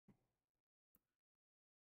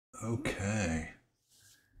Okay.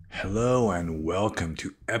 Hello and welcome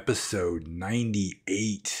to episode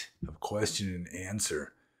 98 of Question and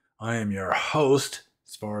Answer. I am your host,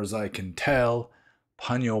 as far as I can tell,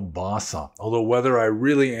 Panyo Basa. Although whether I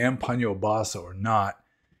really am Panyo Basa or not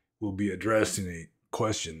will be addressed in a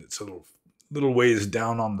question that's a little ways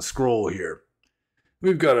down on the scroll here.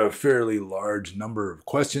 We've got a fairly large number of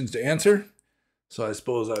questions to answer, so I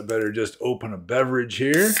suppose I better just open a beverage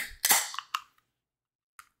here.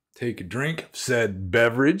 Take a drink of said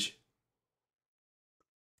beverage.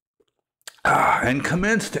 And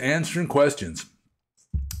commence to answering questions.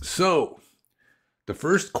 So, the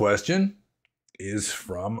first question is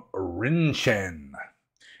from Rinchen.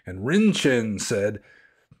 And Rinchen said,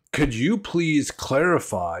 could you please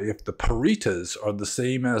clarify if the paritas are the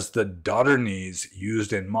same as the dharnis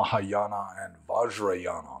used in Mahayana and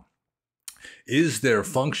Vajrayana? Is their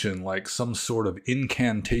function like some sort of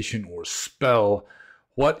incantation or spell?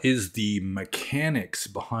 What is the mechanics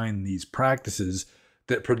behind these practices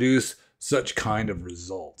that produce such kind of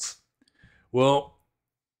results? Well,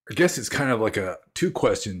 I guess it's kind of like two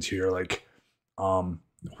questions here. Like,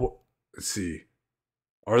 let's see.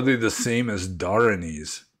 Are they the same as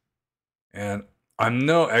dharnis? And I'm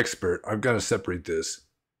no expert. I've got to separate this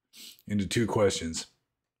into two questions,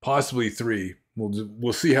 possibly three.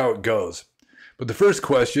 We'll see how it goes. But the first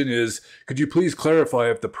question is, could you please clarify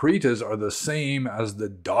if the paritas are the same as the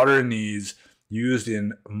dharnis used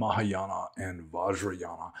in Mahayana and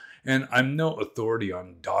Vajrayana? And I'm no authority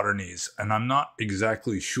on dharnis, and I'm not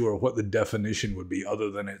exactly sure what the definition would be other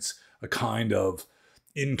than it's a kind of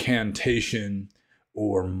incantation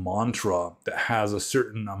or mantra that has a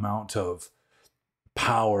certain amount of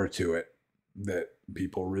power to it that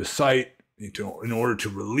people recite in order to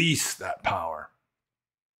release that power.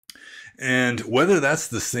 And whether that's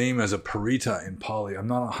the same as a parita in Pali, I'm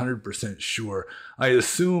not 100% sure. I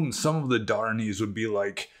assume some of the dharnis would be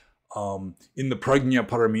like, in the Prajna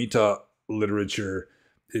Paramita literature,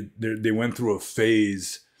 they went through a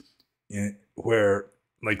phase where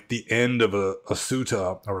like the end of a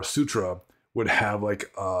sutta or a sutra would have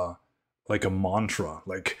like a mantra,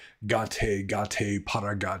 like gate, gate,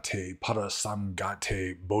 paragate,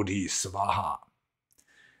 parasamgate, bodhi svaha.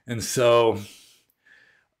 And so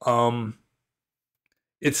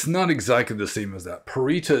it's not exactly the same as that.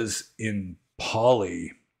 Paritas in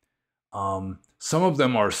Pali, some of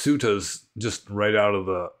them are suttas just right out of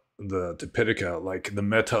the Tipitaka. Like the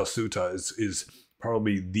Metta Sutta is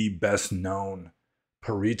probably the best known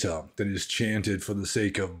parita that is chanted for the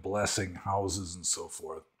sake of blessing houses and so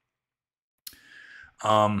forth.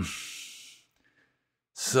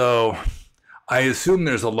 So I assume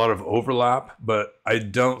there's a lot of overlap, but I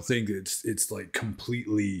don't think it's like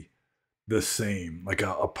completely the same. Like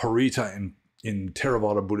a parita in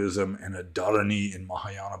Theravada Buddhism and a dharani in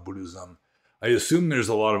Mahayana Buddhism, I assume there's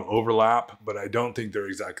a lot of overlap, but I don't think they're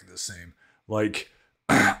exactly the same. Like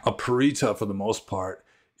a parita, for the most part,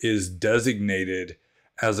 is designated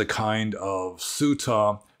as a kind of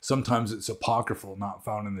sutta. Sometimes it's apocryphal, not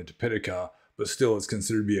found in the Tipitaka, but still it's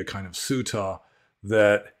considered to be a kind of sutta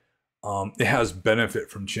that it has benefit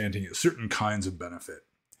from chanting it, certain kinds of benefit.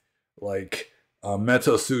 Like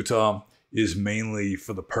Metta Sutta is mainly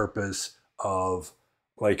for the purpose of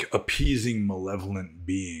like appeasing malevolent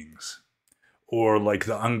beings. Or like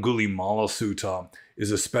the Angulimala Sutta is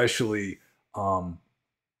especially for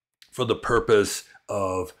the purpose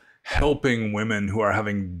of helping women who are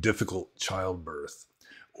having difficult childbirth.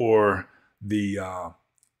 Or the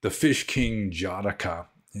Fish King Jataka,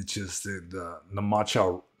 it's just the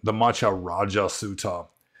Macha Raja Sutta,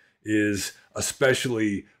 is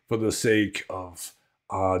especially for the sake of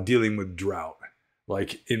dealing with drought.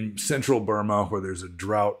 Like in central Burma, where there's a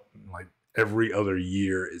drought like every other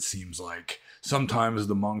year, it seems like, sometimes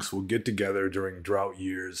the monks will get together during drought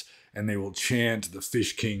years and they will chant the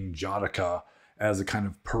Fish King Jataka as a kind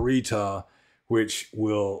of parita, which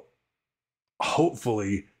will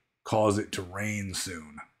hopefully cause it to rain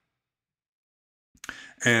soon.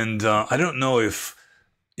 And I don't know if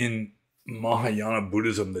in Mahayana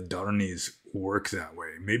Buddhism the dharnis work that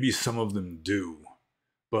way. Maybe some of them do.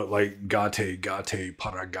 But like gate, gate,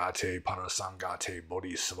 paragate, parasamgate,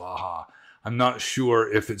 bodhi svaha, I'm not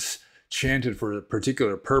sure if it's chanted for a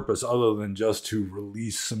particular purpose other than just to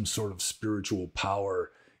release some sort of spiritual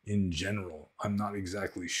power in general. I'm not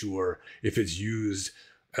exactly sure if it's used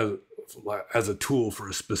as a tool for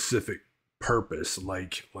a specific purpose,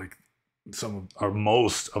 like some of, or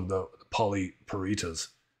most of the Pali paritas.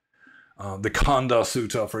 The Kanda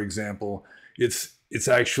Sutta, for example, it's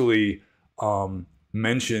actually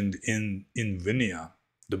mentioned in Vinaya.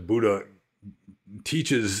 The Buddha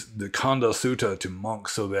teaches the Kanda Sutta to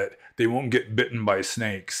monks so that they won't get bitten by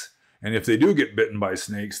snakes. And if they do get bitten by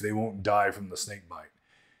snakes, they won't die from the snake bite.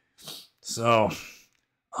 So,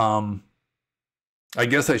 I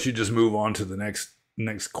guess I should just move on to the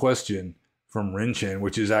next question from Rinchen,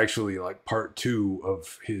 which is actually like part 2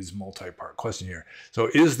 of his multi-part question here. So,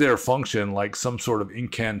 is their function like some sort of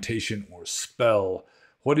incantation or spell?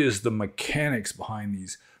 What is the mechanics behind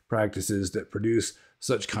these practices that produce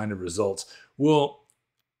such kind of results? Well,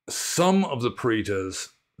 some of the paritas,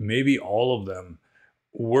 maybe all of them,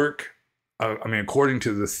 work, according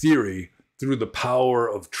to the theory, through the power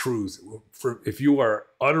of truth. If you are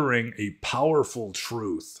uttering a powerful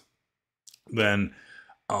truth, then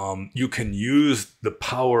you can use the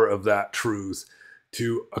power of that truth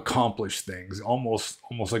to accomplish things, almost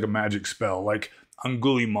like a magic spell, like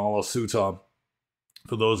Angulimala Sutta.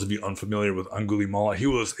 For those of you unfamiliar with Angulimala, he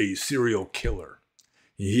was a serial killer.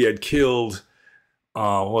 He had killed,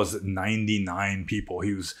 99 people.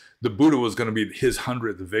 The Buddha was going to be his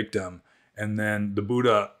 100th victim, and then the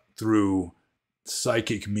Buddha, through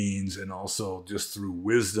psychic means and also just through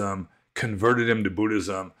wisdom, converted him to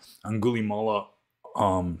Buddhism. Angulimala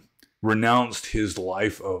renounced his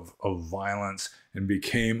life of violence and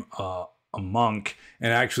became a monk,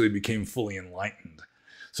 and actually became fully enlightened.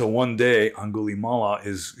 So one day, Angulimala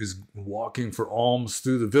is walking for alms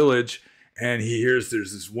through the village, and he hears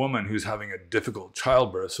there's this woman who's having a difficult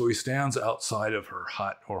childbirth. So he stands outside of her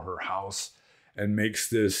hut or her house and makes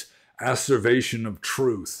this asseveration of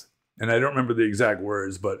truth. And I don't remember the exact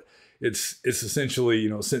words, but it's essentially,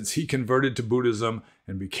 since he converted to Buddhism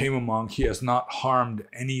and became a monk, he has not harmed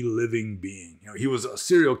any living being. He was a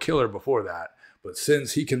serial killer before that, but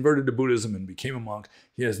since he converted to Buddhism and became a monk,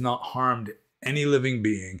 he has not harmed any living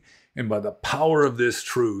being. And by the power of this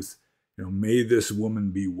truth, may this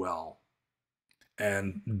woman be well.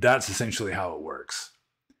 And that's essentially how it works.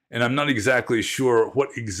 And I'm not exactly sure what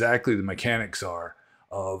exactly the mechanics are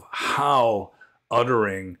of how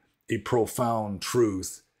uttering a profound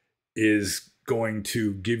truth is going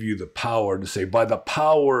to give you the power to say, by the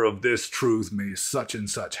power of this truth, may such and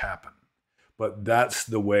such happen. But that's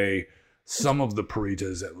the way some of the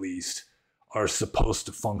paritas, at least, are supposed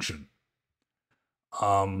to function.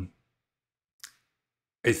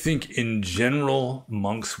 I think in general,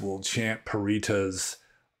 monks will chant paritas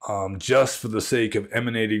just for the sake of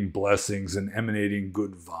emanating blessings and emanating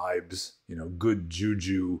good vibes, good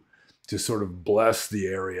juju, to sort of bless the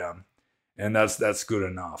area. And that's good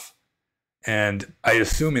enough. And I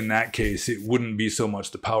assume in that case, it wouldn't be so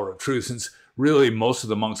much the power of truth, since really most of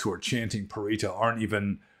the monks who are chanting parita aren't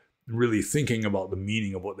even really thinking about the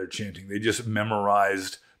meaning of what they're chanting. They just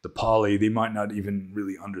memorized the Pali. They might not even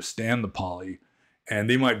really understand the Pali. And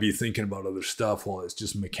they might be thinking about other stuff while it's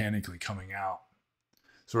just mechanically coming out.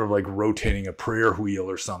 Sort of like rotating a prayer wheel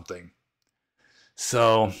or something.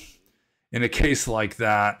 So in a case like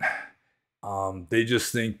that, they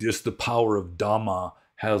just think just the power of Dhamma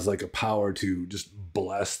has like a power to just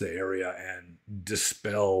bless the area and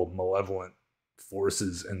dispel malevolent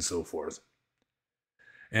forces and so forth.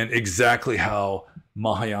 And exactly how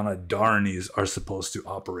Mahayana Dharanis are supposed to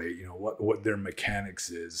operate, what their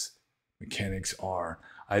mechanics are,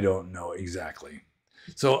 I don't know exactly.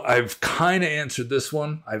 So I've kind of answered this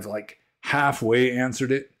one. I've like halfway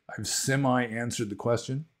answered it. I've semi-answered the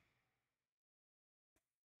question.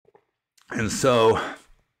 And so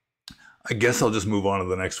I guess I'll just move on to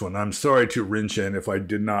the next one. I'm sorry to Rinchen if I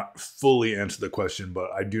did not fully answer the question,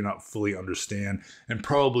 but I do not fully understand, and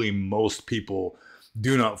probably most people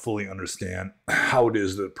do not fully understand how it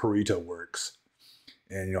is that Parita works,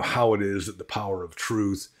 and how it is that the power of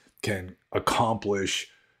truth can accomplish,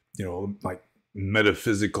 like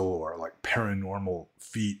metaphysical or like paranormal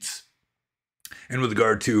feats. And with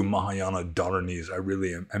regard to Mahayana Dharanis, I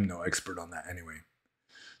really am no expert on that anyway.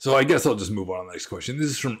 So I guess I'll just move on to the next question. This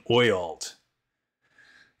is from Oyalt.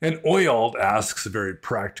 And Oyalt asks a very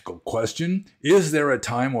practical question. Is there a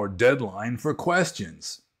time or deadline for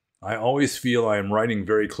questions? I always feel I am writing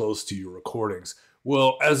very close to your recordings.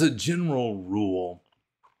 Well, as a general rule,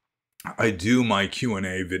 I do my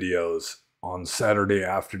Q&A videos on Saturday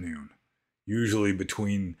afternoon. Usually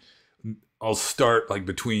I'll start like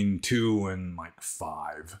between 2 and like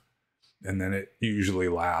 5. And then it usually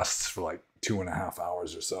lasts for like 2.5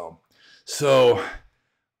 hours or so. So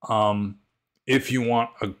if you want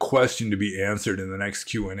a question to be answered in the next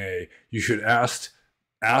Q&A, you should ask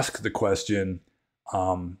the question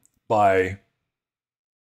by,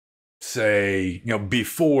 say,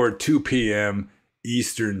 before 2 p.m.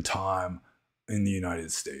 Eastern time in the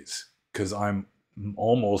United States, because I'm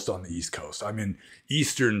almost on the East Coast. I'm in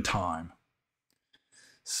Eastern time.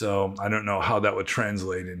 So I don't know how that would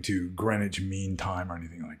translate into Greenwich Mean Time or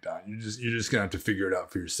anything like that. You're just gonna have to figure it out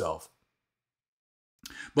for yourself.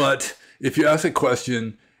 But if you ask a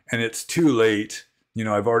question and it's too late, you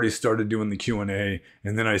know, I've already started doing the Q&A,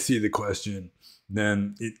 and then I see the question,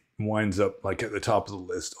 then it winds up like at the top of the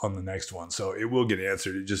list on the next one. So it will get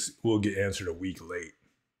answered. It just will get answered a week late.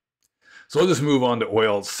 So I'll just move on to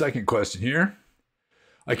Oil's second question here.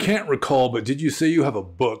 I can't recall, but did you say you have a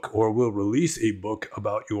book or will release a book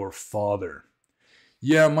about your father?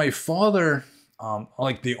 Yeah, my father,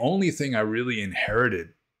 like the only thing I really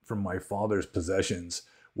inherited from my father's possessions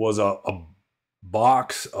was a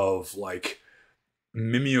box of like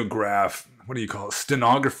mimeograph, what do you call it?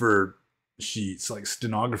 Stenographer sheets, like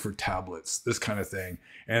stenographer tablets, this kind of thing.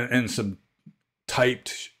 And some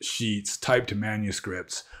typed sheets, typed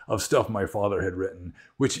manuscripts of stuff my father had written,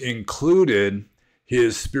 which included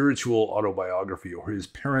his spiritual autobiography or his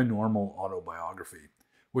paranormal autobiography,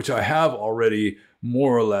 which I have already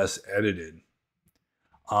more or less edited.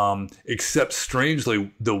 Except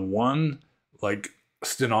strangely, the one like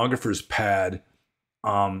stenographer's pad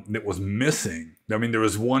that was missing. I mean, there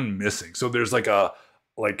was one missing. So there's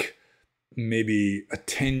like maybe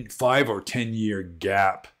a 5 or 10 year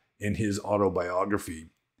gap in his autobiography.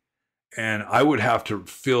 And I would have to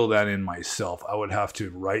fill that in myself. I would have to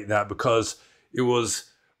write that because it was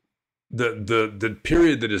the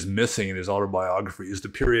period that is missing in his autobiography is the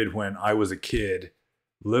period when I was a kid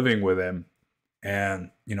living with him.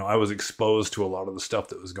 And, you know, I was exposed to a lot of the stuff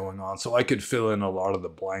that was going on. So I could fill in a lot of the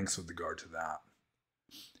blanks with regard to that.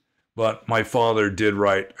 But my father did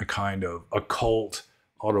write a kind of occult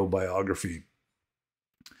autobiography,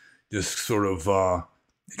 just sort of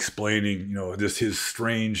explaining, you know, just his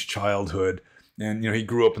strange childhood. And, you know, he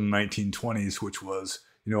grew up in the 1920s, which was,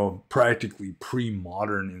 you know, practically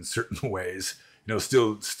pre-modern in certain ways. You know,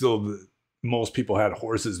 still most people had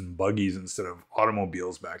horses and buggies instead of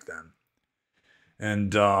automobiles back then.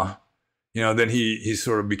 And, you know, then he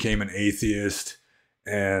sort of became an atheist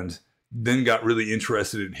and then got really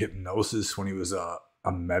interested in hypnosis when he was a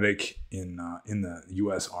medic in the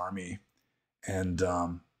U.S. Army. And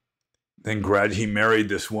then he married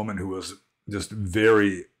this woman who was just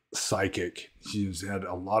very psychic. She had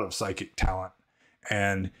a lot of psychic talent.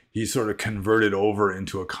 And he sort of converted over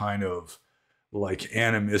into a kind of like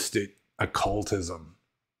animistic occultism.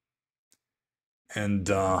 And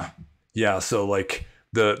yeah, so like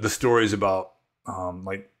the stories about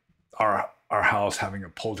like our house having a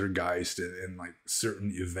poltergeist and like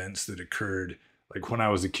certain events that occurred like when I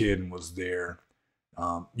was a kid and was there.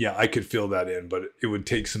 Yeah, I could fill that in, but it would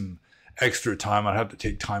take some extra time. I'd have to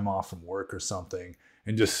take time off from work or something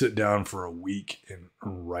and just sit down for a week and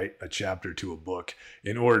write a chapter to a book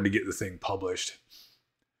in order to get the thing published.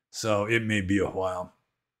 So it may be a while.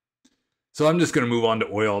 So I'm just going to move on to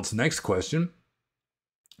Oyalt's next question,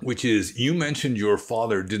 which is, you mentioned your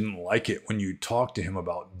father didn't like it when you talked to him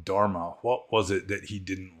about Dharma. What was it that he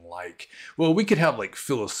didn't like? Well, we could have like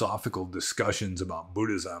philosophical discussions about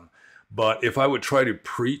Buddhism, but if I would try to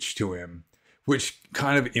preach to him, which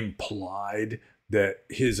kind of implied that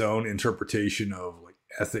his own interpretation of like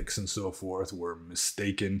ethics and so forth were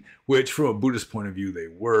mistaken, which from a Buddhist point of view they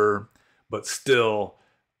were, but still,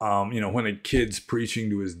 you know, when a kid's preaching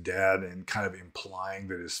to his dad and kind of implying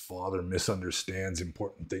that his father misunderstands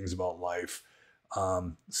important things about life,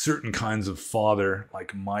 certain kinds of father,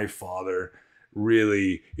 like my father,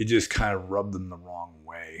 really, it just kind of rubbed them the wrong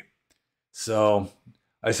way. So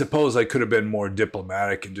I suppose I could have been more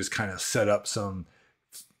diplomatic and just kind of set up some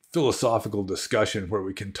philosophical discussion where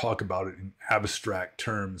we can talk about it in abstract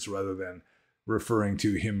terms rather than referring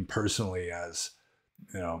to him personally as,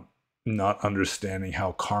 you know, not understanding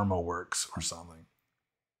how karma works or something.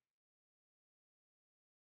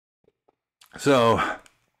 So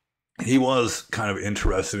he was kind of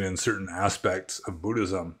interested in certain aspects of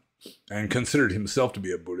Buddhism and considered himself to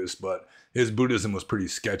be a Buddhist, but his Buddhism was pretty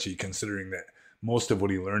sketchy considering that most of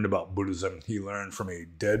what he learned about Buddhism, he learned from a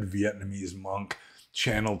dead Vietnamese monk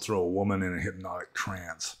channeled through a woman in a hypnotic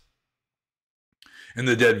trance. And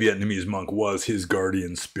the dead Vietnamese monk was his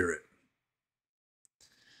guardian spirit.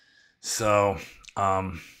 So,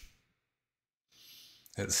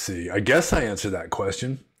 let's see. I guess I answered that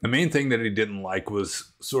question. The main thing that he didn't like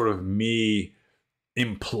was sort of me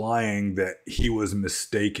implying that he was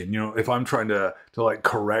mistaken. You know, if I'm trying to like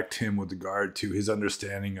correct him with regard to his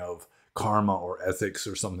understanding of karma or ethics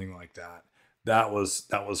or something like that, that was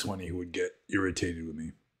when he would get irritated with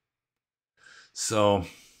me. So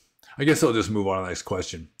I guess I'll just move on to the next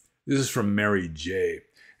question. This is from Mary J.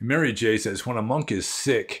 And Mary J says, when a monk is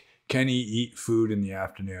sick, can he eat food in the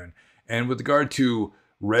afternoon? And with regard to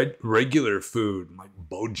regular food, like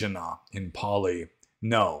bhojana in Pali,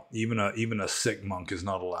 no, even a sick monk is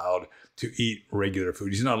not allowed to eat regular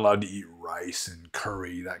food. He's not allowed to eat rice and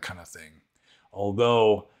curry, that kind of thing.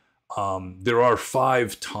 Although there are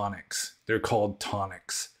 5 tonics. They're called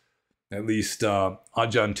tonics. At least Ajahn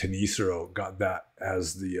Thanisaro got that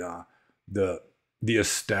as the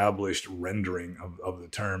established rendering of the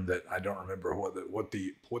term, that I don't remember what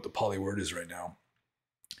the Pali word is right now.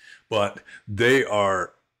 But they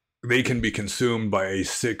can be consumed by a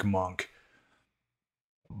sick monk,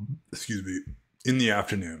 excuse me, in the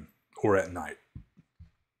afternoon or at night.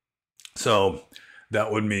 So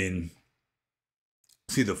that would mean,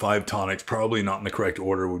 see, the 5 tonics, probably not in the correct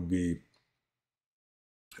order, would be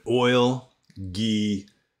oil, ghee,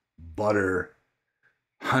 butter,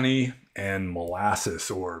 honey, and molasses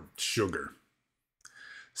or sugar.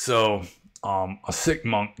 So a sick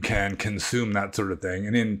monk can consume that sort of thing.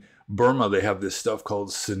 And in Burma, they have this stuff called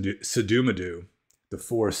sedumadu, the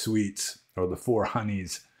 4 sweets or the 4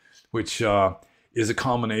 honeys, which is a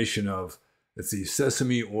combination of, let's see,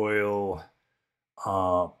 sesame oil,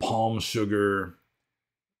 palm sugar,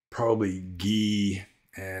 probably ghee,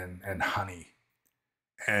 and honey.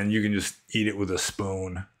 And you can just eat it with a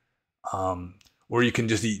spoon. Or you can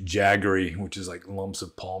just eat jaggery, which is like lumps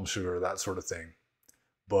of palm sugar, that sort of thing.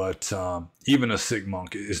 But even a sick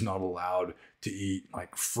monk is not allowed to eat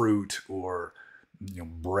like fruit or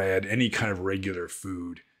bread, any kind of regular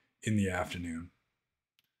food in the afternoon.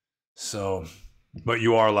 So, but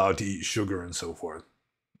you are allowed to eat sugar and so forth.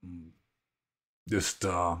 Just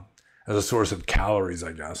as a source of calories,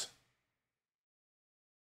 I guess.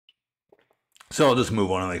 So I'll just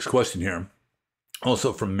move on to the next question here.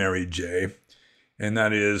 Also from Mary J. And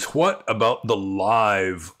that is, what about the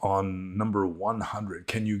live on number 100?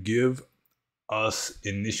 Can you give us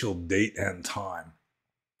initial date and time?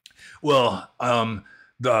 Well,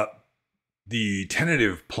 the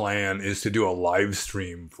tentative plan is to do a live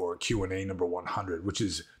stream for Q&A number 100, which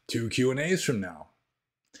is 2 Q&As from now.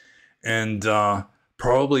 And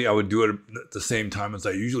probably I would do it at the same time as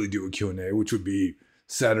I usually do a Q&A, which would be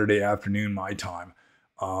Saturday afternoon my time.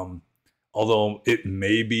 Although it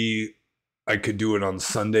may be I could do it on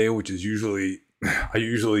Sunday, which is usually, I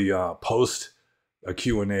usually post a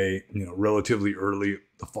Q&A, relatively early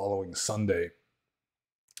the following Sunday.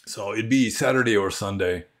 So it'd be Saturday or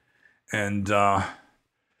Sunday. And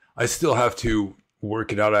I still have to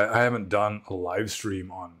work it out. I haven't done a live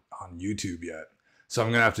stream on YouTube yet. So I'm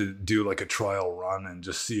going to have to do like a trial run and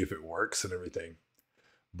just see if it works and everything.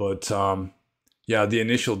 But yeah, the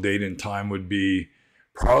initial date and time would be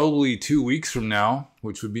probably 2 weeks from now,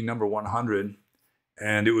 which would be number 100.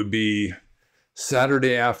 And it would be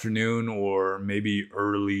Saturday afternoon or maybe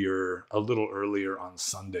earlier, a little earlier on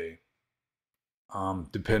Sunday,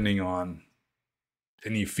 depending on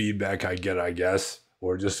any feedback I get, I guess,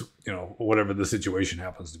 or just, whatever the situation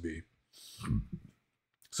happens to be.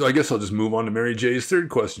 So I guess I'll just move on to Mary J's third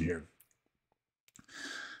question here,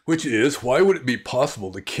 which is, why would it be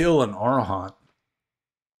possible to kill an arahant,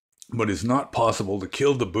 but it's not possible to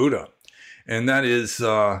kill the Buddha? And that is,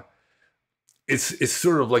 it's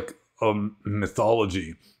sort of like a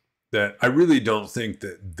mythology that I really don't think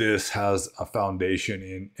that this has a foundation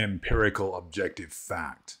in empirical objective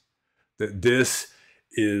fact. That this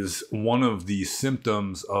is one of the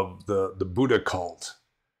symptoms of the Buddha cult,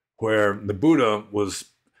 where the Buddha was,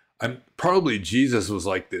 and probably Jesus was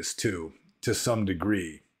like this too, to some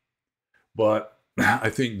degree. But I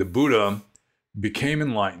think the Buddha became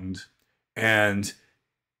enlightened, and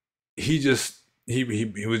he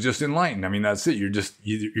was just enlightened. I mean, that's it.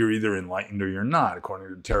 You're either enlightened or you're not,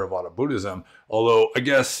 according to Theravada Buddhism. Although I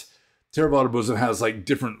guess Theravada Buddhism has like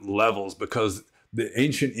different levels, because the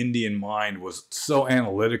ancient Indian mind was so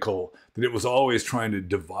analytical that it was always trying to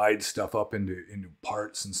divide stuff up into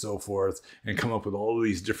parts and so forth, and come up with all of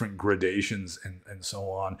these different gradations and so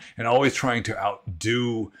on, and always trying to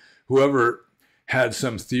outdo whoever had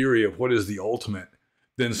some theory of what is the ultimate.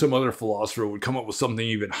 Then some other philosopher would come up with something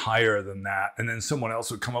even higher than that, and then someone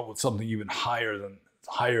else would come up with something even higher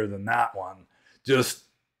than that one, just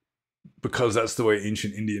because that's the way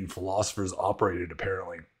ancient Indian philosophers operated,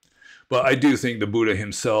 apparently. But I do think the Buddha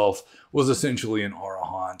himself was essentially an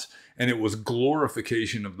arahant, and it was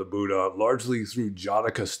glorification of the Buddha, largely through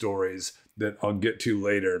Jataka stories that I'll get to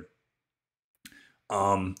later.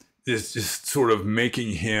 It's just sort of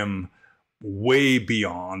making him way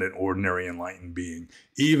beyond an ordinary enlightened being,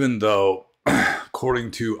 even though, according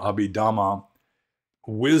to Abhidhamma,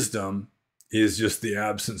 wisdom is just the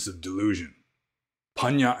absence of delusion.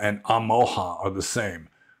 Panya and amoha are the same.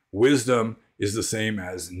 Wisdom is the same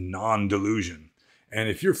as non-delusion. And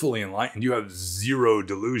if you're fully enlightened, you have zero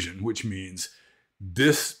delusion, which means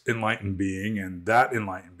this enlightened being and that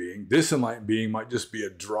enlightened being. This enlightened being might just be a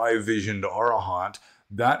dry visioned arahant.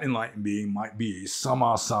 That enlightened being might be a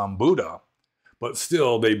Sambuddha. But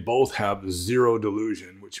still, they both have zero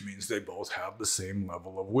delusion, which means they both have the same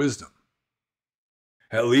level of wisdom.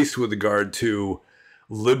 At least with regard to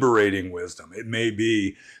liberating wisdom. It may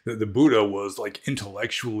be that the Buddha was like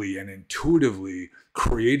intellectually and intuitively,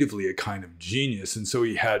 creatively a kind of genius. And so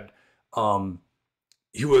he had,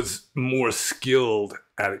 he was more skilled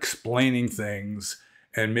at explaining things,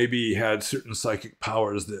 and maybe he had certain psychic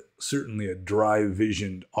powers that certainly a dry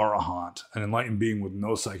visioned arahant, an enlightened being with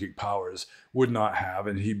no psychic powers, would not have.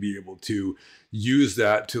 And he'd be able to use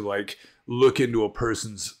that to like look into a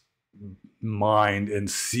person's mind and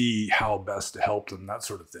see how best to help them, that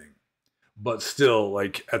sort of thing. But still,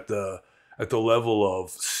 like at the level of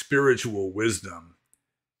spiritual wisdom,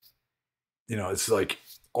 you know, it's like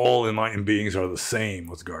all enlightened beings are the same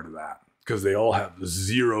with regard to that, because they all have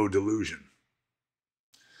zero delusion.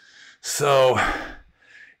 So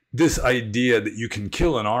this idea that you can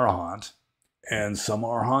kill an arahant, and some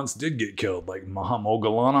arahants did get killed, like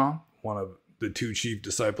Mahamoggallana, one of the two chief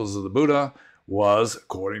disciples of the Buddha, was,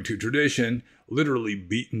 according to tradition, literally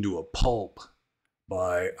beaten to a pulp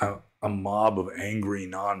by a mob of angry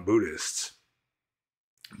non-Buddhists.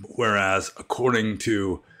 Whereas, according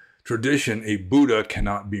to tradition, a Buddha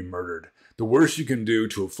cannot be murdered. The worst you can do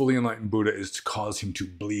to a fully enlightened Buddha is to cause him to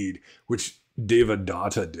bleed, which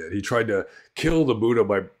Devadatta did. He tried to kill the Buddha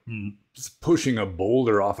by pushing a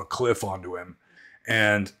boulder off a cliff onto him.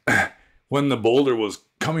 And when the boulder was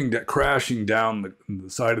crashing down the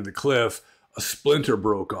side of the cliff, a splinter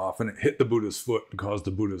broke off and it hit the Buddha's foot and caused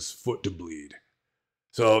the Buddha's foot to bleed.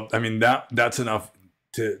 So, I mean, that's enough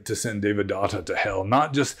to send Devadatta to hell.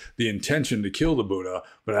 Not just the intention to kill the Buddha,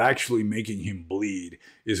 but actually making him bleed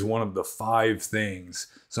is one of the 5 things,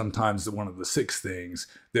 sometimes one of the 6 things,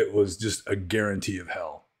 that was just a guarantee of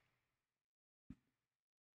hell.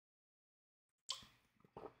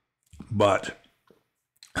 But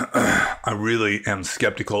I really am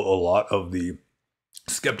skeptical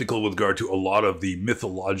with regard to a lot of the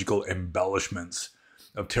mythological embellishments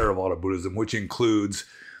of Theravada Buddhism, which includes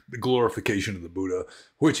the glorification of the Buddha,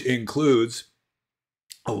 which includes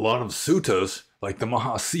a lot of suttas, like the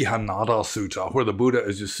Mahasihanada Sutta, where the Buddha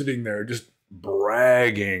is just sitting there just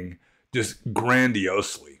bragging just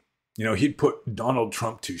grandiosely. You know, he'd put Donald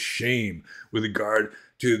Trump to shame with regard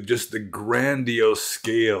to just the grandiose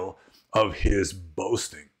scale of his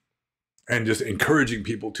boasting and just encouraging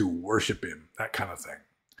people to worship him, that kind of thing.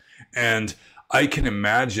 And I can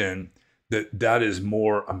imagine that that is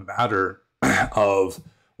more a matter of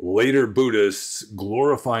later Buddhists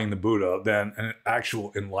glorifying the Buddha than an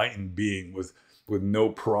actual enlightened being with no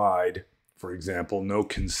pride, for example, no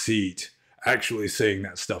conceit, actually saying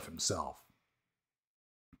that stuff himself.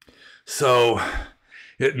 So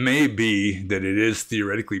it may be that it is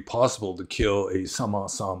theoretically possible to kill a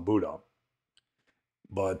Sambuddha,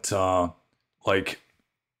 but like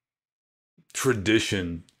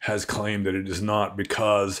tradition has claimed that it is not,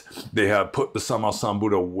 because they have put the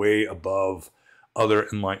Sambuddha way above other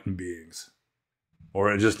enlightened beings,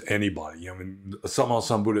 or just anybody. I mean,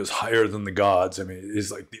 Sambuddha is higher than the gods. I mean, it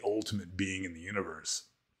is like the ultimate being in the universe.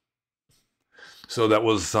 So that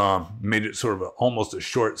was made it sort of almost a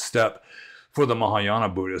short step for the Mahayana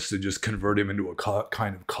Buddhists to just convert him into a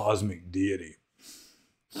kind of cosmic deity.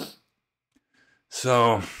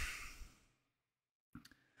 So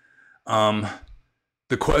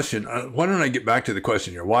the question, why don't I get back to the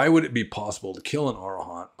question here? Why would it be possible to kill an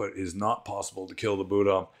arahant, but is not possible to kill the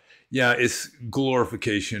Buddha? Yeah, it's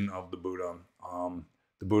glorification of the Buddha.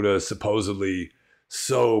 The Buddha is supposedly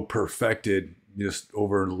so perfected, just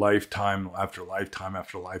over lifetime after lifetime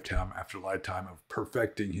after lifetime after lifetime of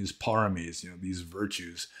perfecting his paramis, you know, these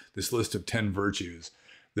virtues, this list of 10 virtues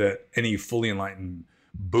that any fully enlightened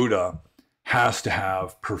Buddha has to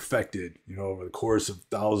have perfected, you know, over the course of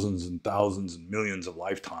thousands and thousands and millions of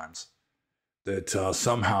lifetimes, that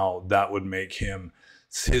somehow that would make him,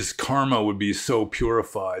 his karma would be so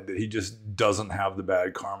purified that he just doesn't have the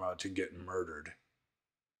bad karma to get murdered.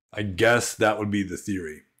 I guess that would be the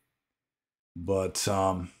theory. But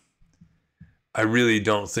I really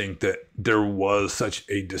don't think that there was such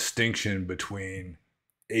a distinction between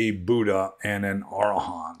a Buddha and an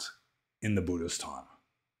arahant in the Buddhist time.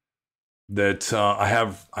 That I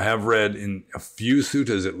have read in a few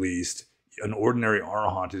suttas at least, an ordinary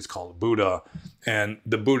arahant is called Buddha, and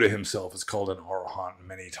the Buddha himself is called an arahant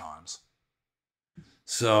many times.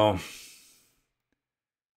 So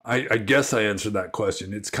I guess I answered that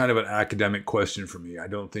question. It's kind of an academic question for me. I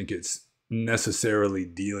don't think it's necessarily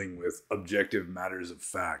dealing with objective matters of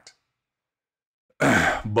fact.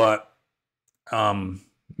 But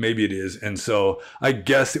maybe it is. And so I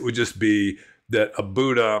guess it would just be that a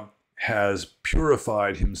Buddha has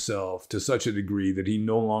purified himself to such a degree that he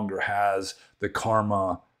no longer has the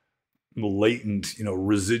karma, latent,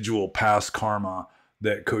 residual past karma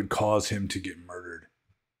that could cause him to get murdered,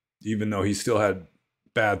 even though he still had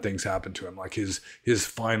bad things happen to him. Like his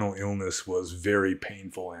final illness was very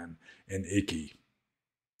painful and icky.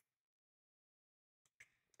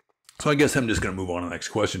 So I guess I'm just going to move on to the next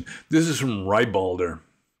question. This is from Rybalder.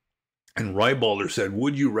 And Rybalder said,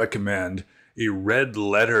 would you recommend a red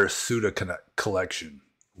letter sutta collection?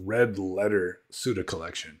 Red letter sutta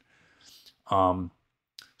collection.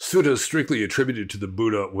 Sutta is strictly attributed to the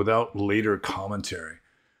Buddha without later commentary.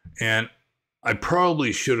 And I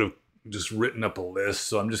probably should have just written up a list,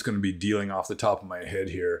 so I'm just going to be dealing off the top of my head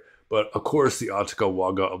here. But of course, the Atthaka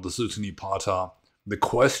Vagga of the Sutta Nipata, the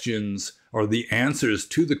questions or the answers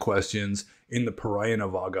to the questions in the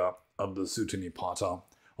Parayana Vagga of the Sutta Nipata.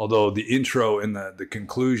 Although the intro and the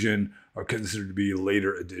conclusion are considered to be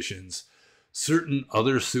later additions. Certain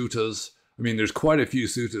other suttas, I mean, there's quite a few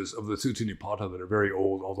suttas of the Sutta Nipata that are very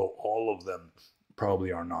old, although all of them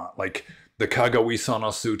probably are not. Like the Kagawisana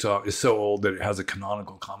Sutta is so old that it has a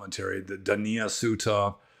canonical commentary. The Daniya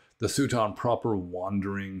Sutta, the Sutta on Proper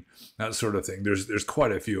Wandering, that sort of thing. There's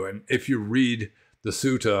quite a few. And if you read the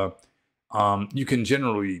sutta, you can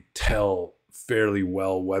generally tell fairly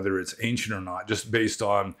well whether it's ancient or not, just based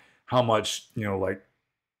on how much,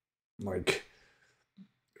 like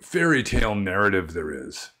fairy tale narrative there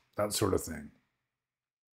is, that sort of thing.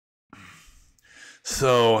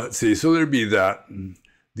 So let's see. So there'd be that.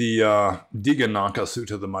 The Dighanaka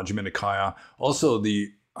Sutta, the Majjhima Nikaya. Also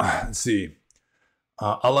the,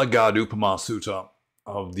 Alagadupama Sutta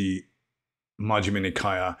of the Majjhima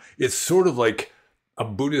Nikaya. It's sort of like a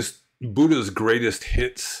Buddha's greatest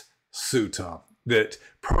hits sutta. That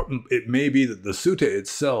it may be that the sutta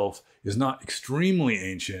itself is not extremely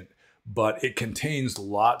ancient, but it contains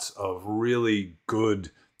lots of really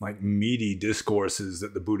good, like meaty discourses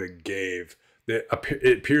that the Buddha gave. That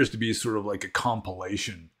it appears to be sort of like a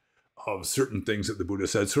compilation of certain things that the Buddha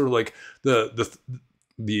said, sort of like the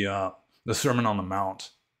Sermon on the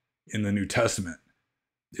Mount in the New Testament.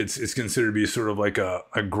 It's considered to be sort of like a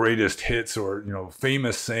greatest hits or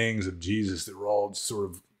famous sayings of Jesus that were all sort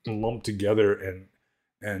of lumped together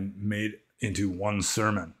and made into one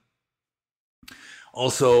sermon.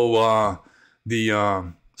 Also, the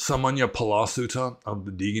Samanya Pala Sutta of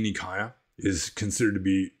the Digha Nikaya is considered to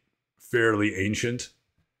be fairly ancient.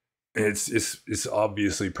 It's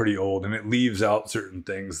obviously pretty old, and it leaves out certain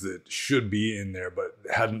things that should be in there but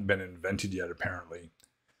hadn't been invented yet, apparently.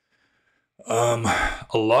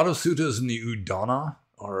 A lot of suttas in the Udana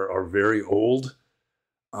are very old.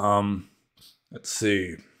 Let's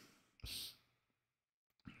see.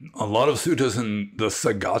 A lot of suttas in the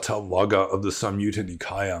Sagata Vagga of the Samyutta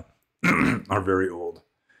Nikaya are very old.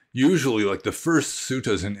 Usually, like the first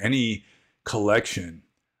suttas in any collection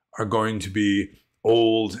are going to be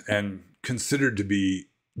old and considered to be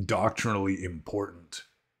doctrinally important.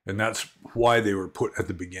 And that's why they were put at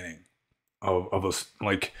the beginning of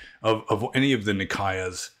any of the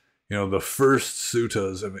Nikayas. The first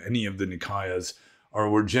suttas of any of the Nikayas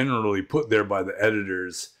were generally put there by the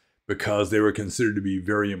editors because they were considered to be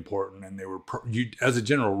very important, and they were, as a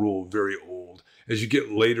general rule, very old. As you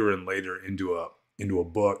get later and later into a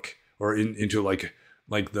book, or into like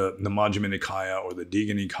the Majjhima Nikaya or the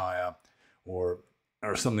Digha Nikaya or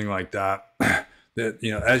something like that,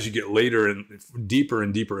 that as you get later and deeper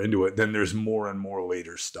into it, then there's more and more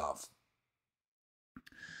later stuff.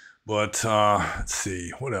 But let's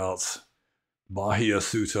see, what else? Bahia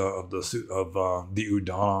Sutta of the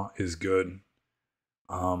Udana is good.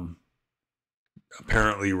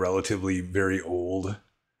 Apparently relatively very old.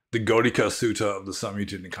 The Gautika Sutta of the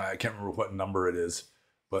Samyutta Nikaya, I can't remember what number it is,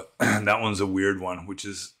 but that one's a weird one, which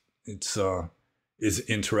is interesting.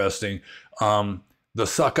 The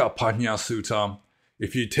Sakapanya Sutta,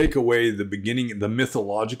 if you take away the beginning, the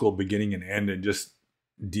mythological beginning and end, and just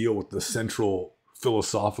deal with the central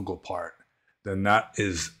philosophical part, then that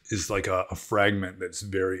is like a fragment that's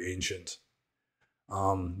very ancient.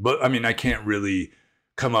 But I mean, I can't really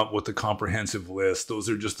come up with a comprehensive list. Those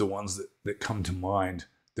are just the ones that come to mind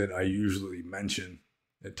that I usually mention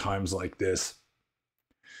at times like this.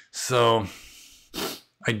 So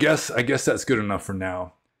I guess that's good enough for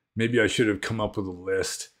now. Maybe I should have come up with a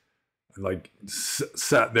list, like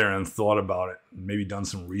sat there and thought about it, maybe done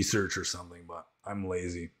some research or something, but I'm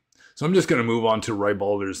lazy. So I'm just going to move on to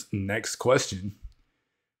Rybalder's next question,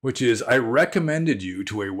 which is, I recommended you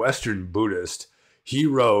to a Western Buddhist. He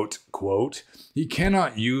wrote, quote, he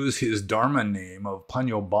cannot use his Dharma name of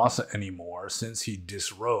Panyobasa anymore since he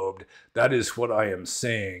disrobed. That is what I am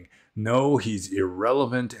saying. No, he's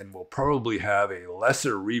irrelevant and will probably have a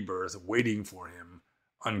lesser rebirth waiting for him,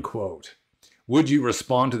 unquote. Would you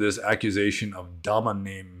respond to this accusation of Dhamma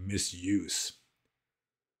name misuse?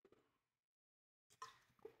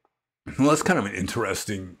 Well, that's kind of an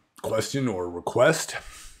interesting question or request.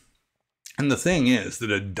 And the thing is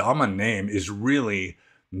that a Dhamma name is really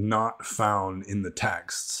not found in the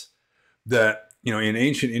texts. That, you know, in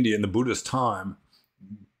ancient India, in the Buddhist time,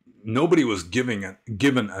 nobody was given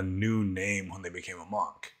a new name when they became a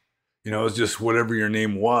monk. You know, it was just whatever your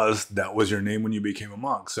name was, that was your name when you became a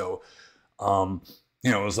monk. So, you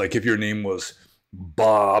know, it was like if your name was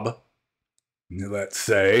Bob, let's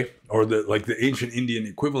say, or like the ancient Indian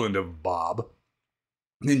equivalent of Bob,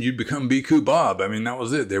 then you'd become Bhikkhu Bob. I mean, that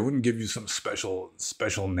was it. They wouldn't give you some special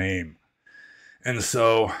name. And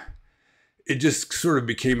so it just sort of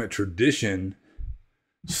became a tradition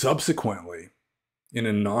subsequently in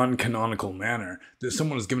a non-canonical manner that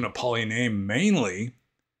someone is given a Pali name. Mainly,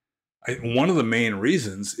 one of the main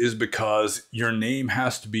reasons is because your name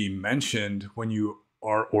has to be mentioned when you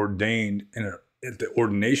are ordained at the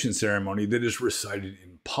ordination ceremony that is recited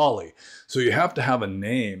in Pali. So you have to have a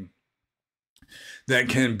name that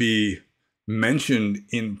can be mentioned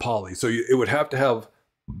in Pali. So it would have to have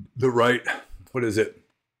the right, what is it?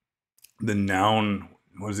 The noun,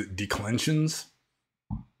 what is it? Declensions?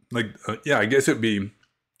 Like, yeah, I guess it would be,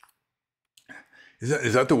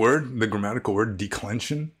 is that the word? The grammatical word,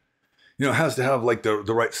 declension? You know, it has to have like the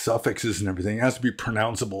right suffixes and everything. It has to be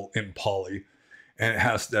pronounceable in Pali. And it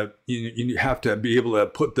has to, you have to be able to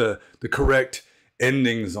put the correct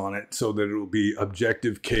endings on it so that it will be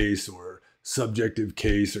objective case or subjective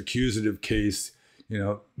case or accusative case, you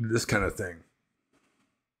know, this kind of thing.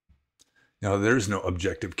 Now, there's no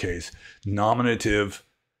objective case. Nominative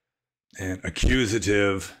and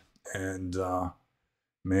accusative and,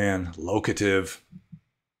 locative.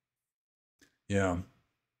 Yeah,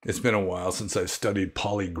 it's been a while since I've studied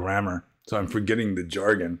Pali grammar, so I'm forgetting the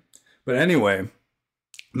jargon. But anyway,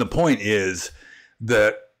 the point is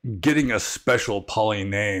that getting a special Pali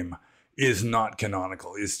name is not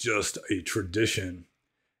canonical. It's just a tradition.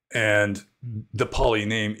 And the Pali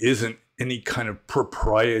name isn't any kind of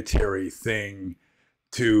proprietary thing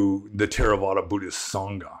to the Theravada Buddhist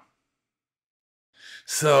Sangha.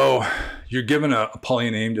 So you're given a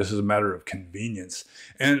Pali name just as a matter of convenience.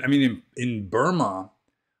 And I mean, in Burma,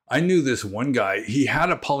 I knew this one guy, he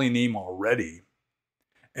had a Pali name already.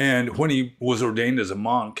 And when he was ordained as a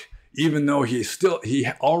monk, even though he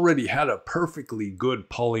already had a perfectly good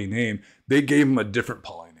Pali name, they gave him a different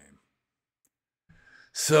Pali name.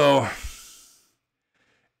 So,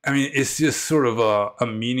 I mean, it's just sort of a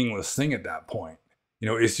meaningless thing at that point. You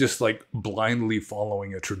know, it's just like blindly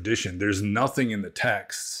following a tradition. There's nothing in the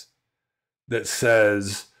texts that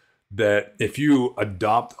says that if you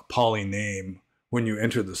adopt a Pali name when you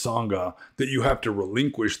enter the Sangha, that you have to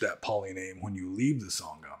relinquish that Pali name when you leave the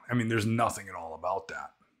Sangha. I mean, there's nothing at all about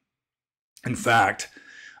that. In fact,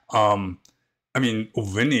 Vinaya,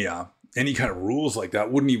 any kind of rules like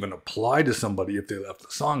that wouldn't even apply to somebody if they left the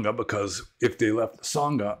Sangha, because if they left the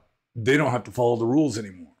Sangha, they don't have to follow the rules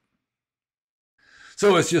anymore.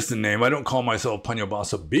 So it's just a name. I don't call myself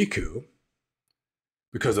Panyobasa Bhikkhu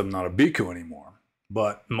because I'm not a Bhikkhu anymore.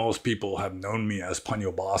 But most people have known me as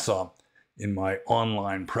Panyobasa in my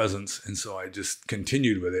online presence, and so I just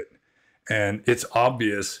continued with it. And it's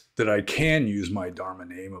obvious that I can use my Dharma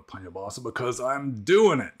name of Panyobasa because I'm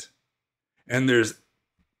doing it. And there's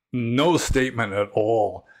no statement at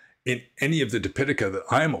all in any of the Tipitaka that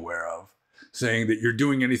I'm aware of saying that you're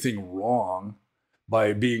doing anything wrong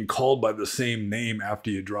by being called by the same name after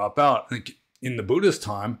you drop out. I think in the Buddhist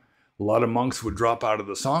time, a lot of monks would drop out of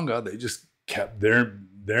the Sangha. They just kept their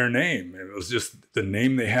name. It was just the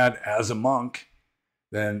name they had as a monk.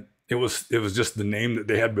 Then it was just the name that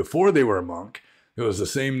they had before they were a monk. It was the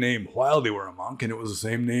same name while they were a monk, and it was the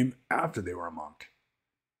same name after they were a monk.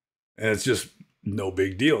 And it's just no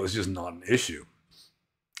big deal. It's just not an issue.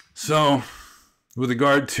 So with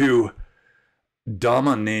regard to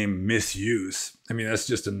Dhamma name misuse, I mean, that's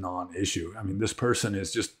just a non-issue. I mean, this person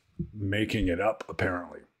is just making it up,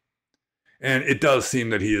 apparently. And it does seem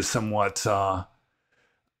that he is somewhat,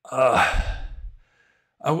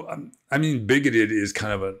 bigoted is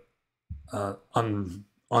kind of an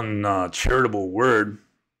uncharitable word,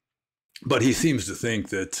 but he seems to think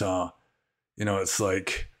that, it's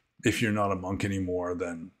like, if you're not a monk anymore,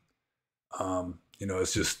 then,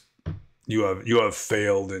 it's just, you have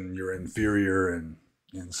failed and you're inferior and,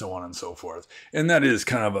 and so on and so forth. And that is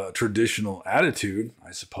kind of a traditional attitude,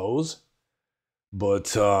 I suppose.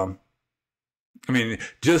 But, I mean,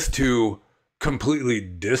 just to completely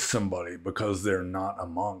diss somebody because they're not a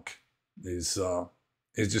monk is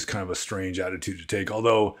just kind of a strange attitude to take.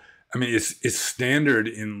 Although, I mean, it's standard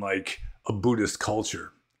in like a Buddhist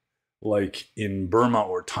culture, like in Burma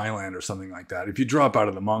or Thailand or something like that. If you drop out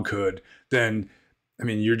of the monkhood, then, I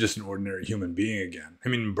mean, you're just an ordinary human being again. I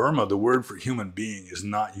mean, in Burma, the word for human being is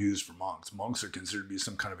not used for monks. Monks are considered to be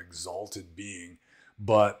some kind of exalted being,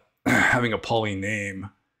 but having a Pali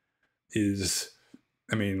name is,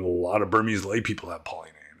 I mean, a lot of Burmese lay people have Pali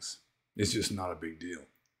names. It's just not a big deal.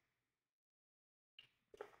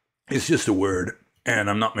 It's just a word, and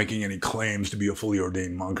I'm not making any claims to be a fully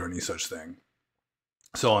ordained monk or any such thing.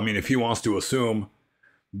 So, I mean, if he wants to assume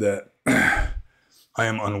that I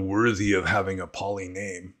am unworthy of having a Pali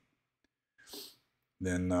name,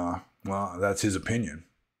 then, well, that's his opinion.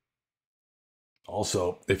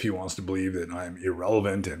 Also, if he wants to believe that I am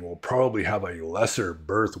irrelevant and will probably have a lesser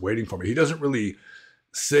birth waiting for me, he doesn't really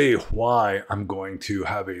say why I'm going to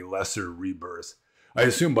have a lesser rebirth. I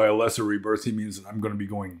assume by a lesser rebirth, he means that I'm going to be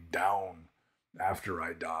going down after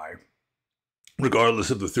I die, regardless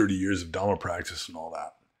of the 30 years of Dhamma practice and all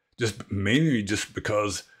that. Mainly just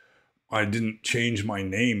because I didn't change my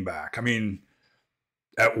name back. I mean,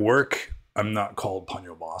 at work, I'm not called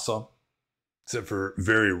Panyobasa, except for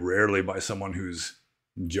very rarely by someone who's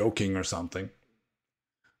joking or something.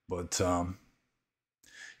 But,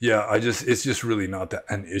 yeah, it's just really not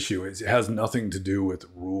an issue. It has nothing to do with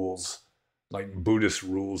rules, like Buddhist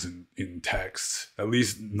rules in texts, at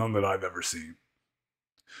least none that I've ever seen.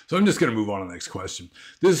 So I'm just going to move on to the next question.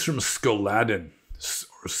 This is from Skoladin,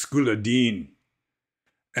 or Skuladin.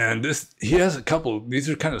 And he has a couple, these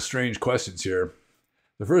are kind of strange questions here.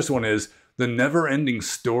 The first one is, the never-ending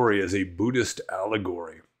story as a Buddhist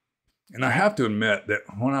allegory. And I have to admit that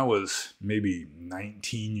when I was maybe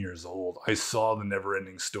 19 years old, I saw the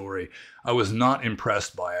never-ending story. I was not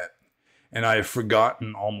impressed by it, and I have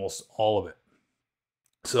forgotten almost all of it.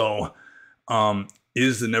 So,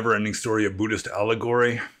 is the never-ending story a Buddhist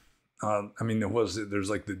allegory? I mean, there's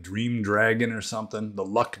like the dream dragon or something, the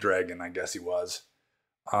luck dragon, I guess he was.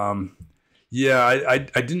 Yeah,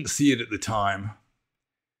 I didn't see it at the time.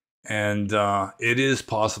 And it is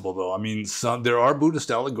possible, though. I mean, there are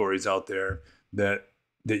Buddhist allegories out there that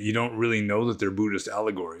you don't really know that they're Buddhist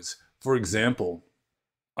allegories. For example,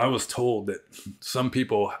 I was told that some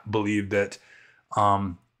people believe that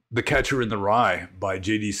The Catcher in the Rye by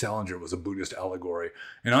J.D. Salinger was a Buddhist allegory.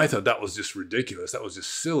 And I thought that was just ridiculous. That was just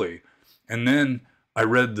silly. And then I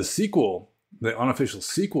read the sequel, the unofficial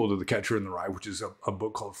sequel to The Catcher in the Rye, which is a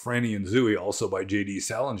book called Franny and Zooey, also by J.D.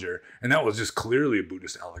 Salinger. And that was just clearly a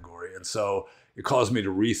Buddhist allegory. And so it caused me to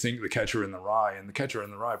rethink The Catcher in the Rye. And The Catcher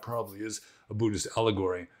in the Rye probably is a Buddhist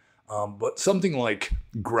allegory. But something like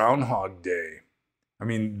Groundhog Day, I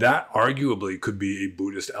mean, that arguably could be a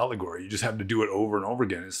Buddhist allegory. You just have to do it over and over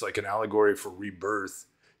again. It's like an allegory for rebirth.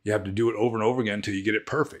 You have to do it over and over again until you get it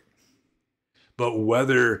perfect. But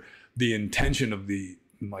whether the intention of the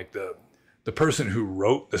person who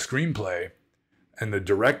wrote the screenplay and the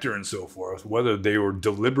director and so forth, whether they were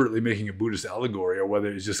deliberately making a Buddhist allegory or whether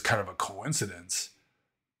it's just kind of a coincidence,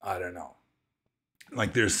 I don't know.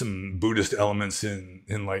 Like there's some Buddhist elements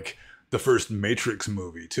in like the first Matrix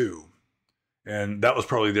movie too. And that was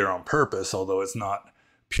probably there on purpose, although it's not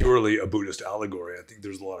purely a Buddhist allegory. I think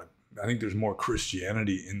there's more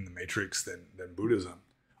Christianity in the Matrix than Buddhism,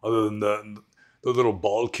 other than the little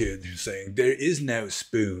bald kid who's saying, "There is no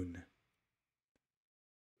spoon."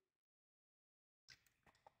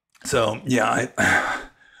 So yeah,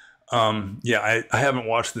 I haven't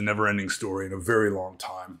watched The Never-Ending Story in a very long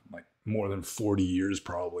time, like more than 40 years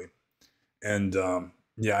probably. And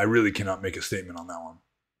yeah, I really cannot make a statement on that one.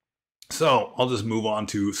 So I'll just move on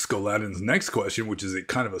to Skoladin's next question, which is a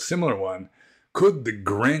kind of a similar one. Could the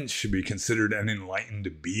Grinch be considered an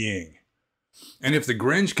enlightened being? And if the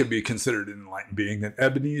Grinch could be considered an enlightened being, then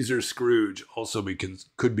Ebenezer Scrooge also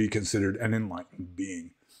could be considered an enlightened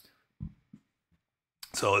being.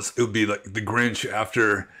 So it would be like the Grinch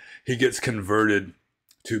after he gets converted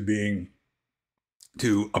to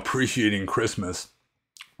appreciating Christmas,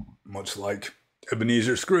 much like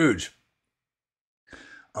Ebenezer Scrooge.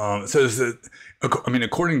 It says that, I mean,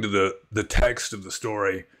 according to the text of the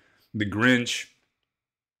story, the Grinch,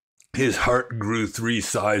 his heart grew 3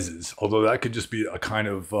 sizes, although that could just be a kind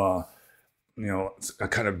of, a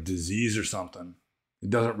kind of disease or something. It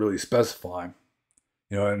doesn't really specify,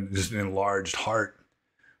 and just an enlarged heart.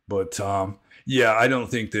 But yeah, I don't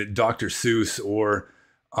think that Dr. Seuss or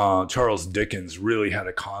Charles Dickens really had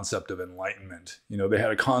a concept of enlightenment. You know, they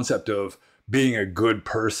had a concept of being a good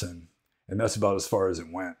person, and that's about as far as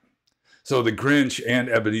it went. So the Grinch and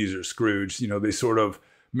Ebenezer Scrooge, you know, they sort of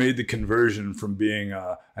made the conversion from being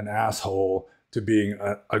an asshole to being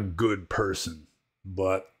a good person.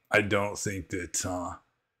 But I don't think that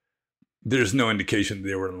there's no indication that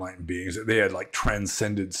they were enlightened beings, that they had like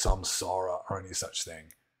transcended samsara or any such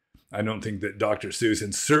thing. I don't think that Dr. Seuss,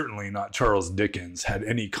 and certainly not Charles Dickens, had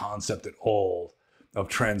any concept at all of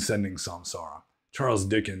transcending samsara. Charles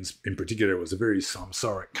Dickens, in particular, was a very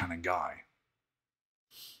samsaric kind of guy.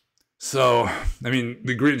 So, I mean,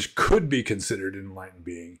 the Grinch could be considered an enlightened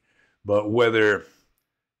being, but whether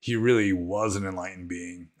he really was an enlightened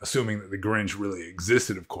being, assuming that the Grinch really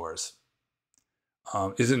existed, of course,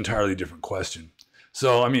 is an entirely different question.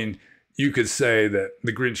 So, I mean, you could say that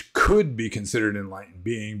the Grinch could be considered an enlightened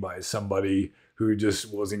being by somebody who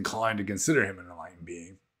just was inclined to consider him an enlightened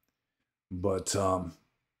being. But,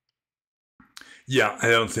 yeah, I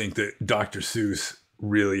don't think that Dr. Seuss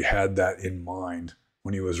really had that in mind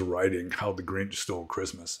when he was writing How the Grinch Stole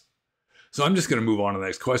Christmas. So I'm just going to move on to the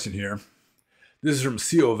next question here. This is from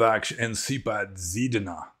Siovaksh and Sipad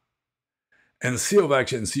Zidana. And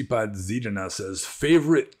Siovaksh and Sipad Zidana says,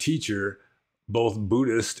 favorite teacher, both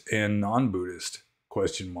Buddhist and non-Buddhist,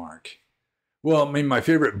 question mark. Well, I mean, my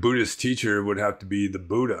favorite Buddhist teacher would have to be the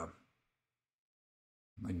Buddha.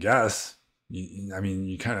 I guess. I mean,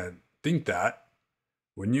 you kind of think that,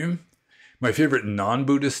 wouldn't you? My favorite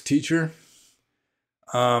non-Buddhist teacher?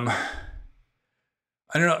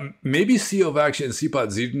 I don't know, maybe Siovaksh and Sipad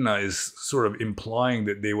Zidana is sort of implying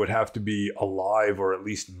that they would have to be alive or at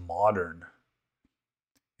least modern.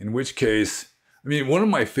 In which case, I mean, one of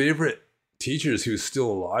my favorite teachers who's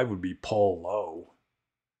still alive would be Paul Lowe.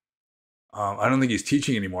 I don't think he's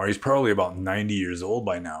teaching anymore. He's probably about 90 years old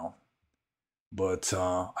by now. But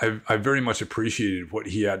I very much appreciated what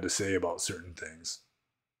he had to say about certain things.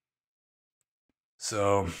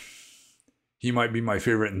 So he might be my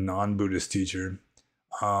favorite non-Buddhist teacher.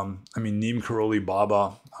 I mean, Neem Karoli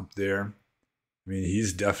Baba up there. I mean,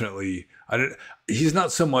 he's definitely, he's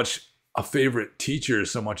not so much a favorite teacher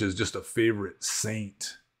so much as just a favorite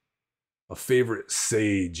saint, a favorite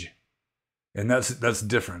sage. And that's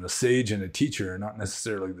different. A sage and a teacher are not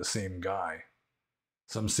necessarily the same guy.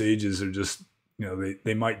 Some sages are just, you know,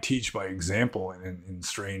 they might teach by example in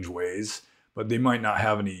strange ways, but they might not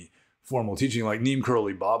have any formal teaching. Like Neem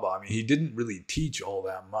Karoli Baba, I mean, he didn't really teach all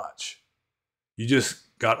that much. You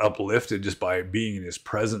just got uplifted just by being in his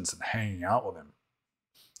presence and hanging out with him.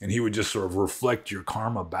 And he would just sort of reflect your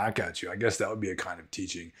karma back at you. I guess that would be a kind of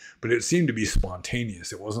teaching. But it seemed to be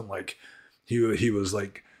spontaneous. It wasn't like he was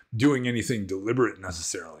like doing anything deliberate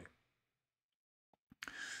necessarily.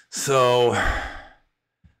 So,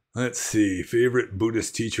 let's see. Favorite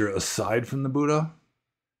Buddhist teacher aside from the Buddha?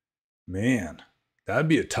 Man, that'd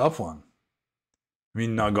be a tough one. I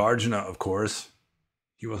mean, Nagarjuna, of course.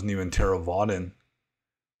 He wasn't even Theravadan.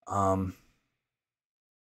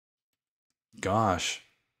 Gosh.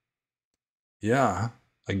 Yeah,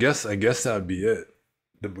 I guess that would be it.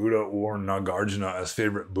 The Buddha or Nagarjuna as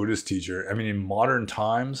favorite Buddhist teacher. I mean, in modern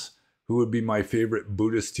times, who would be my favorite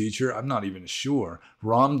Buddhist teacher? I'm not even sure.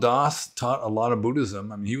 Ram Dass taught a lot of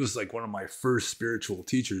Buddhism. I mean, he was like one of my first spiritual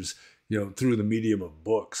teachers, you know, through the medium of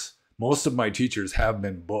books. Most of my teachers have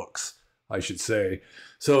been books, I should say.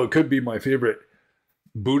 So it could be my favorite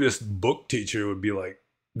Buddhist book teacher would be like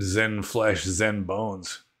Zen Flesh, Zen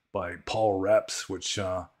Bones by Paul Reps, which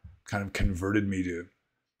kind of converted me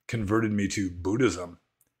to Buddhism.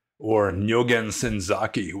 Or Nyogen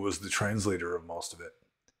Senzaki, who was the translator of most of it.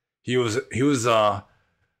 He was an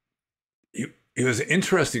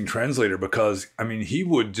interesting translator because, I mean, he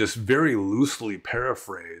would just very loosely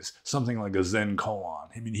paraphrase something like a Zen koan.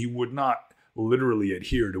 I mean, he would not literally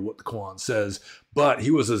adhere to what the koan says, but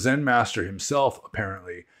he was a Zen master himself,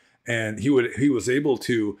 apparently, and he was able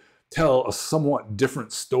to tell a somewhat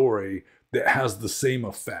different story that has the same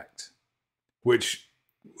effect, which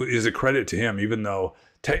is a credit to him, even though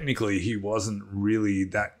technically he wasn't really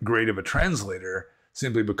that great of a translator,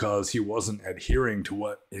 simply because he wasn't adhering to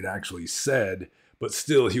what it actually said, but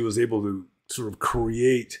still he was able to sort of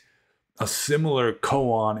create a similar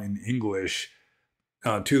koan in English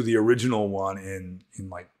to the original one in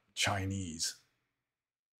like Chinese.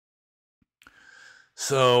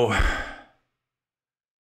 So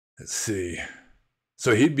let's see.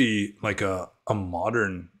 So he'd be like a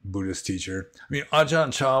modern Buddhist teacher. I mean,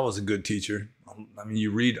 Ajahn Chah was a good teacher. I mean,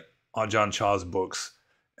 you read Ajahn Chah's books,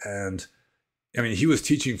 and I mean, he was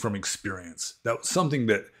teaching from experience. That was something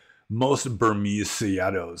that most Burmese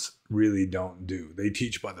Sayadaws really don't do. They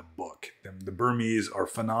teach by the book. The Burmese are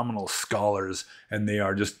phenomenal scholars, and they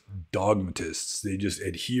are just dogmatists. They just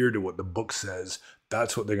adhere to what the book says.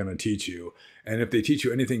 That's what they're going to teach you. And if they teach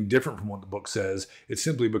you anything different from what the book says, it's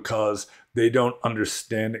simply because they don't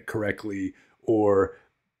understand it correctly, or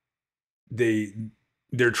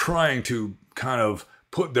they're trying to kind of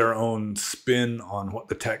put their own spin on what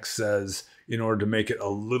the text says in order to make it a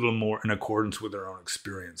little more in accordance with their own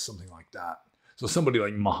experience, something like that. So somebody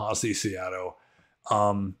like Mahasi Sayadaw,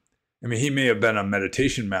 I mean, he may have been a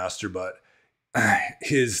meditation master, but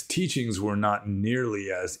his teachings were not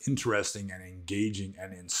nearly as interesting and engaging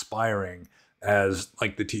and inspiring as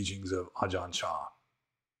like the teachings of Ajahn Chah.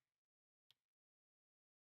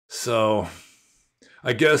 So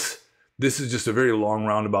I guess this is just a very long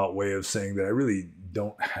roundabout way of saying that I really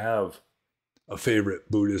don't have a favorite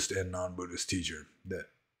Buddhist and non-Buddhist teacher. That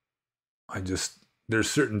there's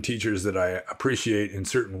certain teachers that I appreciate in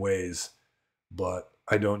certain ways, but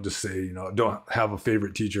I don't just say, you know, don't have a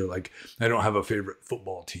favorite teacher, like I don't have a favorite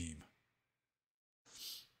football team.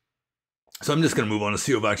 So I'm just going to move on to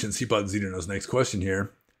Siovaksh and Sipad Zidana's next question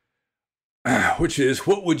here, which is,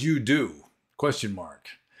 what would you do? Question mark.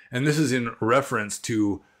 And this is in reference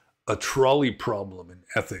to a trolley problem in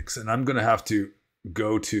ethics. And I'm going to have to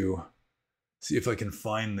go to, see if I can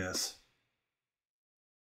find this.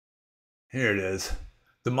 Here it is.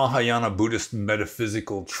 The Mahayana Buddhist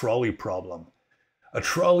metaphysical trolley problem. A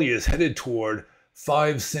trolley is headed toward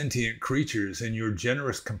 5 sentient creatures, and your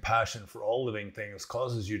generous compassion for all living things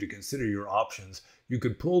causes you to consider your options. You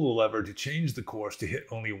could pull the lever to change the course to hit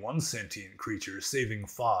only 1 sentient creature, saving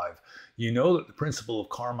 5. You know that the principle of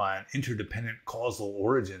karma and interdependent causal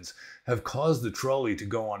origins have caused the trolley to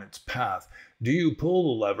go on its path. Do you pull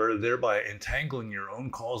the lever, thereby entangling your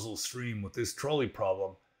own causal stream with this trolley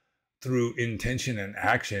problem through intention and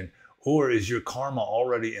action, or is your karma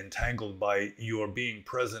already entangled by your being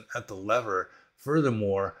present at the lever?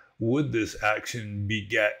 Furthermore, would this action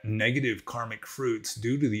beget negative karmic fruits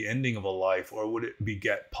due to the ending of a life, or would it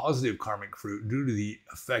beget positive karmic fruit due to the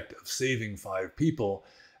effect of saving 5 people?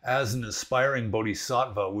 As an aspiring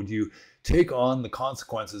bodhisattva, would you take on the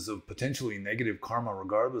consequences of potentially negative karma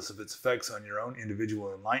regardless of its effects on your own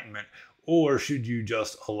individual enlightenment? Or should you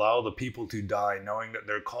just allow the people to die, knowing that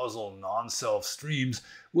their causal non-self streams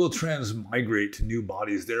will transmigrate to new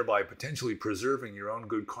bodies, thereby potentially preserving your own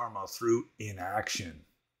good karma through inaction?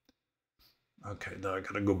 Okay, now I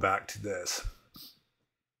gotta go back to this.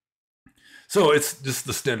 So it's just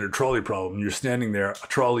the standard trolley problem. You're standing there, a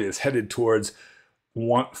trolley is headed towards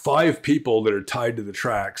 5 people that are tied to the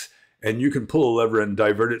tracks, and you can pull a lever and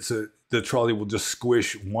divert it so the trolley will just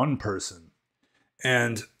squish 1 person.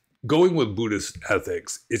 And going with Buddhist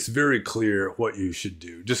ethics, it's very clear what you should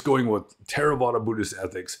do. Just going with Theravada Buddhist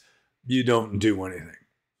ethics, you don't do anything.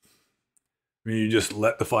 I mean, you just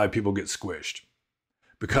let the 5 people get squished.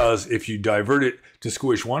 Because if you divert it to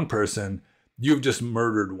squish 1 person, you've just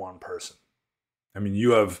murdered 1 person. I mean,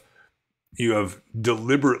 you have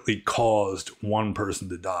deliberately caused 1 person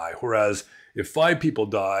to die. Whereas if 5 people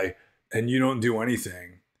die and you don't do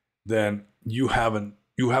anything, then you haven't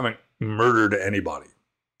murdered anybody.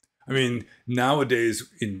 I mean, nowadays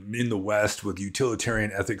in the West with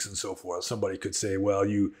utilitarian ethics and so forth, somebody could say, well,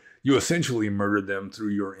 you essentially murdered them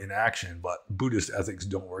through your inaction, but Buddhist ethics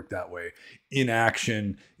don't work that way.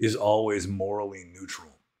 Inaction is always morally neutral.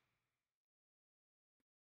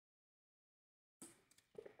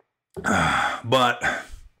 But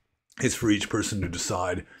it's for each person to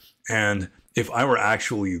decide. And if I were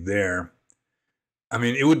actually there, I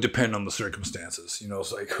mean, it would depend on the circumstances. You know,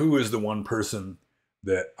 it's like, who is the 1 person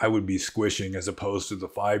that I would be squishing as opposed to the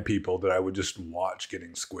 5 people that I would just watch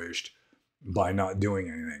getting squished by not doing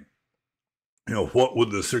anything? You know, what would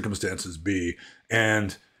the circumstances be?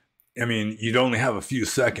 And I mean, you'd only have a few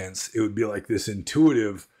seconds. It would be like this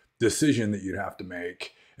intuitive decision that you'd have to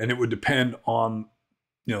make. And it would depend on,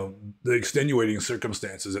 you know, the extenuating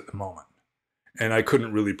circumstances at the moment. And I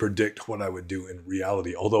couldn't really predict what I would do in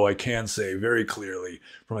reality. Although I can say very clearly,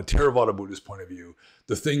 from a Theravada Buddhist point of view,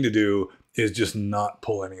 the thing to do is just not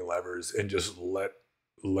pull any levers and just let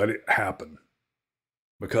it happen.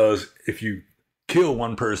 Because if you kill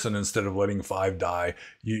 1 person instead of letting 5 die,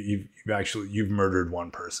 you've murdered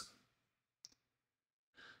 1 person.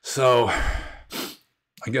 So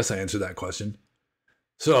I guess I answered that question.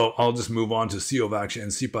 So I'll just move on to Siovaksh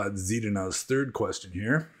and Sipad Zidana's 3rd question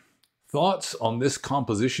here. Thoughts on this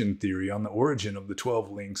composition theory on the origin of the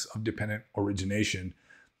 12 links of dependent origination?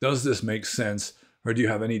 Does this make sense, or do you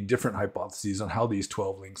have any different hypotheses on how these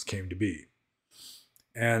 12 links came to be?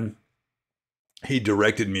 And he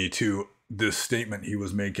directed me to this statement he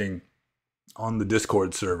was making on the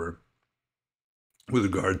Discord server with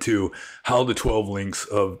regard to how the 12 links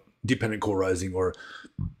of dependent co-arising, or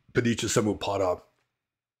Paticca Samuppada,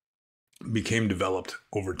 became developed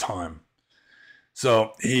over time.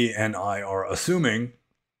 So he and I are assuming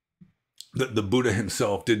that the Buddha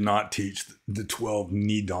himself did not teach the 12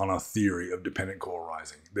 Nibbana theory of dependent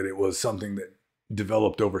co-arising, that it was something that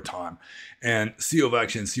developed over time. And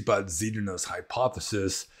Siovakshi Sipat Zidana's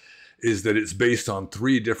hypothesis is that it's based on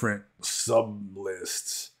 3 different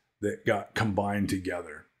sub-lists that got combined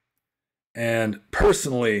together. And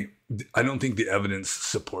personally, I don't think the evidence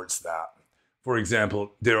supports that. For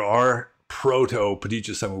example, there are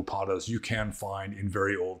proto-Paticca Samuppadas you can find in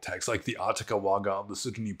very old texts, like the Atthaka Vagga of the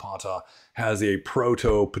Sutta Nipata has a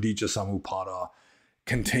proto-Paticca Samuppada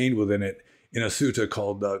contained within it in a sutta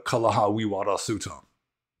called the Kalaha Vivada Sutta.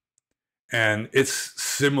 And it's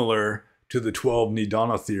similar to the 12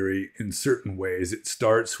 Nibbana theory in certain ways. It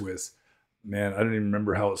starts with, man, I don't even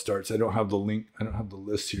remember how it starts. I don't have the link. I don't have the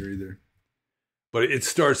list here either. But it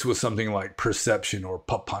starts with something like perception or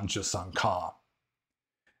papancha sankha.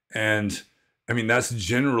 And I mean, that's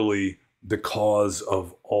generally the cause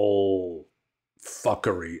of all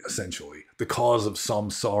fuckery, essentially. The cause of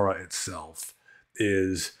samsara itself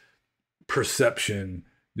is perception,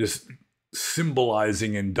 just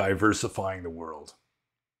symbolizing and diversifying the world.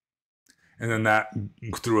 And then that,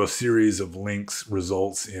 through a series of links,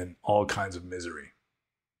 results in all kinds of misery,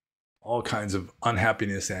 all kinds of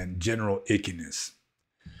unhappiness and general ickiness.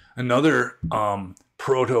 Another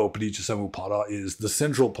proto-Paticca Samuppada is the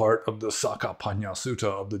central part of the Sakapanya Sutta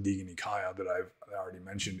of the Digha Nikaya that I've already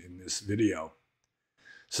mentioned in this video.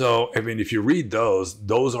 So, I mean, if you read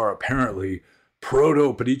those are apparently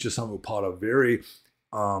proto-Paticca Samuppada, very,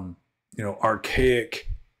 archaic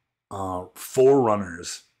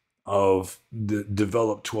forerunners of the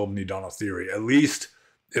developed 12 Nibbana theory. At least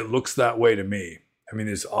it looks that way to me. I mean,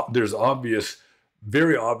 there's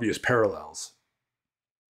very obvious parallels.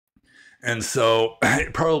 And so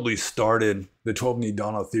it probably started, the 12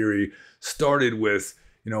 Nibbana theory started with,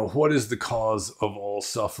 what is the cause of all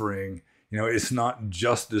suffering? It's not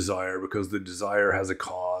just desire, because the desire has a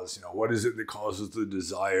cause. What is it that causes the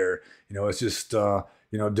desire? It's just,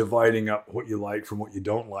 dividing up what you like from what you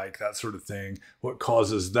don't like, that sort of thing. What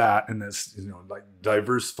causes that? And that's, like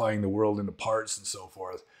diversifying the world into parts and so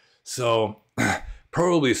forth. So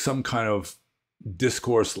probably some kind of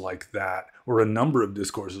discourse like that, or a number of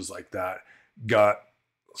discourses like that, got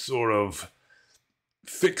sort of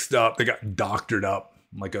fixed up. They got doctored up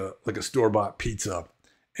like a store-bought pizza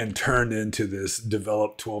and turned into this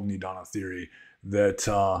developed 12 Nibbana theory that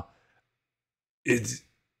it's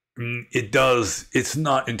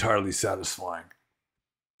not entirely satisfying.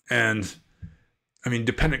 And I mean,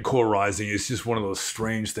 dependent co-arising is just one of those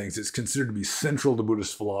strange things. It's considered to be central to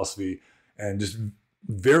Buddhist philosophy and just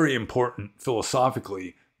very important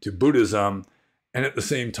philosophically to Buddhism. And at the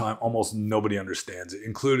same time, almost nobody understands it,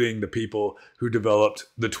 including the people who developed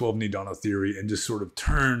the 12 Nibbana theory and just sort of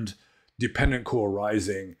turned dependent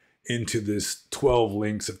co-arising into this 12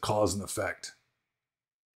 links of cause and effect.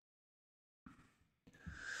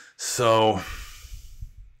 So,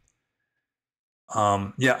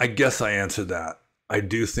 yeah, I guess I answered that. I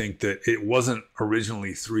do think that it wasn't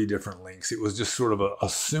originally 3 different links. It was just sort of a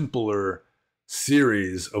simpler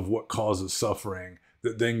series of what causes suffering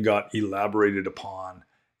that then got elaborated upon,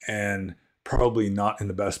 and probably not in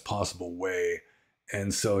the best possible way.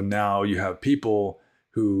 And so now you have people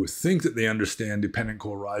who think that they understand dependent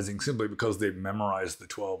co-arising simply because they've memorized the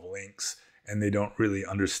 12 links, and they don't really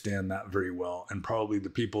understand that very well. And probably the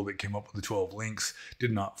people that came up with the 12 links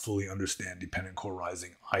did not fully understand dependent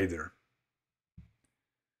co-arising either.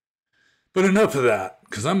 But enough of that,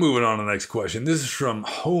 because I'm moving on to the next question. This is from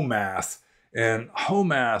Homath, and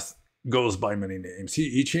Homath goes by many names.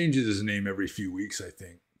 He changes his name every few weeks, I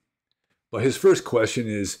think. But his first question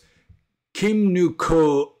is, Kim nu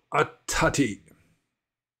ko atati,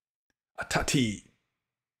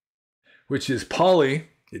 which is Pali,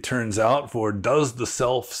 it turns out, for does the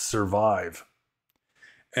self survive?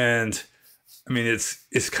 And I mean,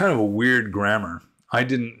 it's kind of a weird grammar. I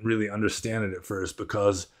didn't really understand it at first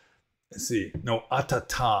because, let's see, no,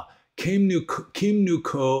 atata, kim nu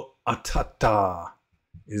ko atata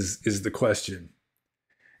is the question.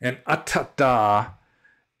 And atata,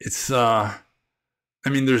 it's, I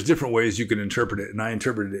mean, there's different ways you can interpret it, and I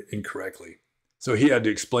interpreted it incorrectly. So he had to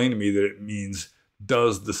explain to me that it means,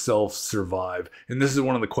 does the self survive? And this is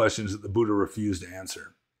one of the questions that the Buddha refused to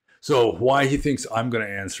answer. So why he thinks I'm going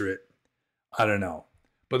to answer it, I don't know.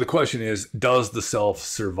 But the question is, does the self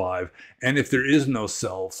survive? And if there is no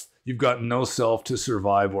self, you've got no self to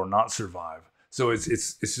survive or not survive. So it's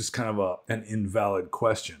just kind of an invalid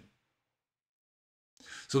question.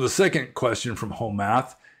 So the second question from Home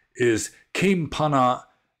Math is Kempana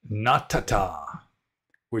natata,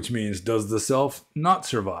 which means does the self not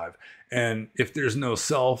survive? And if there's no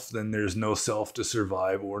self, then there's no self to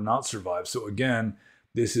survive or not survive. So again,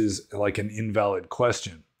 this is like an invalid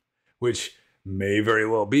question, which may very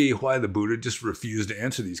well be why the Buddha just refused to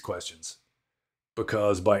answer these questions.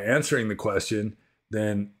 Because by answering the question,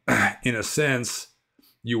 then in a sense,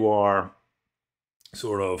 you are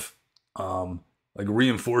sort of like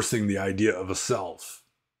reinforcing the idea of a self.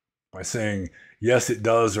 By saying, yes, it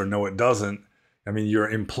does, or no, it doesn't, I mean, you're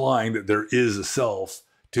implying that there is a self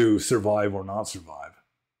to survive or not survive.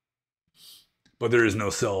 But there is no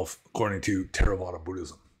self according to Theravada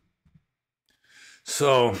Buddhism.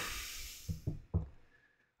 So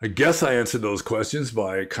I guess I answered those questions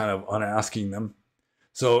by kind of unasking them.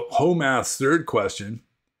 So Homath's third question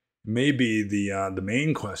may be the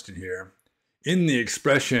main question here. In the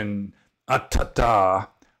expression atata,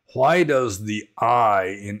 why does the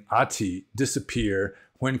I in ati disappear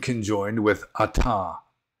when conjoined with ata?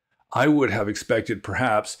 I would have expected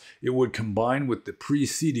perhaps it would combine with the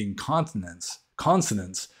preceding consonants,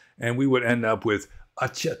 and we would end up with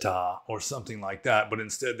achata or something like that, but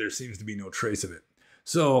instead there seems to be no trace of it.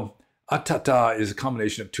 So atata is a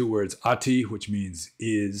combination of two words, ati, which means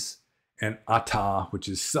is, and ata, which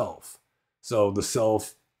is self. So the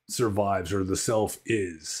self survives, or the self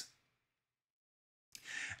is.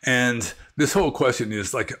 And this whole question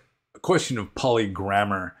is like a question of Pali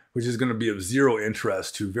grammar, which is going to be of zero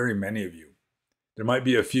interest to very many of you. There might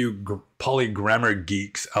be a few Pali grammar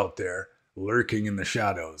geeks out there lurking in the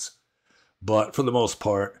shadows. But for the most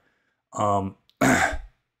part,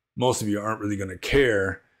 most of you aren't really going to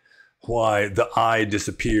care why the I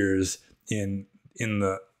disappears in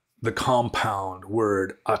the compound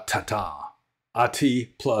word atata.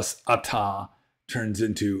 Ati plus ata turns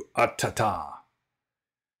into atata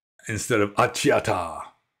instead of achyata,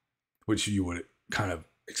 which you would kind of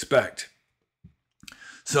expect.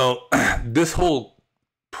 So this whole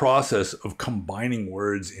process of combining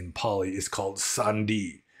words in Pali is called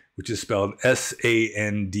sandhi, which is spelled S-A-N-D-H-I.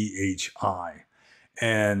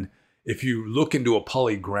 And if you look into a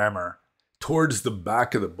Pali grammar, towards the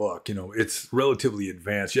back of the book, it's relatively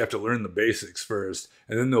advanced. You have to learn the basics first,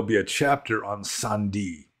 and then there'll be a chapter on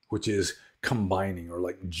sandhi, which is combining or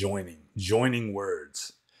like joining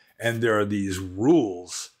words. And there are these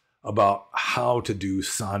rules about how to do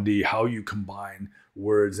sandhi, how you combine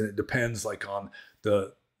words, and it depends like on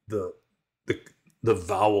the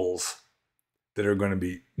vowels that are going to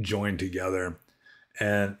be joined together.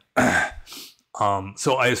 And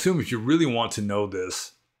so I assume if you really want to know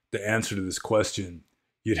the answer to this question,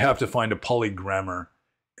 you'd have to find a Pali grammar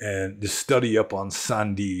and just study up on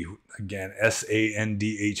sandhi, again,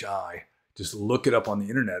 S-A-N-D-H-I. Just look it up on the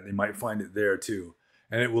internet. You might find it there too.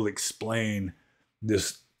 And it will explain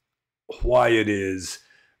why it is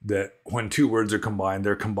that when two words are combined,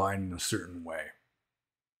 they're combined in a certain way.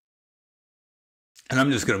 And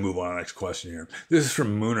I'm just going to move on to the next question here. This is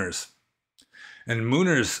from Mooners. And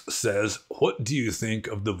Mooners says, what do you think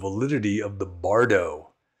of the validity of the bardo?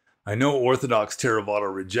 I know Orthodox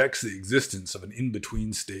Theravada rejects the existence of an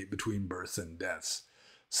in-between state between births and deaths.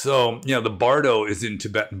 So, the bardo is in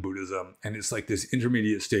Tibetan Buddhism, and it's like this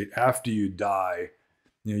intermediate state after you die.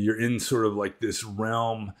 You're in sort of like this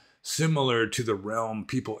realm similar to the realm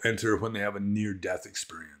people enter when they have a near-death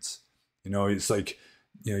experience. It's like,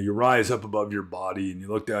 you rise up above your body and you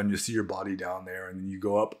look down and you see your body down there, and then you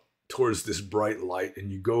go up towards this bright light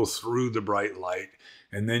and you go through the bright light,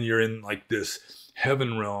 and then you're in like this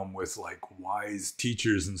heaven realm with like wise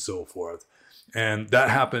teachers and so forth. And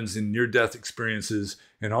that happens in near-death experiences.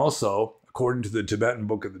 And also, according to the Tibetan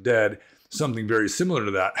Book of the Dead, something very similar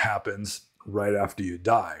to that happens right after you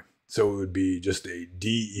die. So it would be just a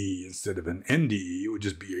DE instead of an NDE. It would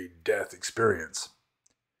just be a death experience.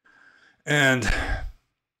 And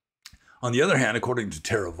on the other hand, according to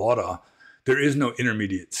Theravada, there is no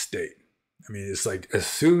intermediate state. I mean, it's like as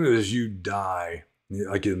soon as you die,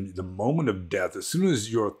 like in the moment of death, as soon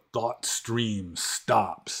as your thought stream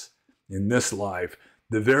stops in this life,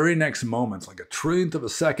 the very next moment, like a trillionth of a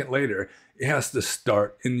second later, it has to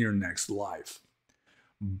start in your next life.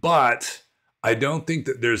 But I don't think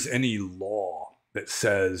that there's any law that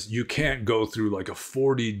says you can't go through like a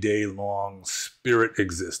 40-day long spirit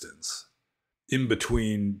existence in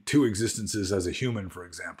between two existences as a human, for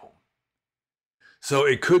example. So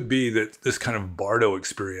it could be that this kind of bardo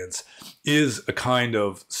experience is a kind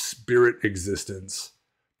of spirit existence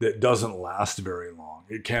that doesn't last very long.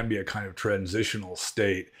 It can be a kind of transitional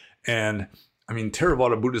state And I mean,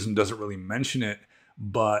 Theravada Buddhism doesn't really mention it,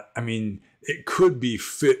 but I mean, it could be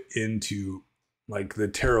fit into like the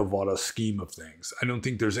Theravada scheme of things. I don't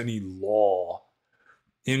think there's any law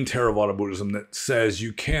in Theravada Buddhism that says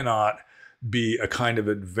you cannot be a kind of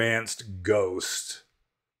advanced ghost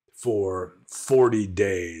for 40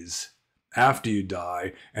 days after you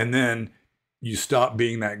die, and then you stop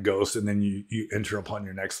being that ghost, and then you enter upon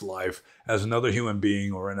your next life as another human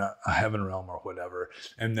being or in a heaven realm or whatever.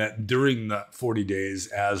 And that during that 40 days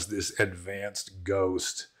as this advanced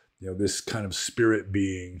ghost, this kind of spirit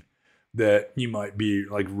being, that you might be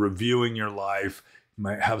like reviewing your life, you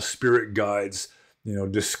might have spirit guides,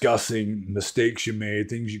 discussing mistakes you made,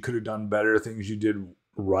 things you could have done better, things you did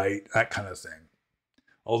right, that kind of thing.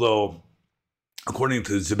 Although, according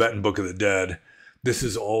to the Tibetan Book of the Dead, this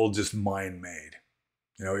is all just mind-made.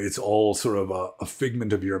 It's all sort of a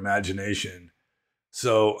figment of your imagination.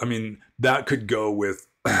 So, I mean, that could go with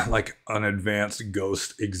like an advanced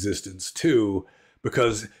ghost existence too,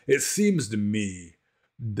 because it seems to me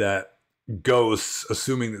that ghosts,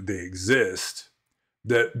 assuming that they exist,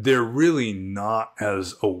 that they're really not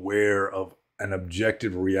as aware of an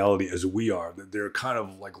objective reality as we are, that they're kind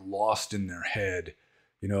of like lost in their head.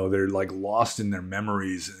 They're like lost in their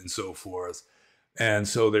memories and so forth. And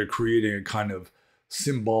so they're creating a kind of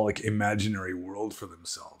symbolic imaginary world for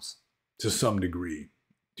themselves to some degree,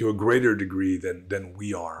 to a greater degree than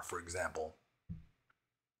we are, for example.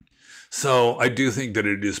 So I do think that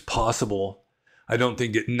it is possible. I don't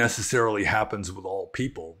think it necessarily happens with all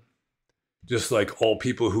people. Just like all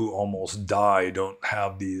people who almost die don't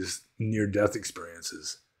have these near-death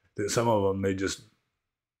experiences. That some of them, they just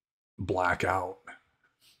black out.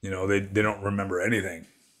 They don't remember anything.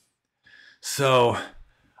 So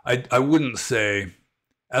I wouldn't say,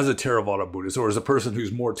 as a Theravada Buddhist, or as a person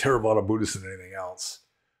who's more Theravada Buddhist than anything else,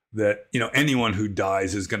 that anyone who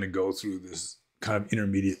dies is going to go through this kind of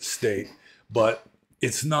intermediate state. But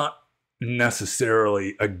it's not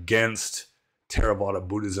necessarily against Theravada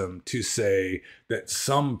Buddhism to say that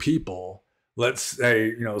some people, let's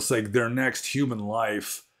say, it's like their next human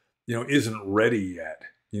life, isn't ready yet.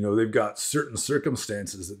 They've got certain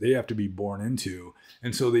circumstances that they have to be born into.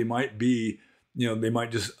 And so they might be, they might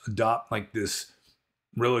just adopt like this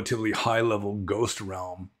relatively high level ghost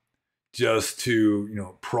realm just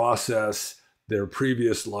to, process their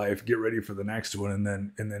previous life, get ready for the next one, and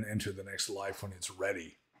then enter the next life when it's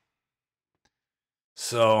ready.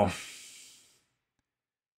 So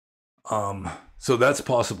that's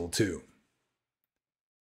possible too.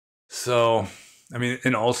 So, I mean,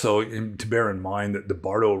 and also to bear in mind that the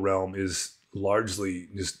bardo realm is largely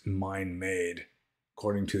just mind-made,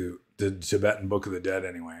 according to the Tibetan Book of the Dead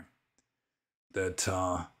anyway. That,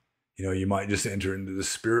 you might just enter into the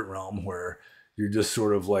spirit realm where you're just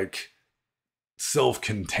sort of like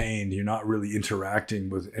self-contained. You're not really interacting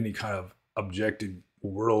with any kind of objective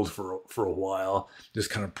world for a while, just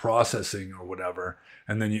kind of processing or whatever.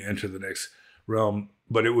 And then you enter the next realm.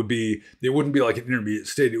 But it wouldn't be like an intermediate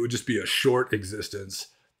state. It would just be a short existence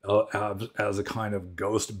as a kind of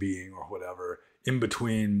ghost being or whatever in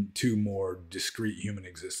between two more discrete human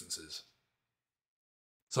existences.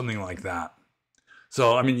 Something like that.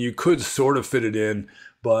 So, I mean, you could sort of fit it in,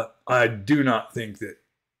 but I do not think that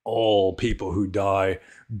all people who die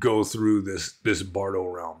go through this bardo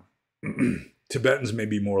realm. Tibetans may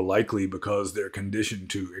be more likely because they're conditioned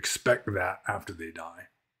to expect that after they die.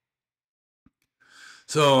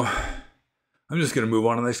 So, I'm just going to move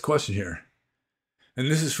on to the next question here.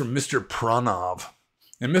 And this is from Mr. Pranav.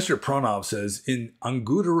 And Mr. Pranav says, in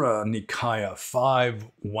Anguttara Nikaya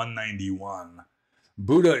 5.191,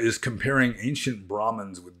 Buddha is comparing ancient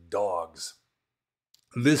Brahmins with dogs.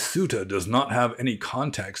 This sutta does not have any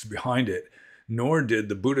context behind it, nor did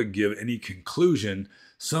the Buddha give any conclusion.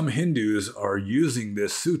 Some Hindus are using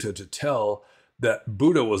this sutta to tell that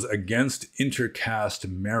Buddha was against intercaste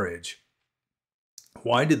marriage.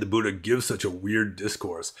 Why did the Buddha give such a weird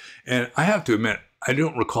discourse? And I have to admit, I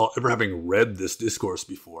don't recall ever having read this discourse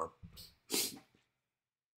before.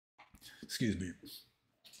 Excuse me.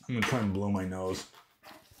 I'm going to try and blow my nose.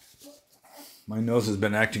 My nose has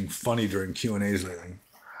been acting funny during Q&As lately.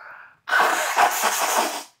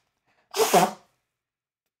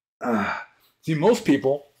 See, most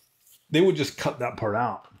people, they would just cut that part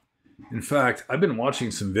out. In fact, I've been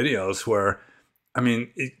watching some videos where, I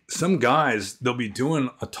mean, some guys, they'll be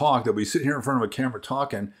doing a talk, they'll be sitting here in front of a camera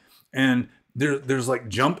talking, and there's like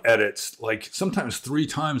jump edits, like sometimes 3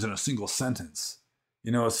 times in a single sentence.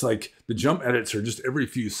 It's like the jump edits are just every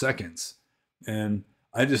few seconds. And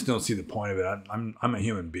I just don't see the point of it. I'm a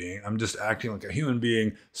human being. I'm just acting like a human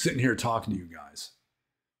being sitting here talking to you guys.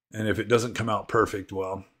 And if it doesn't come out perfect,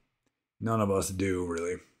 well, None of us do,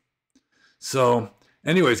 really. So,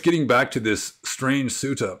 anyways, getting back to this strange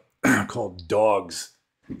sutta called Dogs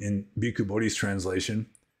in Bhikkhu Bodhi's translation.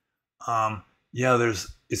 It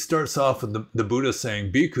starts off with the Buddha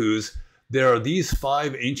saying, Bhikkhus, there are these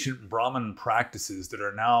 5 ancient Brahmin practices that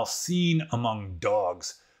are now seen among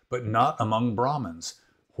dogs, but not among Brahmins.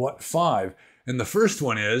 What 5? And the first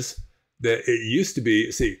one is that it used to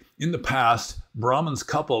be, see, in the past, Brahmins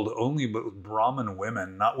coupled only with Brahmin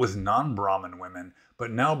women, not with non-Brahmin women.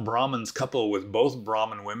 But now Brahmins couple with both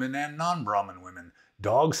Brahmin women and non-Brahmin women.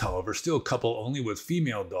 Dogs, however, still couple only with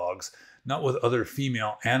female dogs, not with other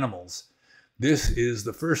female animals. This is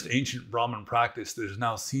the first ancient Brahmin practice that is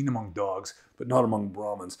now seen among dogs, but not among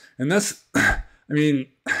Brahmins. And that's, I mean,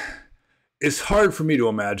 it's hard for me to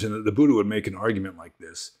imagine that the Buddha would make an argument like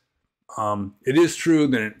this. It is true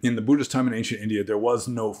that in the Buddhist time in ancient India, there was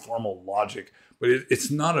no formal logic, but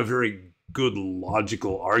it's not a very good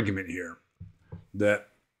logical argument here. That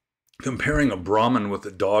comparing a Brahmin with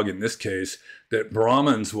a dog in this case, that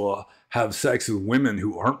Brahmins will have sex with women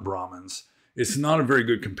who aren't Brahmins. It's not a very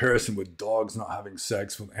good comparison with dogs not having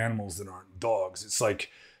sex with animals that aren't dogs. It's like,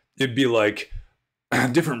 it'd be like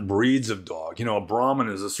different breeds of dog. You know, a Brahmin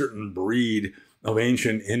is a certain breed of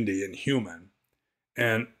ancient Indian human.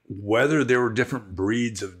 And whether there were different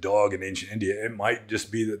breeds of dog in ancient India, it might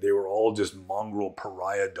just be that they were all just mongrel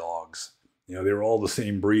pariah dogs. You know, they were all the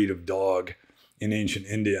same breed of dog in ancient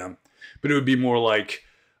India. But it would be more like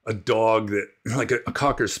a dog that, like a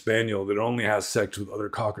Cocker Spaniel that only has sex with other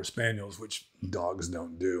Cocker Spaniels, which dogs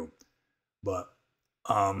don't do. But,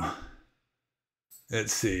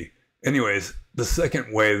 let's see. Anyways, the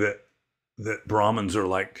second way that Brahmins are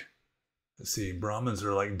like, Brahmins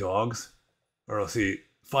are like dogs. Or let's see,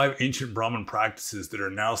 5 ancient Brahmin practices that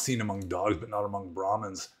are now seen among dogs, but not among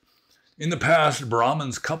Brahmins. In the past,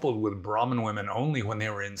 Brahmins coupled with Brahmin women only when they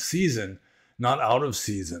were in season, not out of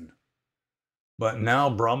season. But now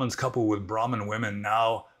Brahmins couple with Brahmin women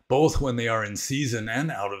now, both when they are in season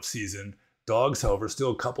and out of season. Dogs, however,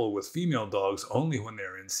 still couple with female dogs only when they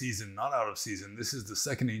are in season, not out of season. This is the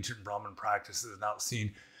second ancient Brahmin practice that is now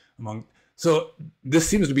seen among... So this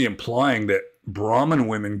seems to be implying that Brahmin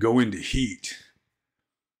women go into heat.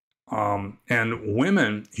 And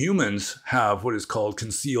women, humans, have what is called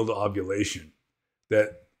concealed ovulation.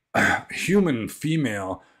 That human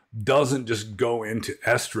female doesn't just go into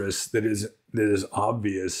estrus that is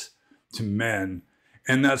obvious to men.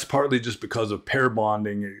 And that's partly just because of pair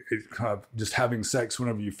bonding. It kind of just having sex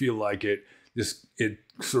whenever you feel like it, it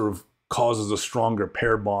sort of causes a stronger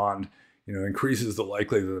pair bond. You know, increases the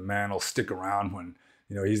likelihood that the man will stick around when,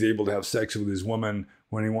 you know, he's able to have sex with his woman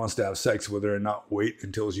when he wants to have sex with her and not wait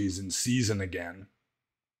until she's in season again.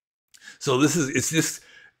 So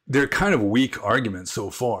they're kind of weak arguments so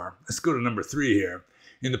far. Let's go to number 3 here.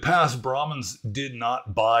 In the past, Brahmins did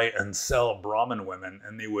not buy and sell Brahmin women,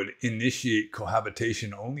 and they would initiate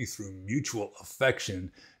cohabitation only through mutual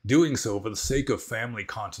affection, doing so for the sake of family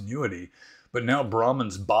continuity. But now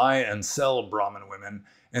Brahmins buy and sell Brahmin women,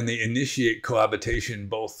 and they initiate cohabitation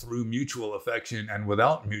both through mutual affection and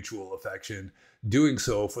without mutual affection, doing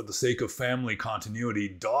so for the sake of family continuity.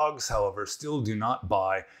 Dogs, however, still do not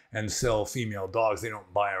buy and sell female dogs. They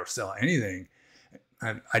don't buy or sell anything.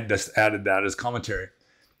 And I just added that as commentary.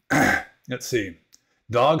 Let's see.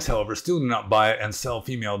 Dogs, however, still do not buy and sell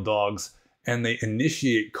female dogs, and they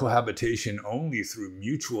initiate cohabitation only through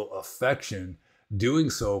mutual affection, doing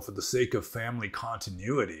so for the sake of family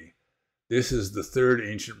continuity. This is the third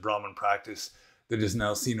ancient Brahmin practice that is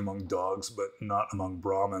now seen among dogs, but not among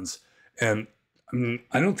Brahmins. And I mean,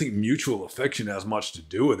 I don't think mutual affection has much to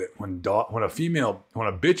do with it. When a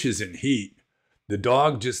bitch is in heat,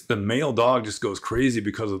 the male dog just goes crazy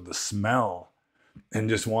because of the smell and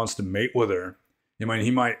just wants to mate with her. I mean,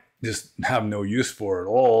 he might just have no use for her at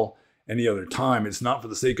all any other time. It's not for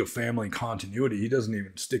the sake of family continuity. He doesn't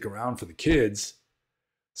even stick around for the kids.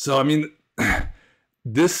 So, I mean,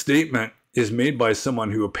 this statement is made by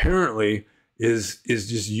someone who apparently is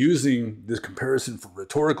just using this comparison for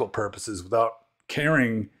rhetorical purposes without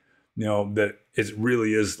caring, you know, that it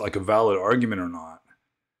really is like a valid argument or not.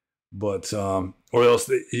 But, or else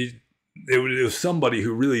it was somebody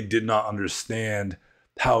who really did not understand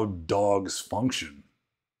how dogs function.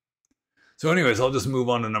 So anyways, I'll just move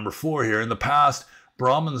on to number 4 here. In the past,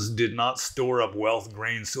 Brahmins did not store up wealth,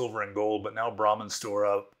 grain, silver, and gold, but now Brahmins store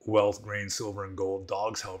up wealth, grain, silver, and gold.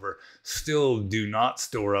 Dogs, however, still do not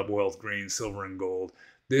store up wealth, grain, silver, and gold.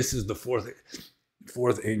 This is the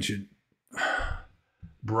fourth ancient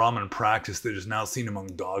Brahmin practice that is now seen among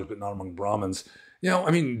dogs, but not among Brahmins. You know,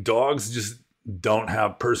 I mean, dogs just don't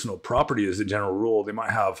have personal property as a general rule. They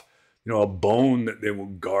might have, you know, a bone that they will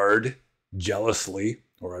guard, jealously,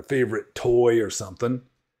 or a favorite toy or something.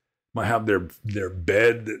 Might have their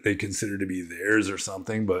bed that they consider to be theirs or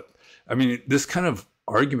something. But I mean, this kind of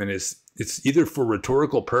argument it's either for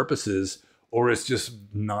rhetorical purposes or it's just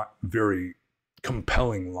not very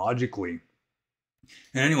compelling logically.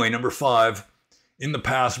 And anyway, number 5, in the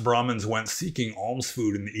past, Brahmins went seeking alms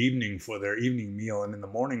food in the evening for their evening meal and in the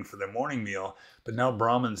morning for their morning meal. But now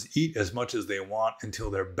Brahmins eat as much as they want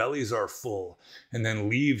until their bellies are full and then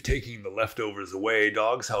leave taking the leftovers away.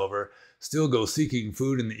 Dogs, however, still go seeking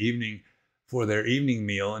food in the evening for their evening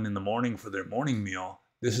meal and in the morning for their morning meal.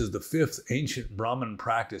 This is the 5th ancient Brahmin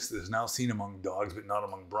practice that is now seen among dogs but not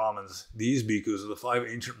among Brahmins. These bhikkhus are the 5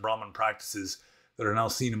 ancient Brahmin practices that are now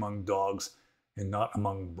seen among dogs and not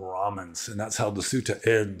among Brahmins. And that's how the sutta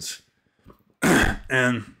ends.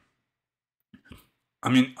 And I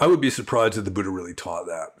mean, I would be surprised if the Buddha really taught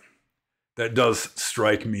that. That does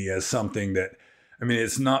strike me as something that, I mean,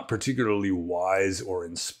 it's not particularly wise or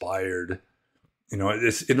inspired. You know,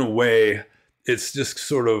 it's in a way, it's just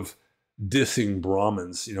sort of dissing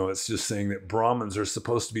Brahmins. You know, it's just saying that Brahmins are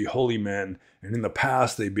supposed to be holy men. And in the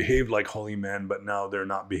past, they behaved like holy men, but now they're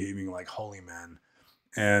not behaving like holy men.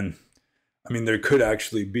 And I mean, there could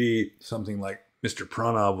actually be something like Mr.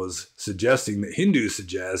 Pranav was suggesting, that Hindus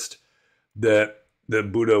suggest, that the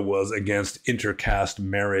Buddha was against intercaste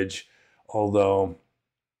marriage, although,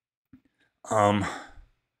 I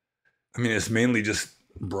mean, it's mainly just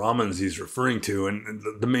Brahmins he's referring to, and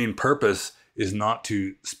the main purpose is not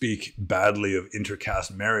to speak badly of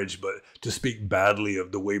intercaste marriage, but to speak badly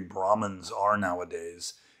of the way Brahmins are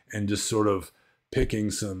nowadays, and just sort of picking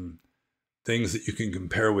some things that you can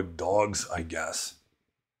compare with dogs, I guess.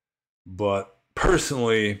 But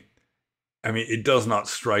personally, I mean, it does not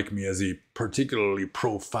strike me as a particularly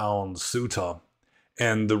profound sutta.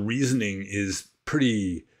 And the reasoning is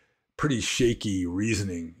pretty shaky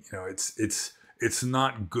reasoning. You know, it's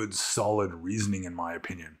not good, solid reasoning in my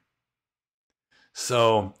opinion.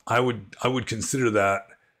 So I would consider that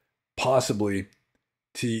possibly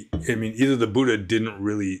I mean, either the Buddha didn't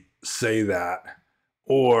really say that,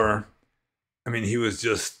 or I mean, he was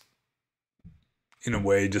just, in a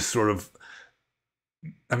way, just sort of,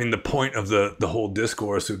 I mean, the point of the whole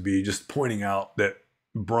discourse would be just pointing out that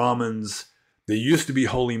Brahmins, they used to be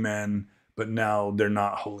holy men, but now they're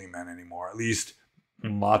not holy men anymore. At least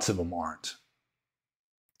lots of them aren't.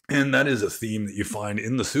 And that is a theme that you find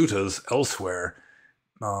in the suttas elsewhere,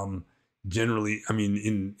 generally, I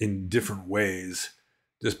mean, in different ways,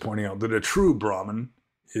 just pointing out that a true Brahmin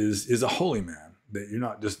is a holy man, that you're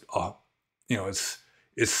not just you know, it's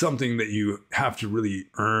something that you have to really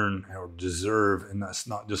earn or deserve, and that's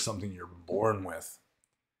not just something you're born with.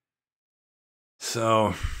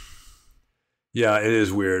 So, yeah, it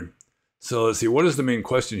is weird. So let's see, what is the main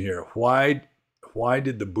question here? Why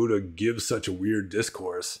did the Buddha give such a weird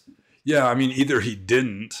discourse? Yeah, I mean, either he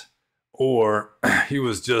didn't, or he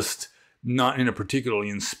was just not in a particularly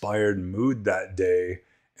inspired mood that day,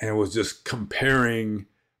 and was just comparing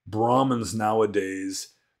Brahmins nowadays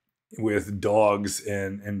with dogs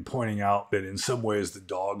and pointing out that in some ways the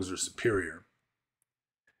dogs are superior.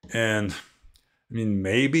 And I mean,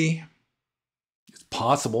 maybe it's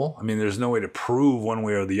possible. I mean, there's no way to prove one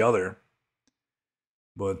way or the other.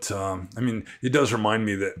 But I mean, it does remind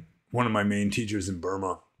me that one of my main teachers in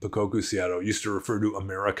Burma, Pakokku Sayadaw, used to refer to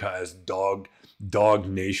America as dog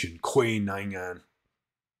nation, Kway Nangan.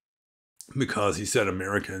 Because he said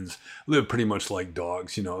Americans live pretty much like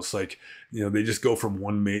dogs. You know, it's like, you know, they just go from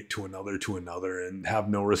one mate to another and have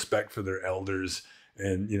no respect for their elders,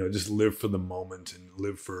 and, you know, just live for the moment and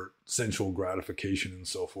live for sensual gratification and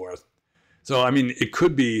so forth. So, I mean, it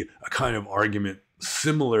could be a kind of argument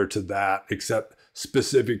similar to that, except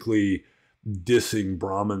specifically dissing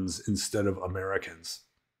Brahmins instead of Americans.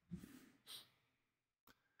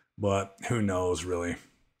 But who knows, really.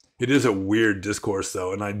 It is a weird discourse,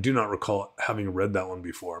 though, and I do not recall having read that one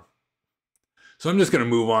before. So I'm just going to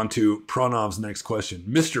move on to Pranav's next question.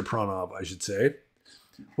 Mr. Pranav, I should say.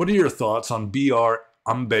 What are your thoughts on B.R.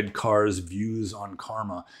 Ambedkar's views on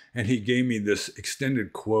karma? And he gave me this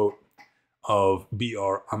extended quote of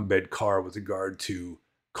B.R. Ambedkar with regard to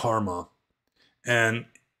karma. And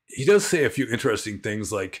he does say a few interesting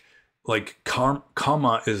things, like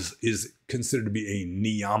karma is considered to be a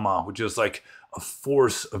niyama, which is like a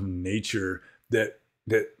force of nature that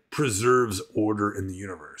preserves order in the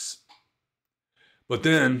universe. But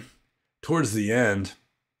then, towards the end,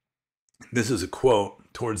 this is a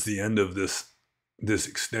quote, towards the end of this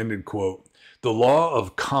extended quote, the law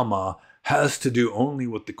of karma has to do only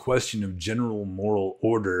with the question of general moral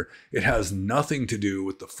order. It has nothing to do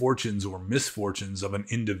with the fortunes or misfortunes of an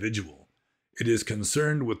individual. It is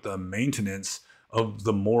concerned with the maintenance of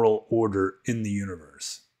the moral order in the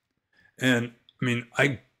universe. And I mean,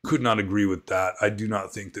 I could not agree with that. I do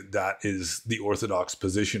not think that that is the orthodox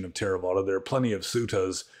position of Theravada. There are plenty of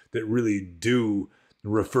suttas that really do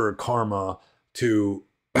refer karma to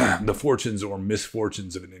the fortunes or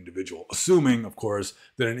misfortunes of an individual, assuming, of course,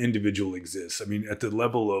 that an individual exists. I mean, at the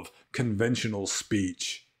level of conventional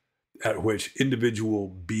speech at which individual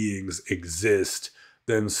beings exist,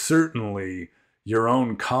 then certainly your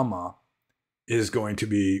own karma is going to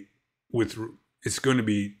be it's going to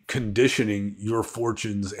be conditioning your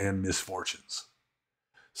fortunes and misfortunes.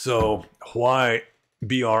 So why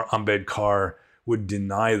B.R. Ambedkar would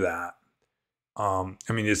deny that? I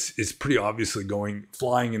mean, it's pretty obviously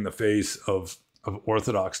flying in the face of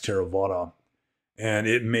Orthodox Theravada, and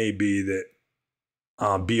it may be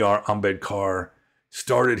that B.R. Ambedkar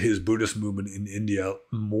started his Buddhist movement in India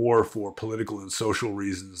more for political and social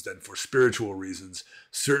reasons than for spiritual reasons.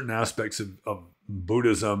 Certain aspects of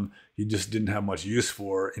Buddhism he just didn't have much use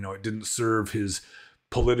for. You know, it didn't serve his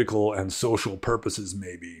political and social purposes,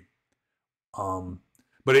 maybe.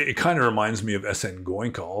 But it kind of reminds me of S.N.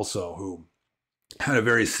 Goenka also, who had a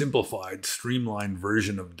very simplified, streamlined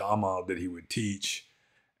version of Dhamma that he would teach.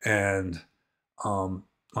 And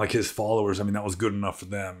like his followers, I mean, that was good enough for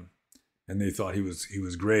them. And they thought he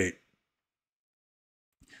was great.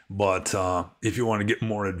 But if you want to get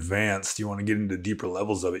more advanced, you want to get into deeper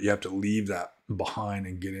levels of it, you have to leave that behind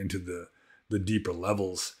and get into the deeper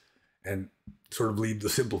levels and sort of leave the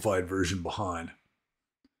simplified version behind.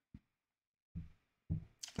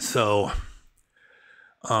 So,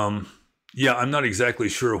 yeah, I'm not exactly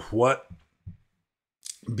sure what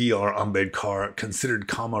B.R. Ambedkar considered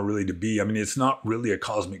karma really to be. I mean, it's not really a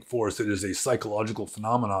cosmic force. It is a psychological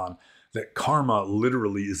phenomenon that karma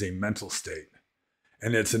literally is a mental state.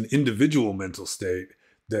 And it's an individual mental state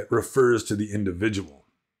that refers to the individual.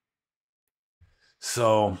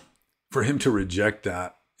 So for him to reject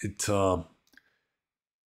that, it's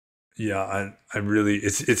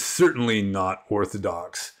certainly not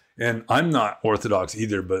orthodox. And I'm not orthodox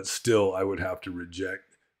either, but still I would have to reject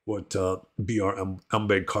what B.R.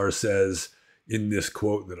 Ambedkar says in this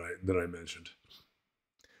quote that I mentioned.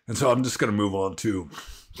 And so I'm just going to move on to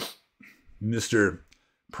Mr.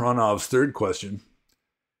 Pranav's third question,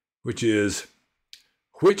 which is,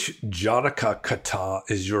 which Jataka kata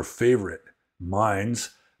is your favorite?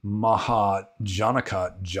 Mine's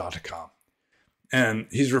Mahajanaka Jataka. And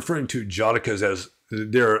he's referring to Jatakas as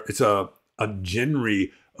it's a genre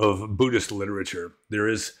of Buddhist literature.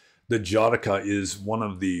 The Jataka is one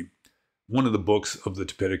of the books of the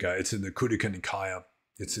Tipitaka. It's in the Khuddaka Nikaya.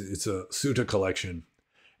 It's a sutta collection.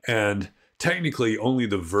 And technically only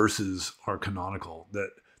the verses are canonical.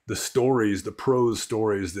 That the stories, the prose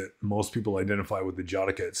stories that most people identify with the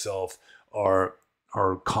Jataka itself are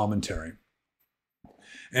commentary.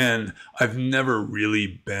 And I've never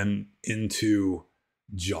really been into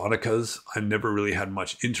Jatakas. I've never really had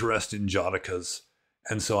much interest in Jatakas.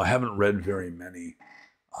 And so I haven't read very many.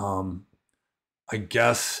 I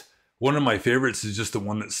guess one of my favorites is just the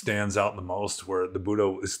one that stands out the most, where the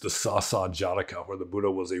Buddha is the Sasa Jataka, where the Buddha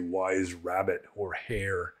was a wise rabbit or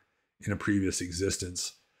hare in a previous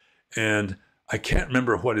existence. And I can't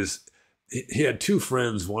remember he had two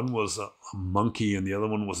friends. One was a monkey and the other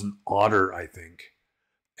one was an otter, I think.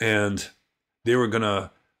 And they were going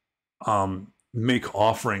to make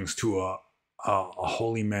offerings to a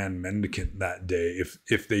holy man mendicant that day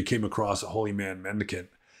if they came across a holy man mendicant.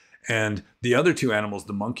 And the other two animals,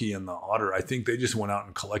 the monkey and the otter, I think they just went out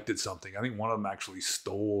and collected something. I think one of them actually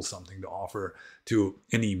stole something to offer to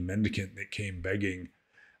any mendicant that came begging.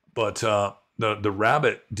 But the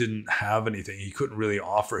rabbit didn't have anything. He couldn't really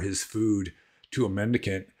offer his food to a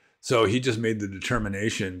mendicant. So he just made the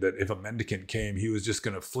determination that if a mendicant came, he was just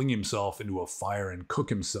going to fling himself into a fire and cook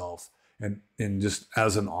himself and just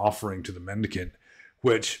as an offering to the mendicant,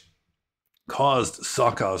 which caused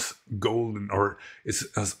Saka's golden, or it's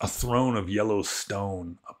a throne of yellow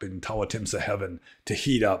stone up in Tawatimsa heaven, to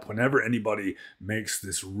heat up. Whenever anybody makes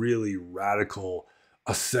this really radical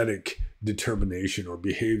ascetic determination or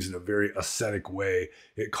behaves in a very ascetic way,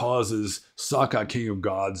 it causes Saka, king of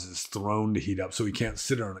gods' throne to heat up, so he can't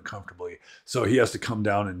sit on it comfortably. So he has to come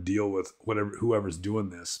down and deal with whoever's doing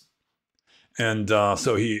this. And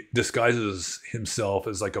so he disguises himself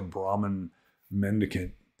as like a Brahmin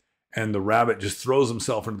mendicant, and the rabbit just throws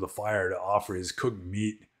himself into the fire to offer his cooked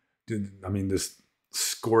meat to, this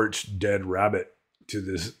scorched dead rabbit to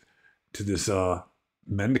this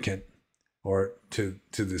mendicant, or to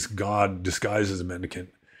this god disguised as a mendicant.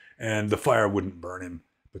 And the fire wouldn't burn him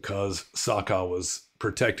because Saka was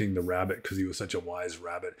protecting the rabbit because he was such a wise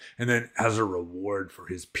rabbit. And then as a reward for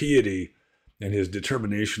his piety and his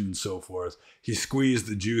determination and so forth, he squeezed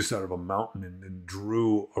the juice out of a mountain and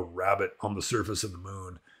drew a rabbit on the surface of the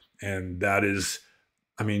moon. And that is,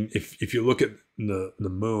 I mean, if you look at the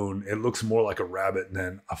moon, it looks more like a rabbit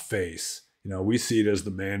than a face. You know, we see it as the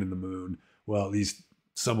man in the moon. Well, at least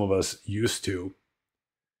some of us used to.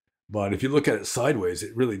 But if you look at it sideways,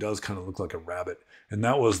 it really does kind of look like a rabbit. And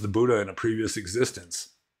that was the Buddha in a previous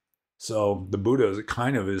existence. So the Buddha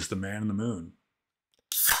kind of is the man in the moon.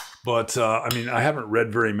 But, I mean, I haven't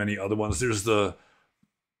read very many other ones. There's the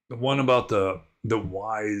one about the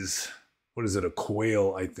wise, what is it, a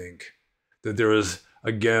quail, I think. That there is,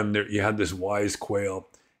 again, you had this wise quail.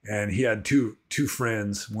 And he had two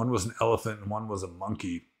friends. One was an elephant and one was a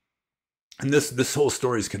monkey. And this whole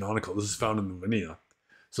story is canonical. This is found in the Vinaya.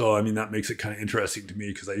 So, I mean, that makes it kind of interesting to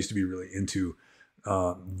me because I used to be really into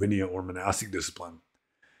Vinaya or monastic discipline.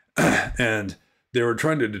 And they were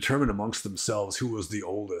trying to determine amongst themselves who was the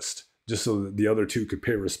oldest, just so that the other two could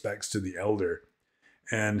pay respects to the elder.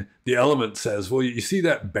 And the elephant says, well, you see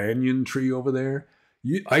that banyan tree over there?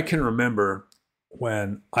 I can remember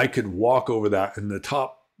when I could walk over that and the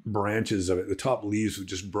top branches of it, the top leaves would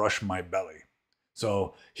just brush my belly.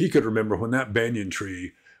 So he could remember when that banyan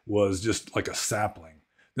tree was just like a sapling.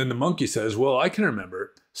 Then the monkey says, well, I can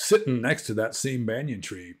remember sitting next to that same banyan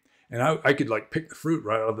tree, and I could like pick the fruit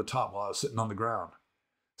right out of the top while I was sitting on the ground.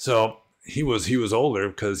 So he was older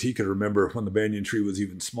because he could remember when the banyan tree was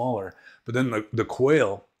even smaller. But then the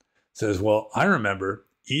quail says, well, I remember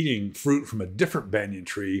eating fruit from a different banyan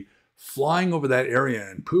tree, flying over that area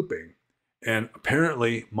and pooping. And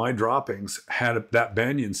apparently my droppings had that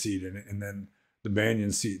banyan seed in it, and then the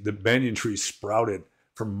banyan tree sprouted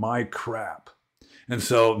from my crap. And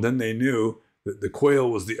so then they knew that the quail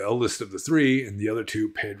was the eldest of the three, and the other two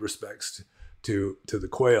paid respects to the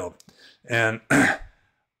quail. And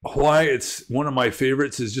why it's one of my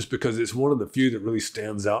favorites is just because it's one of the few that really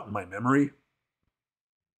stands out in my memory.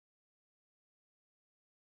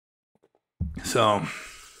 So,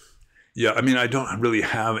 yeah, I mean, I don't really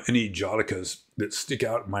have any Jatakas that stick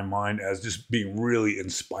out in my mind as just being really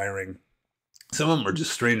inspiring. Some of them are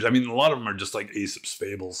just strange. I mean, a lot of them are just like Aesop's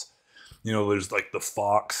fables. You know, there's like the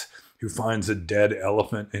fox who finds a dead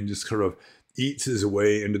elephant and just sort of eats his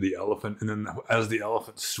way into the elephant. And then as the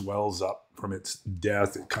elephant swells up from its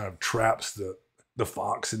death, it kind of traps the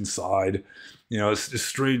fox inside. You know, it's just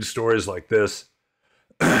strange stories like this.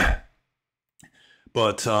 But,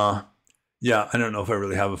 yeah, I don't know if I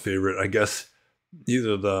really have a favorite. I guess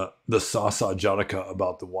either the Sasa Jataka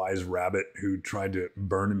about the wise rabbit who tried to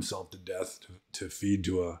burn himself to death to feed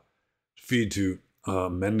to a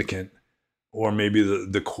mendicant, or maybe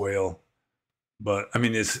the quail. But I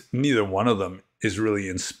mean, it's neither one of them is really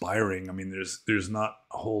inspiring. I mean, there's not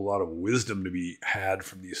a whole lot of wisdom to be had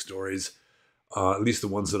from these stories, at least the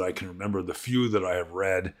ones that I can remember. The few that I have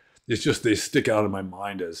read, it's just they stick out in my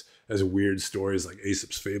mind as weird stories like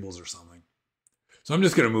Aesop's fables or something. So I'm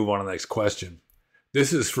just going to move on to the next question.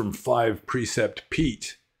 This is from 5 Precept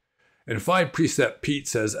Pete. And 5 Precept Pete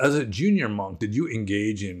says, as a junior monk, did you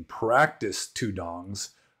engage in practice tudongs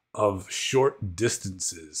of short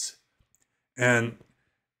distances? And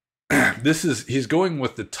he's going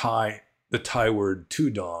with the Thai word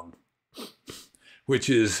tudong, which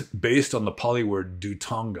is based on the Pali word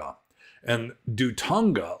dutanga. And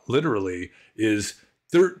dutanga literally is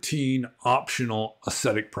 13 optional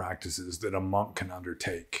ascetic practices that a monk can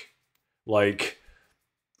undertake. Like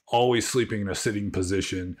always sleeping in a sitting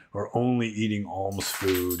position, or only eating alms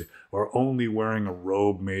food, or only wearing a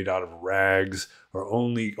robe made out of rags,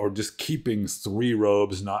 or just keeping 3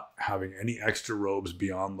 robes, not having any extra robes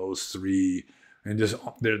beyond those 3. And just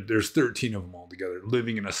there's 13 of them all together.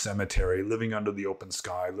 Living in a cemetery, living under the open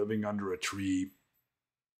sky, living under a tree.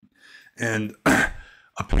 And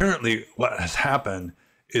apparently what has happened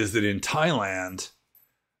is that in Thailand,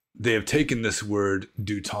 they have taken this word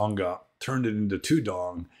dutanga, turned it into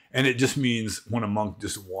tudong, and it just means when a monk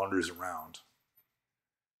just wanders around.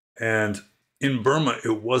 And in Burma,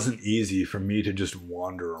 it wasn't easy for me to just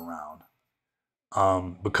wander around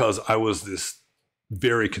because I was this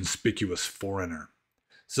very conspicuous foreigner.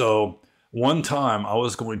 So one time I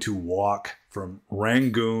was going to walk from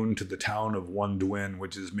Rangoon to the town of Wonduin,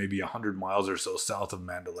 which is maybe 100 miles or so south of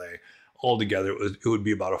Mandalay. Altogether, it would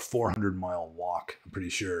be about a 400-mile walk, I'm pretty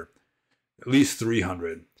sure. At least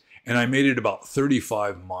 300. And I made it about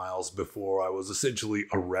 35 miles before I was essentially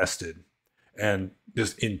arrested and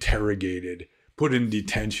just interrogated, put in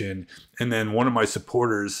detention. And then one of my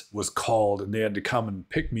supporters was called, and they had to come and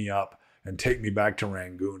pick me up and take me back to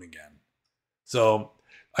Rangoon again. So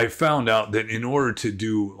I found out that in order to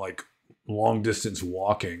do like long distance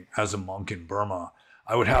walking as a monk in Burma,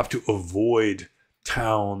 I would have to avoid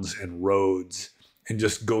towns and roads and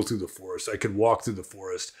just go through the forest. I could walk through the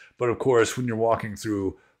forest, but of course, when you're walking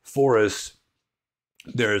through forests,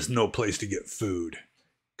 there is no place to get food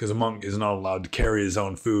because a monk is not allowed to carry his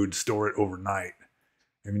own food, store it overnight.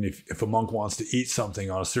 I mean, if a monk wants to eat something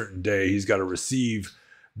on a certain day, he's got to receive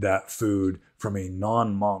that food from a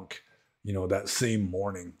non-monk, you know, that same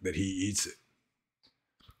morning that he eats it.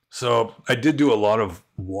 So I did do a lot of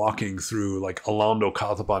walking through like Alondo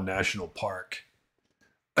Kathapa National Park,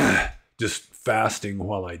 just fasting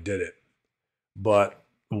while I did it. But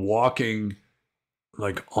walking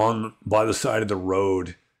like on by the side of the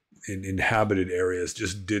road in inhabited areas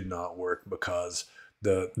just did not work because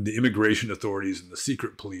the immigration authorities and the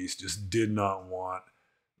secret police just did not want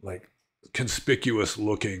like conspicuous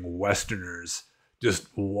looking Westerners just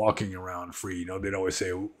walking around free. You know, they'd always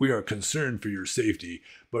say, we are concerned for your safety,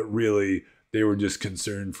 but really they were just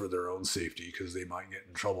concerned for their own safety because they might get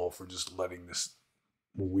in trouble for just letting this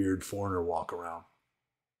weird foreigner walk around.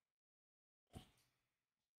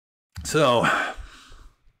 So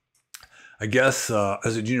I guess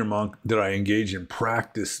as a junior monk, did I engage in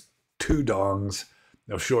practice tudongs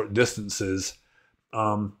of short distances?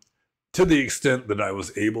 To the extent that I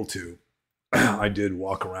was able to, I did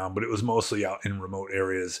walk around, but it was mostly out in remote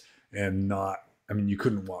areas and not, I mean, you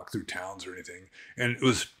couldn't walk through towns or anything. And it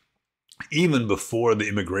was even before the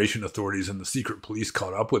immigration authorities and the secret police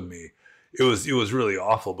caught up with me. It was really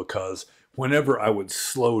awful because whenever I would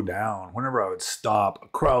slow down, whenever I would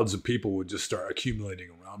stop, crowds of people would just start accumulating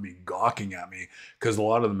around me, gawking at me, because a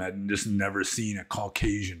lot of them had just never seen a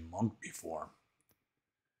Caucasian monk before.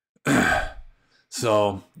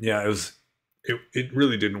 So yeah, it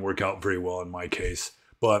really didn't work out very well in my case.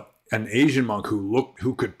 But an Asian monk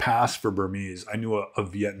who could pass for Burmese, I knew a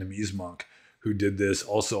Vietnamese monk who did this.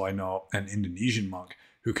 Also, I know an Indonesian monk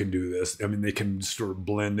who can do this. I mean, they can sort of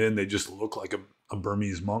blend in. They just look like a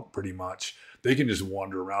Burmese monk pretty much. They can just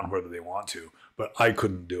wander around wherever they want to. But I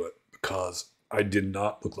couldn't do it because I did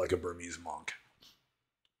not look like a Burmese monk.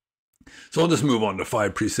 So I'll just move on to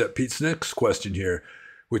 5 Precept Pete's next question here,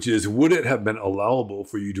 which is, would it have been allowable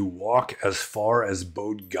for you to walk as far as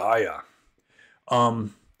Bodh Gaya?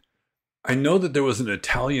 I know that there was an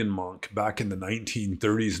Italian monk back in the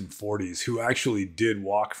 1930s and 40s who actually did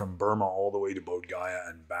walk from Burma all the way to Bodh Gaya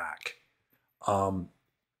and back.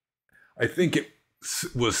 I think it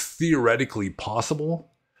was theoretically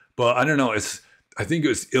possible, but I don't know. I think it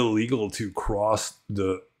was illegal to cross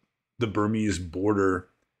the Burmese border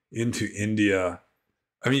into India.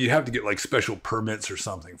 I mean, you'd have to get like special permits or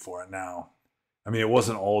something for it now. I mean, it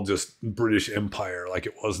wasn't all just British Empire like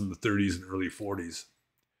it was in the 30s and early 40s.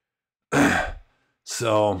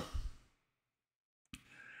 So,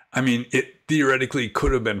 I mean, it theoretically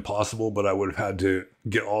could have been possible, but I would have had to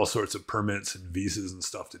get all sorts of permits and visas and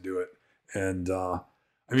stuff to do it. And I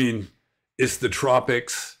mean, it's the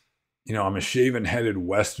tropics. You know, I'm a shaven-headed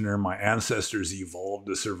Westerner. My ancestors evolved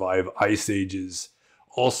to survive ice ages.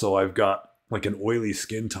 Also, I've got like an oily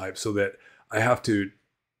skin type so that I have to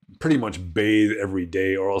pretty much bathe every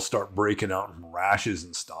day or I'll start breaking out in rashes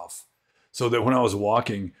and stuff. So that when I was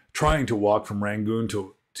trying to walk from Rangoon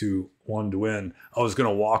to Wan Duin, I was going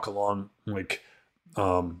to walk along like,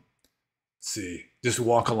 just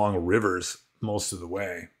walk along rivers most of the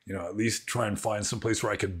way, you know, at least try and find some place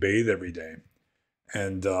where I could bathe every day.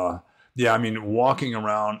 And yeah, I mean, walking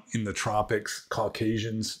around in the tropics,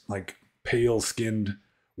 Caucasians, like pale skinned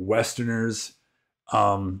Westerners,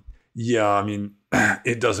 yeah, I mean,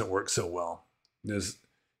 it doesn't work so well.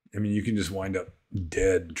 You can just wind up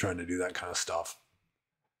dead trying to do that kind of stuff.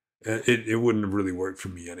 It wouldn't have really worked for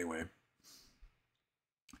me anyway.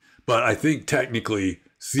 But I think technically,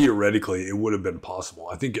 theoretically, it would have been possible.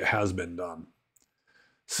 I think it has been done.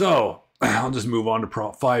 So I'll just move on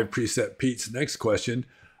to 5 Precept Pete's next question.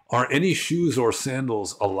 Are any shoes or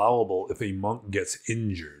sandals allowable if a monk gets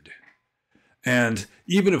injured? And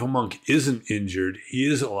even if a monk isn't injured, he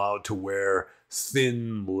is allowed to wear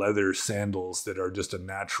thin leather sandals that are just a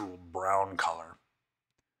natural brown color.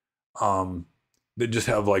 That just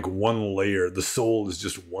have like one layer. The sole is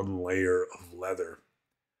just one layer of leather.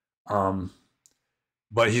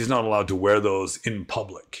 But he's not allowed to wear those in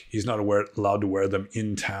public. He's not allowed to wear them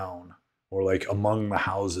in town or like among the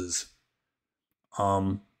houses.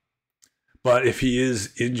 But if he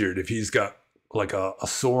is injured, if he's got like a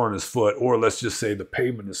sore on his foot, or let's just say the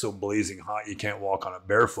pavement is so blazing hot you can't walk on it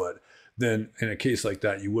barefoot, then in a case like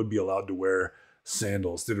that, you would be allowed to wear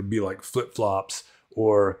sandals that would be like flip-flops,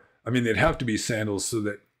 or, I mean, they'd have to be sandals so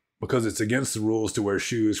that because it's against the rules to wear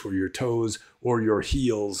shoes where your toes or your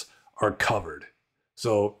heels are covered.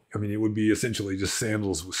 So, I mean, it would be essentially just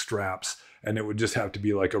sandals with straps, and it would just have to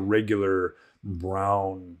be like a regular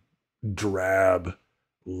brown, drab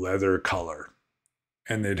leather color.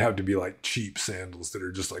 And they'd have to be like cheap sandals that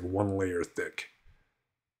are just like one layer thick.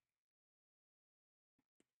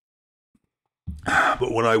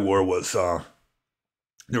 But what I wore was,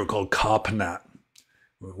 they were called kapnat,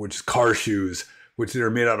 which is car shoes, which they're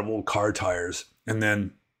made out of old car tires. And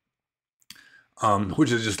then,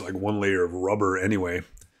 which is just like one layer of rubber anyway.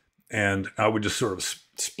 And I would just sort of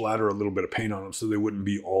splatter a little bit of paint on them so they wouldn't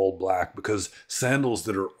be all black, because sandals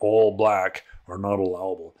that are all black are not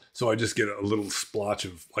allowable. So I just get a little splotch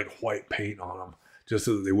of like white paint on them just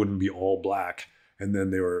so that they wouldn't be all black. And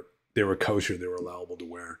then they were kosher, they were allowable to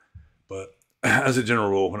wear. But as a general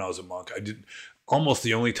rule, when I was a monk, I did almost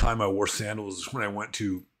the only time I wore sandals is when I went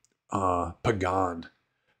to Pagan,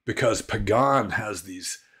 because Pagan has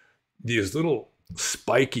these little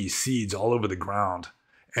spiky seeds all over the ground.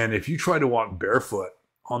 And if you try to walk barefoot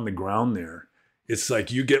on the ground there, it's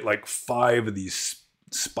like you get like 5 of these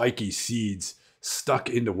spiky seeds stuck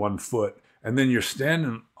into one foot, and then you're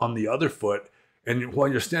standing on the other foot, and while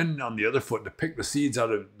you're standing on the other foot to pick the seeds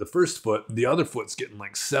out of the first foot, the other foot's getting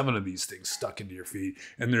like 7 of these things stuck into your feet.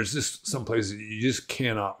 And there's just some places you just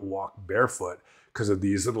cannot walk barefoot because of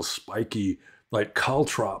these little spiky like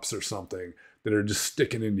caltrops or something that are just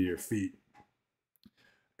sticking into your feet.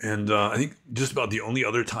 And I think just about the only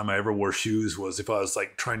other time I ever wore shoes was if I was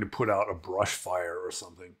like trying to put out a brush fire or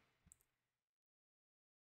something.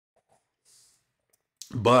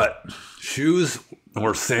 But shoes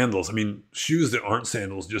or sandals, I mean, shoes that aren't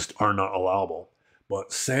sandals just are not allowable.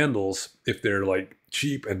 But sandals, if they're like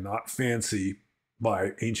cheap and not fancy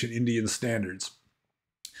by ancient Indian standards,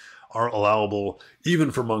 are allowable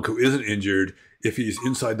even for a monk who isn't injured if he's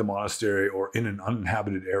inside the monastery or in an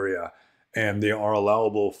uninhabited area. And they are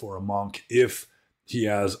allowable for a monk if he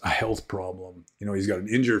has a health problem. You know, he's got an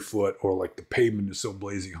injured foot, or like the pavement is so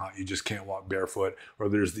blazing hot you just can't walk barefoot, or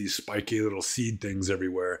there's these spiky little seed things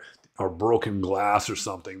everywhere, or broken glass or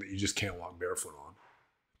something that you just can't walk barefoot on.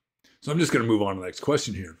 So I'm just going to move on to the next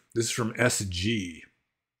question here. This is from SG.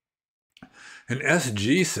 And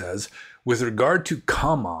SG says, with regard to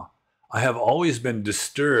karma, I have always been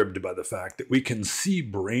disturbed by the fact that we can see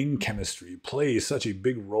brain chemistry play such a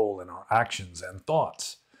big role in our actions and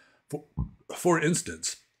thoughts. For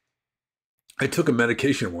instance, I took a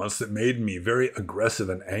medication once that made me very aggressive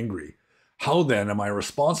and angry. How then am I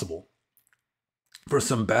responsible for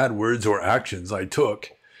some bad words or actions I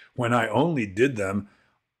took when I only did them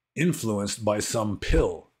influenced by some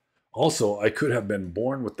pill? Also, I could have been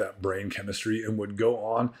born with that brain chemistry and would go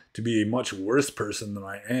on to be a much worse person than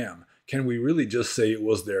I am. Can we really just say it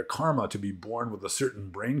was their karma to be born with a certain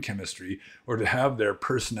brain chemistry, or to have their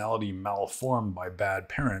personality malformed by bad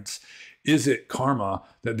parents? Is it karma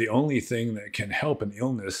that the only thing that can help an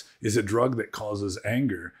illness is a drug that causes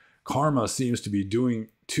anger? Karma seems to be doing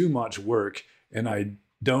too much work, and I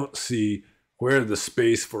don't see where the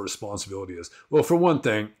space for responsibility is. Well, for one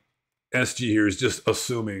thing, SG here is just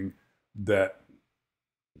assuming that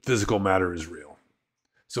physical matter is real.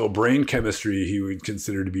 So brain chemistry he would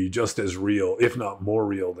consider to be just as real, if not more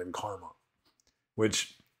real, than karma,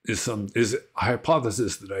 which is a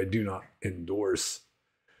hypothesis that I do not endorse.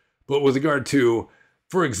 But with regard to,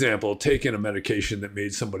 for example, taking a medication that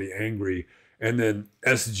made somebody angry, and then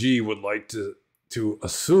SG would like to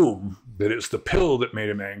assume that it's the pill that made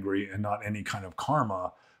him angry and not any kind of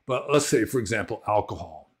karma. But let's say, for example,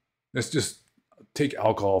 alcohol. Let's just take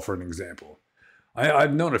alcohol for an example.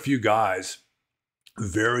 I've known a few guys,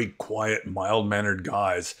 very quiet, mild-mannered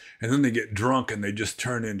guys, and then they get drunk and they just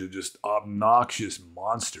turn into just obnoxious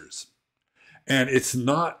monsters. And it's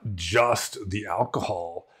not just the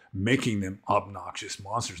alcohol making them obnoxious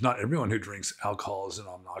monsters. Not everyone who drinks alcohol is an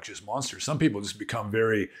obnoxious monster. Some people just become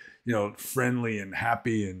very, friendly and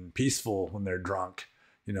happy and peaceful when they're drunk,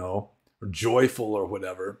 or joyful or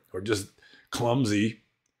whatever, or just clumsy.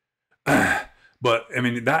 But I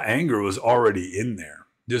mean, that anger was already in there,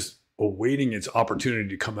 just awaiting its opportunity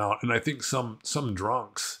to come out. And I think some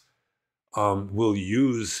drunks will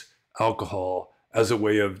use alcohol as a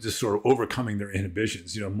way of just sort of overcoming their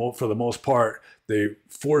inhibitions. For the most part, they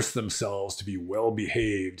force themselves to be well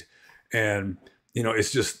behaved, and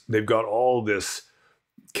it's just they've got all this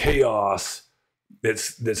chaos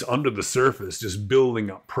that's under the surface, just building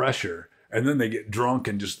up pressure, and then they get drunk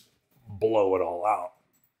and just blow it all out.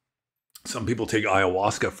 Some people take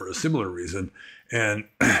ayahuasca for a similar reason. And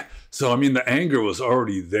so, I mean, the anger was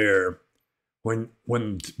already there when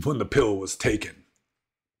the pill was taken.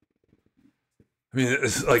 I mean,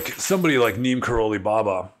 it's like somebody like Neem Karoli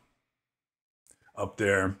Baba up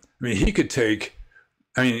there. I mean, he could take,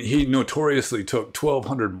 I mean, he notoriously took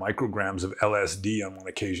 1,200 micrograms of LSD on one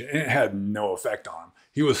occasion, and it had no effect on him.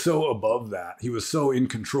 He was so above that. He was so in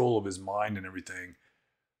control of his mind and everything.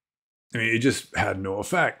 I mean, it just had no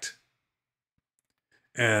effect.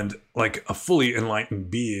 And like a fully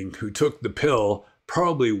enlightened being who took the pill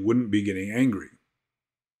probably wouldn't be getting angry.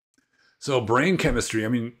 So brain chemistry, I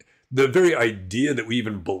mean, the very idea that we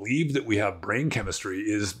even believe that we have brain chemistry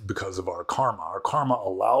is because of our karma. Our karma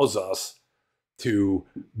allows us to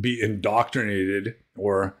be indoctrinated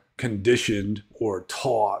or conditioned or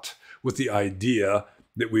taught with the idea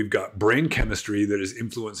that we've got brain chemistry that is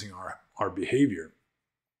influencing our behavior.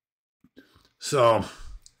 So,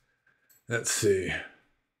 let's see.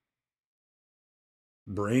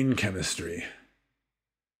 Brain chemistry.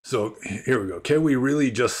 So here we go. Can we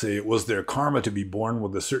really just say, was their karma to be born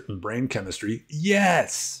with a certain brain chemistry?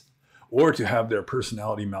 Yes. Or to have their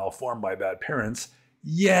personality malformed by bad parents?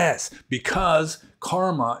 Yes. Because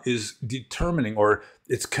karma is determining, or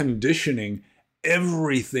it's conditioning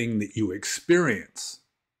everything that you experience.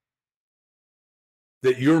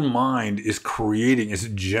 That your mind is creating, is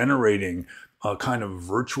generating a kind of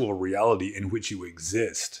virtual reality in which you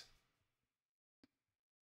exist,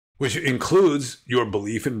 which includes your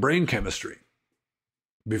belief in brain chemistry.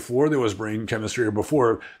 Before there was brain chemistry, or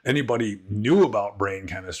before anybody knew about brain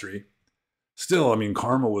chemistry, still, I mean,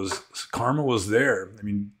 karma was there. I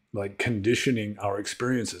mean, like conditioning our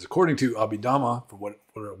experiences. According to Abhidhamma,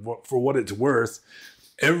 for what it's worth,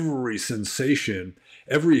 every sensation,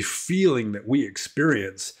 every feeling that we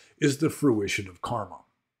experience is the fruition of karma.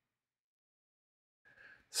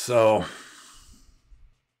 So,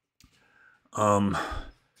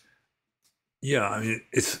 yeah, I mean,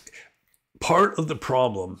 it's part of the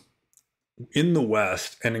problem in the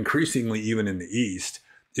West, and increasingly even in the East,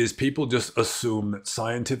 is people just assume that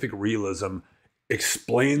scientific realism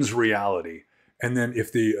explains reality. And then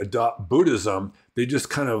if they adopt Buddhism, they just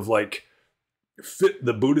kind of like fit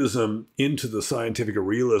the Buddhism into the scientific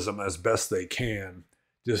realism as best they can,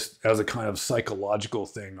 just as a kind of psychological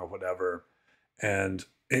thing or whatever. And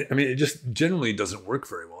I mean, it just generally doesn't work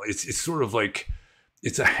very well. It's sort of like,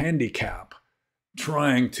 it's a handicap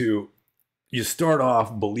trying to, you start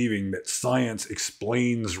off believing that science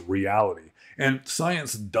explains reality. And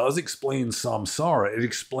science does explain samsara. It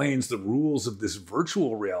explains the rules of this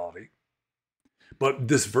virtual reality. But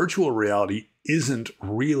this virtual reality isn't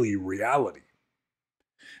really reality.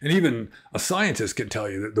 And even a scientist can tell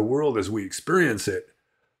you that the world as we experience it,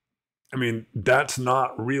 I mean, that's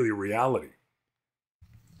not really reality.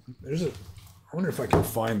 I wonder if I can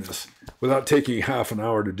find this without taking half an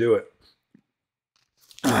hour to do it.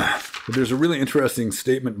 But there's a really interesting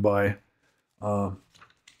statement by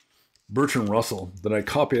Bertrand Russell that I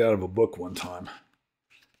copied out of a book one time.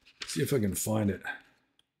 Let's see if I can find it.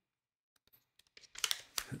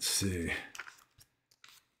 Let's see.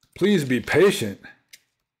 Please be patient.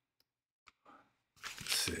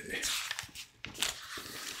 Let's see.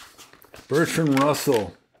 Bertrand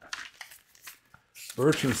Russell.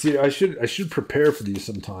 Bertrand, see, I should prepare for these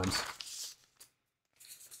sometimes.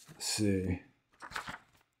 Let's see.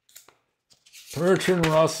 Bertrand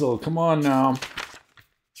Russell, come on now.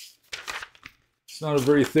 It's not a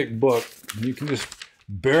very thick book. You can just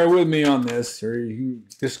bear with me on this, or you can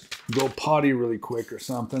just go potty really quick or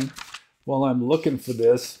something while I'm looking for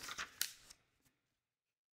this.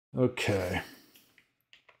 Okay.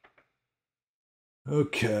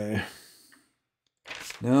 Okay.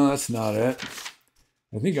 No, that's not it.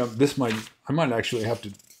 I think I might actually have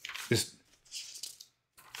to just,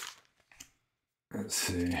 let's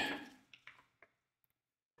see.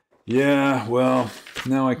 Yeah, well,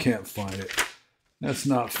 now I can't find it. That's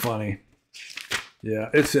not funny. Yeah,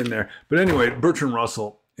 it's in there. But anyway, Bertrand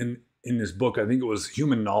Russell, in his book, I think it was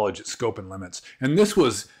Human Knowledge, Its Scope and Limits. And this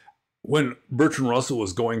was when Bertrand Russell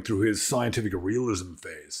was going through his scientific realism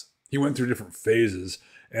phase. He went through different phases.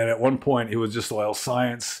 And at one point, he was just like, well,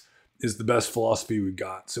 science is the best philosophy we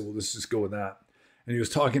got. So let's just go with that. And he was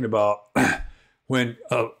talking about when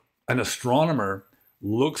an astronomer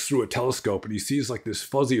looks through a telescope and he sees like this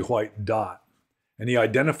fuzzy white dot. And he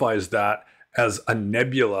identifies that as a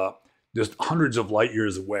nebula just hundreds of light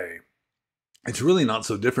years away. It's really not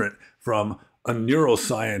so different from a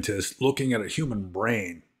neuroscientist looking at a human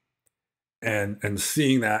brain and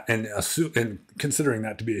seeing that and considering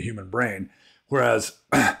that to be a human brain. Whereas,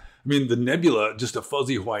 I mean, the nebula, just a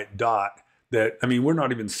fuzzy white dot that, I mean, we're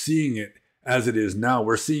not even seeing it as it is now.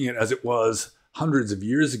 We're seeing it as it was hundreds of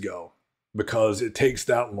years ago because it takes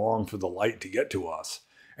that long for the light to get to us.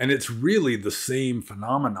 And it's really the same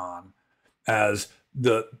phenomenon as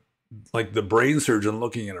the brain surgeon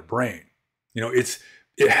looking at a brain.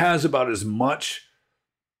 It has about as much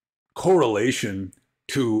correlation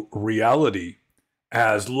to reality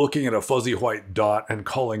as looking at a fuzzy white dot and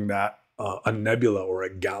calling that a nebula or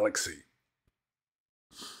a galaxy.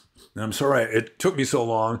 And I'm sorry it took me so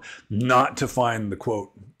long not to find the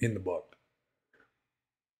quote in the book.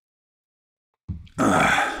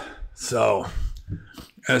 So,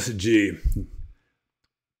 S&G.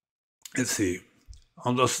 Let's see.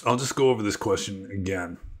 I'll just go over this question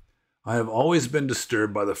again. I have always been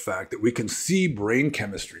disturbed by the fact that we can see brain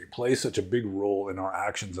chemistry play such a big role in our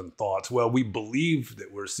actions and thoughts. Well, we believe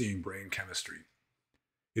that we're seeing brain chemistry.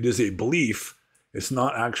 It is a belief. It's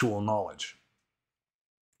not actual knowledge.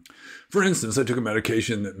 For instance, I took a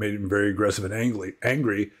medication that made me very aggressive and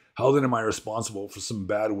angry. How then am I responsible for some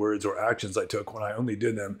bad words or actions I took when I only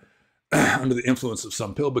did them under the influence of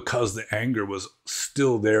some pill because the anger was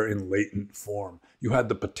still there in latent form? You had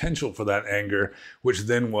the potential for that anger, which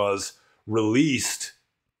then was released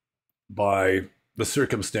by the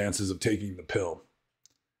circumstances of taking the pill.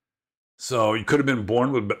 So you could have been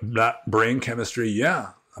born with that brain chemistry.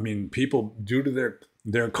 Yeah. I mean, people, due to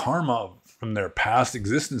their karma from their past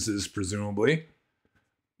existences, presumably,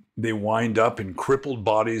 they wind up in crippled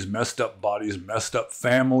bodies, messed up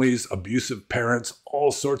families, abusive parents,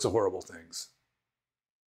 all sorts of horrible things.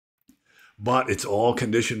 But it's all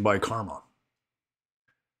conditioned by karma.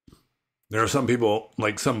 There are some people,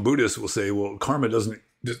 like some Buddhists will say, well, karma doesn't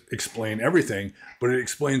explain everything, but it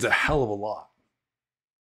explains a hell of a lot.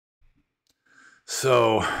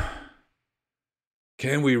 So,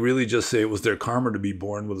 can we really just say it was their karma to be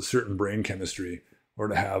born with a certain brain chemistry or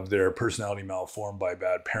to have their personality malformed by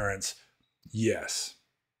bad parents? Yes.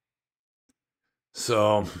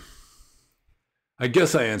 So, I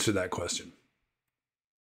guess I answered that question.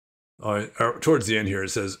 Towards the end here, it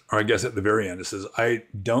says, or I guess at the very end, it says, I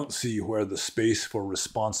don't see where the space for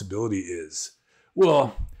responsibility is.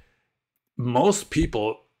 Well, most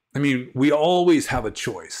people, I mean, we always have a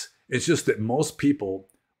choice. It's just that most people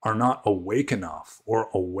are not awake enough or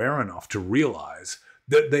aware enough to realize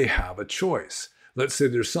that they have a choice. Let's say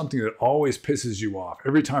there's something that always pisses you off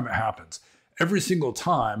every time it happens. Every single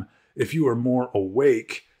time, if you are more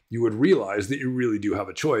awake, you would realize that you really do have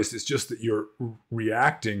a choice. It's just that you're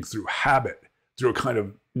reacting through habit, through a kind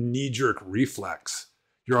of knee-jerk reflex.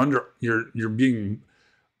 You're being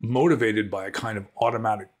motivated by a kind of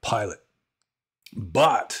automatic pilot.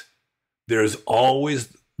 But there's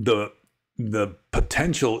always the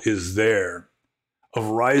potential is there of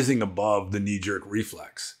rising above the knee-jerk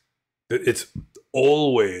reflex. That it's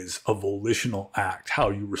always a volitional act, how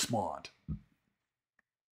you respond.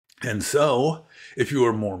 And so, if you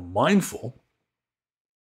are more mindful,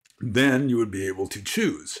 then you would be able to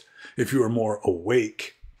choose. If you are more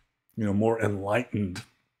awake, more enlightened,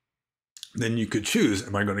 then you could choose,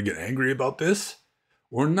 am I going to get angry about this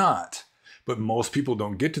or not? But most people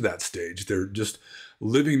don't get to that stage. They're just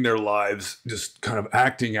living their lives, just kind of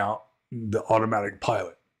acting out the automatic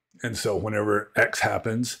pilot. And so whenever X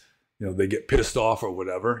happens, they get pissed off or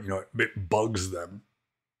whatever, it bugs them.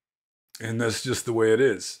 And that's just the way it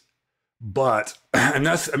is. But, and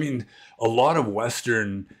that's, a lot of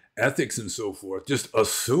Western ethics and so forth just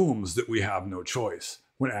assumes that we have no choice,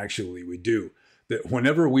 when actually we do. That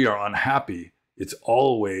whenever we are unhappy, it's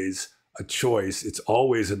always a choice, it's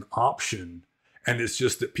always an option. And it's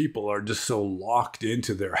just that people are just so locked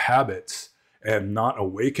into their habits and not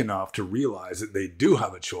awake enough to realize that they do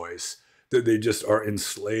have a choice, that they just are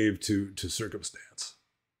enslaved to circumstance.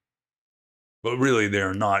 But really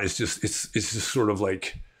they're not. It's just sort of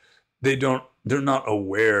like, they're not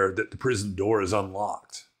aware that the prison door is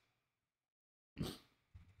unlocked.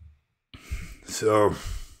 So,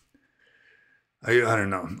 I don't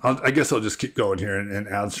know. I guess I'll just keep going here and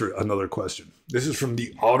answer another question. This is from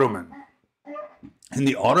the Ottoman. And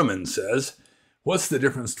the Ottoman says, what's the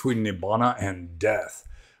difference between Nibbana and death?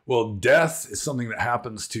 Well, death is something that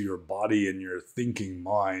happens to your body and your thinking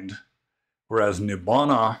mind, whereas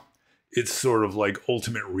Nibbana, it's sort of like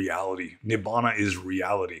ultimate reality. Nibbana is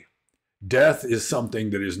reality. Death is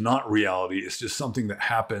something that is not reality. It's just something that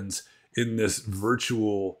happens in this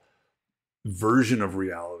virtual version of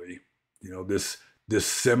reality. This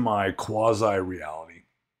semi-quasi reality.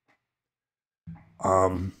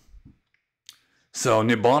 So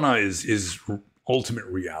Nibbana is ultimate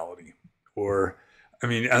reality. Or,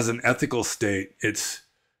 as an ethical state, it's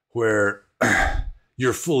where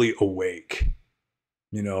you're fully awake.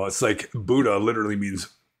 It's like Buddha literally means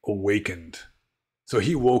awakened. So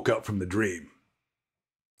he woke up from the dream.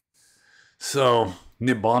 So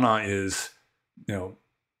Nibbana is,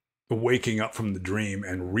 waking up from the dream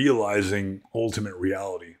and realizing ultimate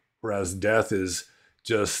reality. Whereas death is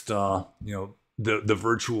just, the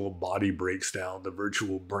virtual body breaks down, the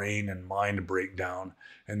virtual brain and mind break down,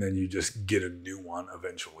 and then you just get a new one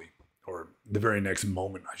eventually, or the very next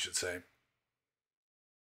moment, I should say.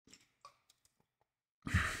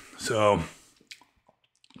 So,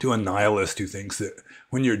 to a nihilist who thinks that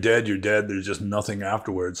when you're dead, there's just nothing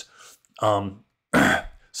afterwards.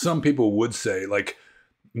 Some people would say, like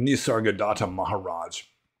Nisargadatta Maharaj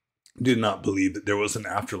did not believe that there was an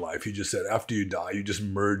afterlife. He just said after you die, you just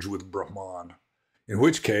merge with Brahman. In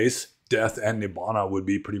which case, death and Nibbana would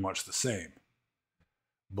be pretty much the same.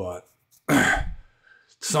 But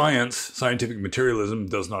scientific materialism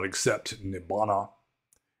does not accept Nibbana.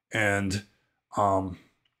 And,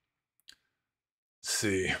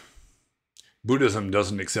 Buddhism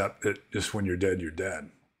doesn't accept that just when you're dead, you're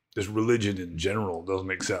dead. This religion in general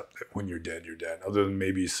doesn't accept that when you're dead, other than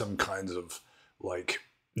maybe some kinds of like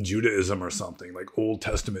Judaism or something, like Old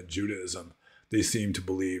Testament Judaism. They seem to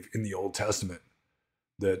believe in the Old Testament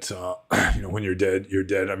that, when you're dead, you're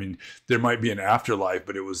dead. I mean, there might be an afterlife,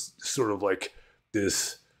 but it was sort of like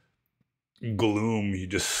this gloom you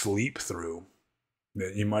just sleep through,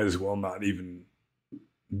 that you might as well not even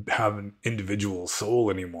have an individual soul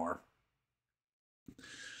anymore.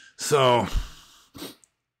 So,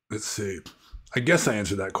 let's see. I guess I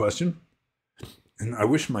answered that question. And I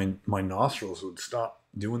wish my nostrils would stop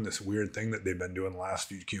doing this weird thing that they've been doing the last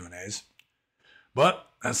few Q&As. But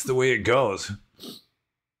that's the way it goes.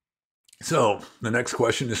 So, the next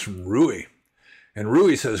question is from Rui. And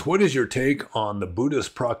Rui says, what is your take on the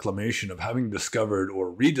Buddhist proclamation of having discovered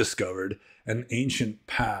or rediscovered an ancient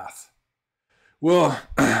path? Well,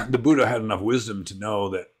 the Buddha had enough wisdom to know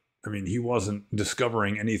that, he wasn't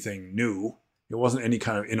discovering anything new. It wasn't any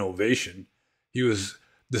kind of innovation. He was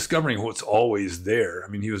discovering what's always there.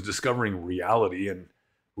 He was discovering reality, and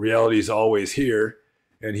reality is always here.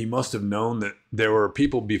 And he must have known that there were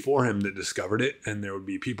people before him that discovered it, and there would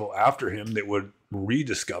be people after him that would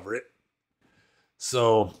rediscover it.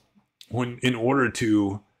 So in order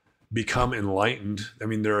to become enlightened,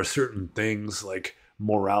 there are certain things like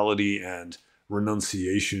morality and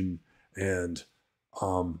renunciation and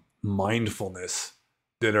mindfulness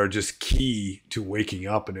that are just key to waking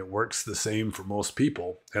up, and it works the same for most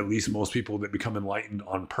people, at least most people that become enlightened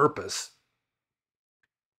on purpose.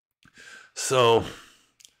 So,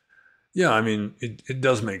 yeah, it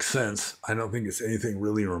does make sense. I don't think it's anything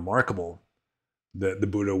really remarkable that the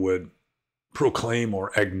Buddha would proclaim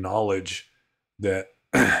or acknowledge that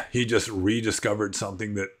he just rediscovered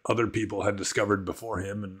something that other people had discovered before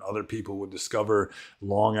him, and other people would discover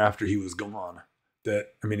long after he was gone. That,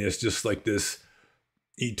 it's just like this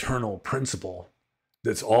eternal principle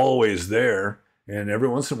that's always there, and every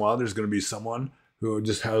once in a while there's going to be someone who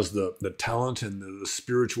just has the talent and the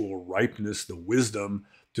spiritual ripeness, the wisdom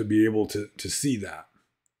to be able to see that.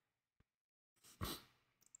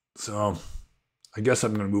 So I guess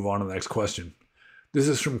I'm going to move on to the next question. This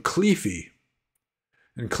is from Cleefy.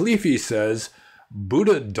 And Cleefy says,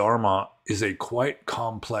 Buddha Dharma is a quite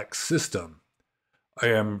complex system. I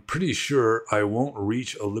am pretty sure I won't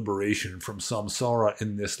reach a liberation from samsara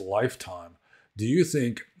in this lifetime. Do you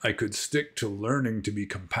think I could stick to learning to be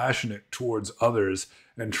compassionate towards others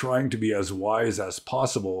and trying to be as wise as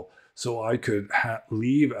possible so I could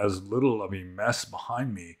leave as little of a mess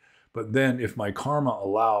behind me? But then if my karma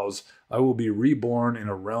allows, I will be reborn in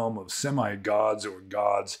a realm of semi-gods or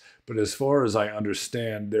gods, but as far as I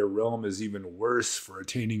understand, their realm is even worse for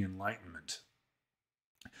attaining enlightenment.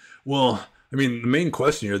 Well, the main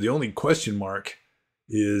question here, the only question mark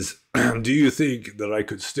is, do you think that I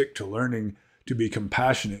could stick to learning to be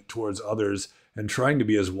compassionate towards others and trying to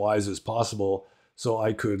be as wise as possible so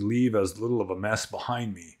I could leave as little of a mess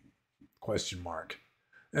behind me? Question mark.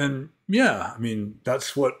 And yeah,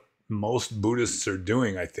 that's what most Buddhists are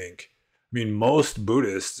doing, I think. Most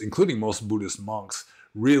Buddhists, including most Buddhist monks,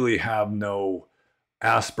 really have no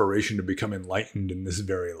aspiration to become enlightened in this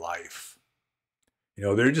very life.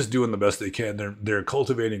 They're just doing the best they can. They're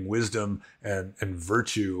cultivating wisdom and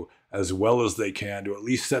virtue as well as they can to at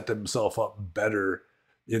least set themselves up better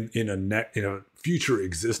in a future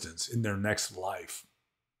existence, in their next life.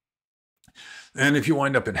 And if you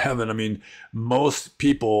wind up in heaven, most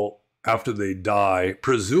people after they die,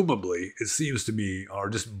 presumably, it seems to me, are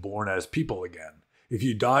just born as people again. If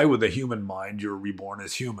you die with a human mind, you're reborn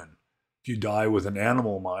as human. If you die with an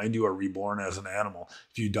animal mind, you are reborn as an animal.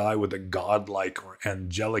 If you die with a godlike or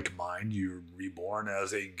angelic mind, you're reborn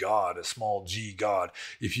as a god, a small g god.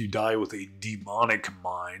 If you die with a demonic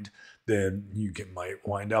mind, then might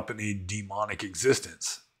wind up in a demonic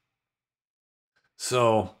existence.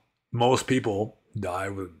 So, most people die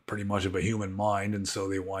with pretty much of a human mind, and so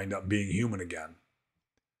they wind up being human again.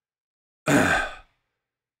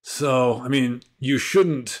 So, I mean, you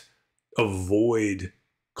shouldn't avoid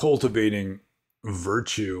cultivating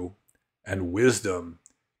virtue and wisdom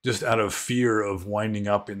just out of fear of winding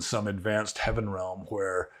up in some advanced heaven realm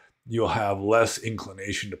where you'll have less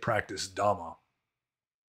inclination to practice Dhamma.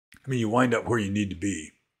 I mean, you wind up where you need to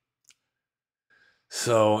be.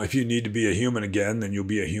 So if you need to be a human again, then you'll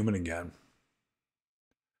be a human again.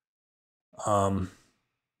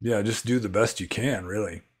 Yeah, just do the best you can,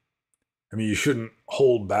 really. I mean, you shouldn't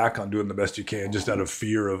hold back on doing the best you can just out of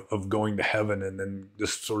fear of going to heaven and then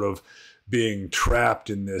just sort of being trapped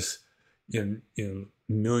in this, in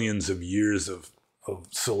millions of years of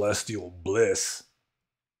celestial bliss.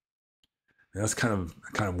 And that's kind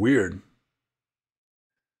of weird.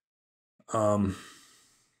 So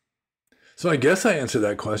I guess I answered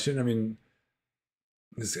that question. I mean,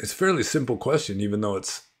 it's a fairly simple question, even though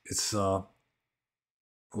it's a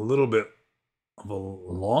little bit of a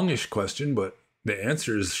longish question, but the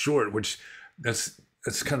answer is short, which that's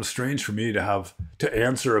kind of strange for me to have to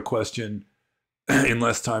answer a question in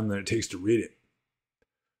less time than it takes to read it.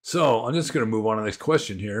 So I'm just going to move on to the next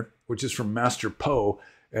question here, which is from Master Po.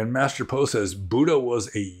 And Master Po says, Buddha was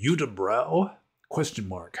a unibrow? ?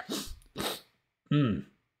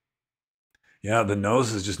 Yeah, the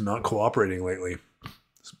nose is just not cooperating lately.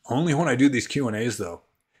 Only when I do these Q&As, though.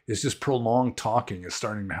 It's just prolonged talking is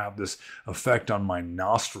starting to have this effect on my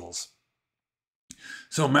nostrils.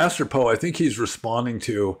 So Master Po, I think he's responding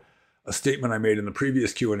to a statement I made in the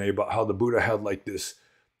previous Q&A about how the Buddha had like this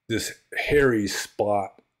hairy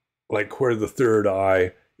spot, like where the third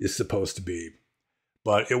eye is supposed to be.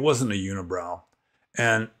 But it wasn't a unibrow.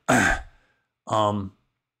 And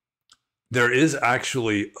there is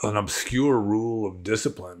actually an obscure rule of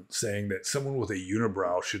discipline saying that someone with a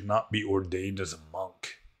unibrow should not be ordained as a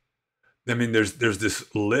monk. I mean, there's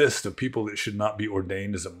this list of people that should not be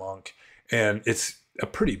ordained as a monk, and it's a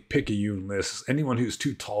pretty picayune list. Anyone who's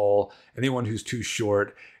too tall, anyone who's too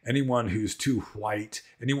short, anyone who's too white,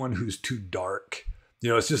 anyone who's too dark. You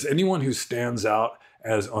know, it's just anyone who stands out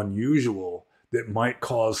as unusual that might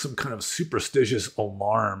cause some kind of superstitious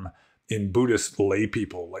alarm in Buddhist lay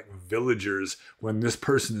people, like villagers, when this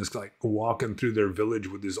person is like walking through their village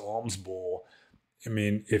with his alms bowl. I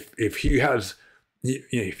mean, if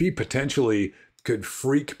he potentially could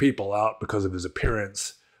freak people out because of his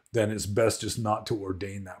appearance, then it's best just not to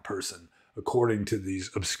ordain that person, according to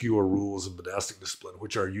these obscure rules of monastic discipline,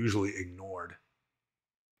 which are usually ignored.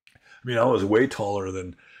 I mean, I was way taller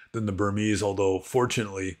than the Burmese, although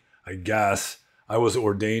fortunately, I guess, I was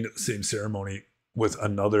ordained at the same ceremony with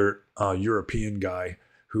another European guy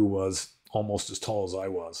who was almost as tall as I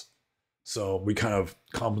was. So we kind of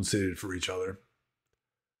compensated for each other.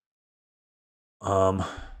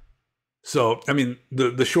 So, I mean,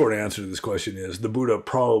 the short answer to this question is the Buddha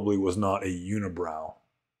probably was not a unibrow.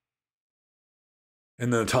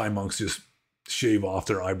 And the Thai monks just shave off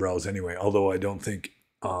their eyebrows anyway, although I don't think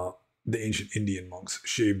the ancient Indian monks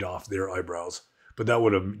shaved off their eyebrows. But that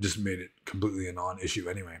would have just made it completely a non-issue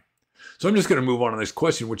anyway. So I'm just going to move on to this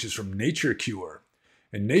question, which is from Nature Cure.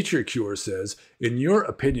 And Nature Cure says, in your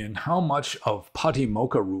opinion, how much of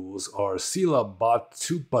Patimokkha rules are Sila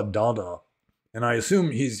Bhattupadana? And I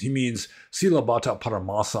assume he means Sila Bhatta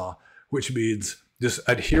Paramasa, which means just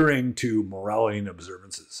adhering to morality and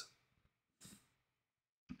observances.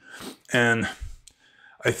 And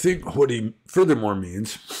I think what he furthermore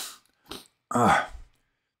means,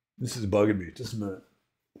 this is bugging me, just a minute.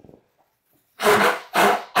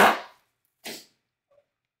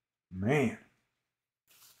 Man.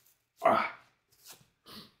 I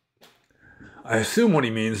assume what he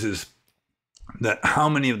means is that how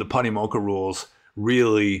many of the Patimokkha rules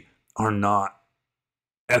really are not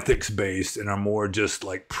ethics-based and are more just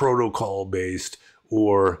like protocol-based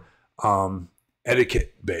or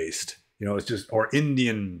etiquette-based. You know, it's just, or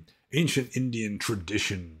ancient Indian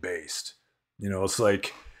tradition-based. You know, it's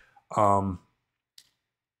like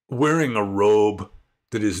wearing a robe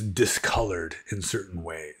that is discolored in certain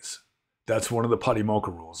ways. That's one of the Patimokkha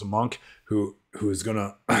rules. A monk who is going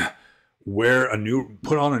to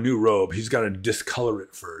put on a new robe, he's got to discolor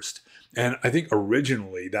it first. And I think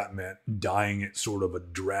originally that meant dyeing it sort of a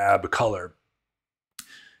drab color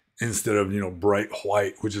instead of, bright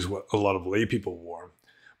white, which is what a lot of lay people wore.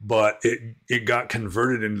 But it got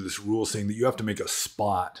converted into this rule saying that you have to make a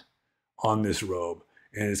spot on this robe.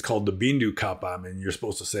 And it's called the bindu kapam. And you're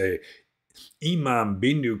supposed to say, Imam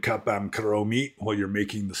bindu kapam karomi, while you're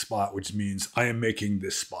making the spot, which means I am making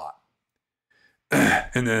this spot.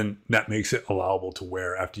 And then that makes it allowable to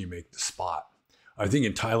wear after you make the spot. I think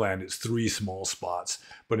in Thailand it's 3 small spots,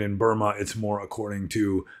 but in Burma it's more according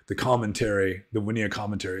to the commentary, the Vinaya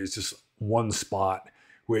commentary. It's just 1 spot,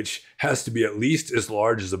 which has to be at least as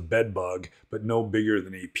large as a bed bug, but no bigger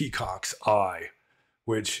than a peacock's eye,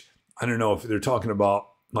 which I don't know if they're talking about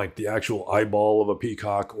like the actual eyeball of a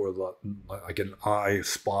peacock or like an eye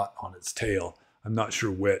spot on its tail. I'm not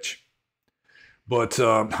sure which. But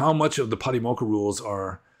how much of the Patimokkha rules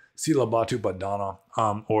are Silabhatu Padana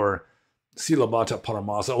or Silabhata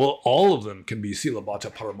Paramasa? Well, all of them can be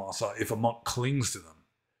Silabhata Paramasa if a monk clings to them.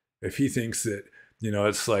 If he thinks that,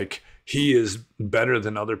 it's like he is better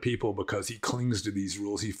than other people because he clings to these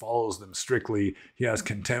rules, he follows them strictly, he has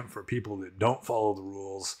contempt for people that don't follow the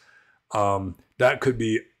rules, that could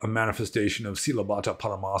be a manifestation of Silabhata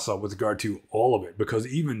Paramasa with regard to all of it, because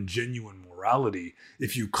even genuine morality,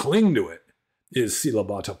 if you cling to it, is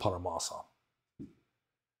Silabhata Paramasa.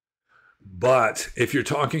 But if you're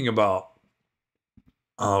talking about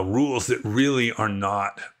rules that really are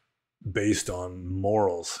not based on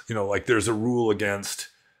morals, like there's a rule against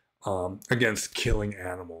killing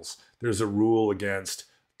animals. There's a rule against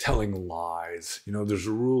telling lies. There's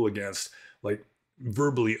a rule against like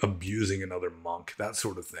verbally abusing another monk, that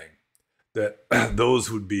sort of thing. That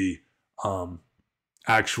those would be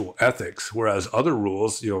actual ethics, whereas other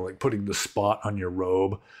rules, like putting the spot on your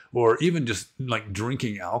robe, or even just like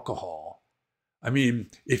drinking alcohol. I mean,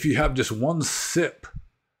 if you have just 1 sip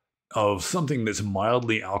of something that's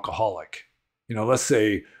mildly alcoholic, let's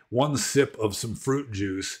say 1 sip of some fruit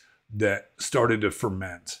juice that started to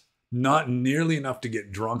ferment, not nearly enough to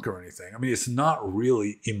get drunk or anything. I mean, it's not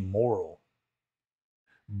really immoral,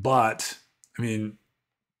 but I mean,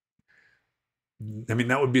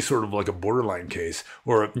 that would be sort of like a borderline case,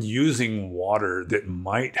 or using water that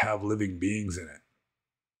might have living beings in it.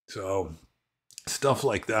 So stuff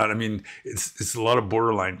like that. I mean, it's a lot of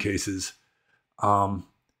borderline cases.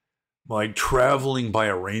 Like traveling by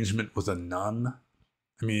arrangement with a nun.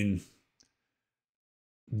 I mean,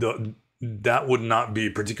 that would not be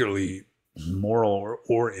particularly moral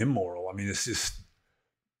or immoral. I mean, it's just,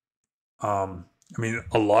 a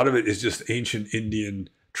lot of it is just ancient Indian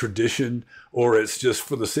tradition, or it's just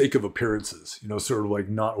for the sake of appearances, sort of like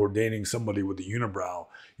not ordaining somebody with a unibrow.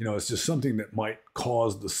 It's just something that might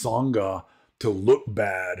cause the Sangha to look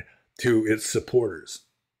bad to its supporters.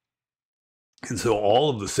 And so all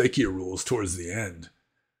of the Sekhiya rules towards the end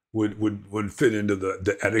would fit into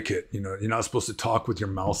the etiquette. You're not supposed to talk with your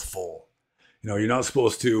mouth full. You're not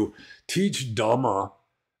supposed to teach Dhamma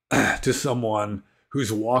to someone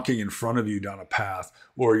who's walking in front of you down a path,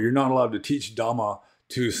 or you're not allowed to teach Dhamma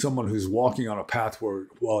to someone who's walking on a path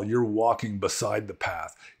while you're walking beside the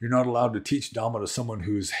path. You're not allowed to teach Dhamma to someone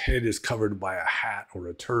whose head is covered by a hat or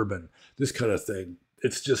a turban, this kind of thing.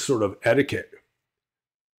 It's just sort of etiquette.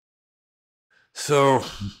 So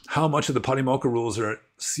how much of the Patimokkha rules are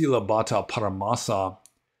Silabhata Paramasa?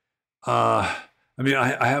 I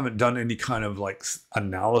haven't done any kind of like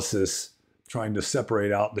analysis trying to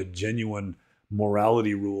separate out the genuine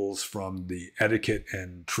morality rules from the etiquette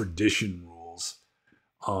and tradition rules.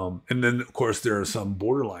 And then, of course, there are some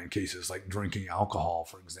borderline cases like drinking alcohol,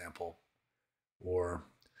 for example, or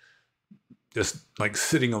just like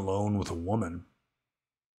sitting alone with a woman,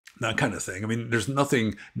 that kind of thing. I mean, there's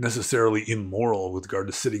nothing necessarily immoral with regard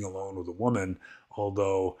to sitting alone with a woman,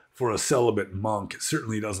 although for a celibate monk, it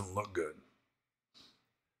certainly doesn't look good.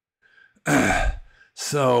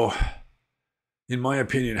 So, in my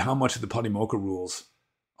opinion, how much of the Patimokkha rules,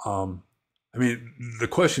 the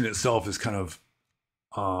question itself is kind of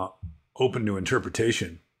open to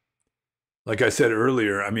interpretation. Like I said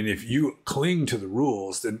earlier, if you cling to the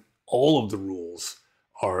rules, then all of the rules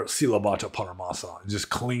are Silabhata Paramasa,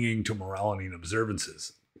 just clinging to morality and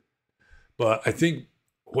observances. But I think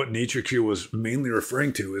what Nature Cure was mainly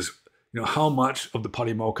referring to is, how much of the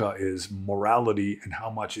Patimokkha is morality and how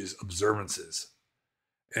much is observances.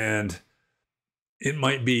 And it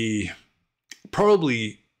might be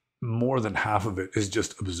probably more than half of it is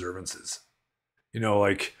just observances.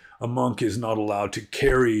 Like a monk is not allowed to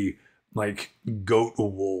carry like goat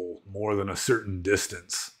wool more than a certain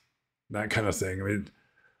distance, that kind of thing.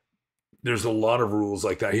 There's a lot of rules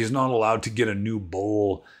like that. He's not allowed to get a new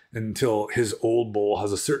bowl until his old bowl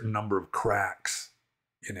has a certain number of cracks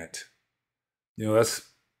in it. It's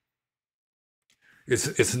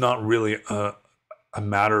not really a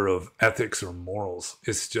matter of ethics or morals.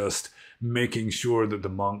 It's just making sure that the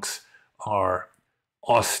monks are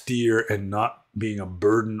austere and not being a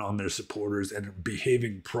burden on their supporters and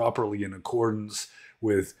behaving properly in accordance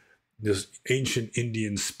with this ancient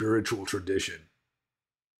Indian spiritual tradition.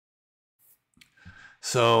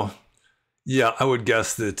 So, yeah, I would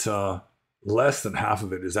guess that less than half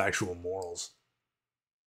of it is actual morals.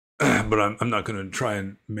 But I'm not going to try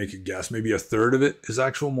and make a guess. Maybe a third of it is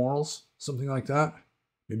actual morals, something like that.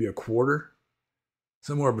 Maybe a quarter.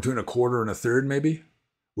 Somewhere between a quarter and a third, maybe,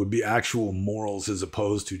 would be actual morals as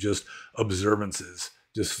opposed to just observances,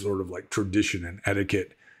 just sort of like tradition and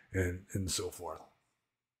etiquette and so forth.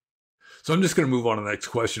 So I'm just going to move on to the next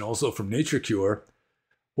question, also from Nature Cure.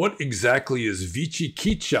 What exactly is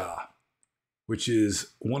Vicikiccha, which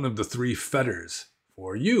is one of the 3 fetters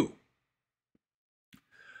for you?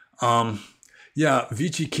 Yeah,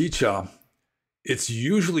 Vicikiccha, it's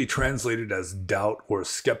usually translated as doubt or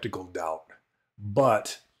skeptical doubt,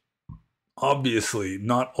 but obviously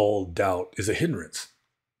not all doubt is a hindrance.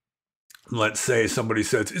 Let's say somebody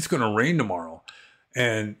says, it's going to rain tomorrow,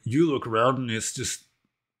 and you look around and it's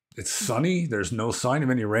sunny. There's no sign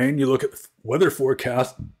of any rain. You look at the weather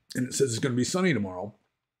forecast and it says it's going to be sunny tomorrow.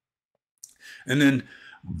 And then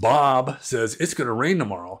Bob says it's going to rain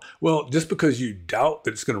tomorrow. Well, just because you doubt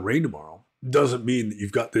that it's going to rain tomorrow doesn't mean that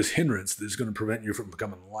you've got this hindrance that's going to prevent you from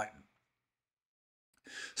becoming enlightened.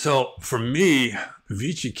 So for me,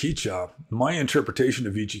 Vicikiccha, my interpretation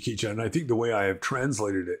of Vicikiccha, and I think the way I have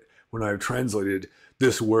translated it when I've translated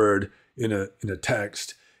this word in a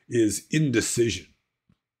text, is indecision,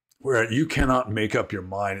 where you cannot make up your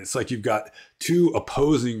mind. It's like you've got 2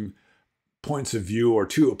 opposing points of view or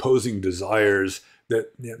 2 opposing desires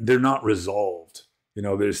that they're not resolved. You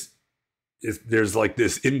know, there's like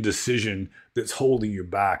this indecision that's holding you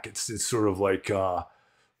back. It's sort of like I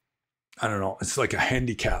don't know. It's like a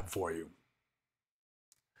handicap for you.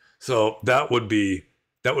 So that would be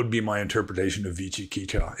my interpretation of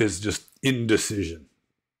Vicikiccha, is just indecision.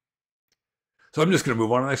 So I'm just going to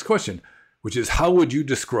move on to the next question, which is, how would you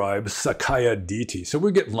describe Sakaya Ditti? So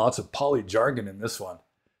we're getting lots of Pali jargon in this one.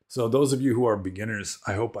 So those of you who are beginners,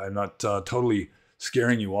 I hope I'm not totally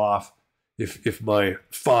scaring you off. If my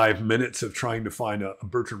 5 minutes of trying to find a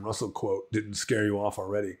Bertrand Russell quote didn't scare you off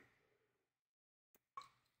already.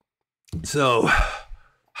 So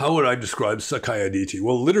how would I describe Sakaya Ditti?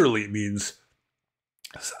 Well, literally it means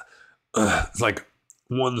it's like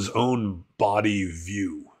one's own body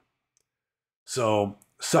view. So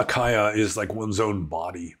Sakaya is like one's own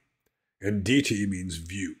body, and Ditti means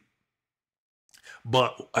view.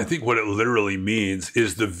 But I think what it literally means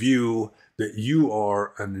is the view that you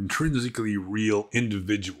are an intrinsically real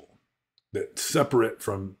individual, that's separate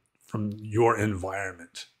from your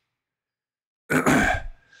environment.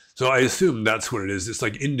 So I assume that's what it is. It's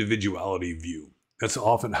like individuality view. That's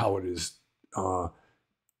often how it is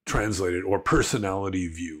translated, or personality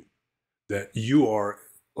view, that you are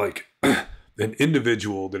like an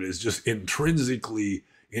individual that is just intrinsically,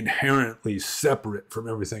 inherently separate from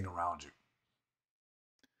everything around you.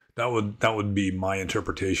 That would be my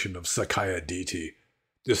interpretation of Sakaya Ditti,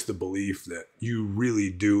 just the belief that you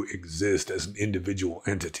really do exist as an individual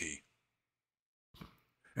entity.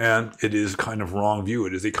 And it is kind of wrong view.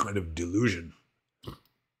 It is a kind of delusion.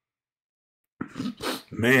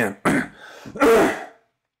 Man,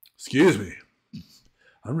 excuse me.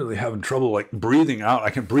 I'm really having trouble like breathing out.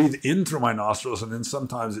 I can breathe in through my nostrils, and then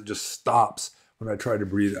sometimes it just stops when I try to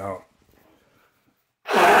breathe out.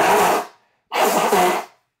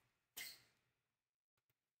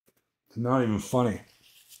 It's not even funny.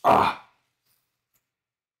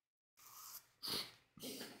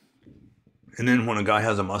 And then when a guy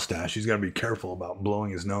has a mustache, he's got to be careful about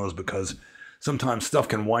blowing his nose, because sometimes stuff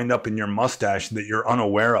can wind up in your mustache that you're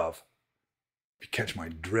unaware of. If you catch my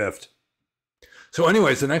drift. So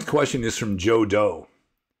anyways, the next question is from Joe Doe.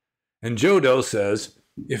 And Joe Doe says,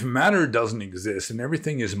 if matter doesn't exist and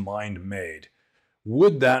everything is mind-made,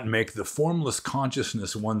 would that make the formless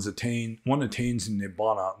consciousness one attains in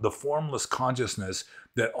Nibbana, the formless consciousness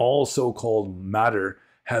that all so-called matter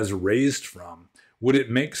has raised from? Would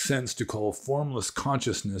it make sense to call formless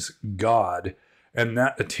consciousness God, and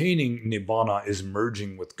that attaining Nibbana is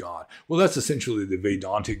merging with God? Well, that's essentially the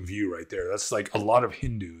Vedantic view right there. That's like a lot of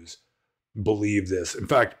Hindus believe this. In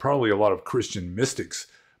fact, probably a lot of Christian mystics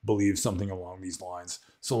believe something along these lines,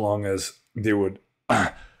 so long as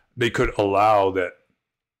they could allow that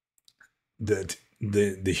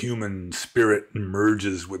the human spirit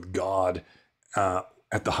merges with God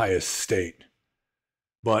at the highest state.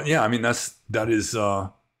 But yeah, I mean that is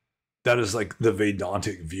like the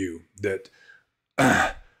Vedantic view, that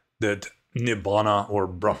that Nibbana or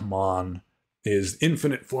Brahman is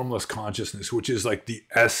infinite formless consciousness, which is like the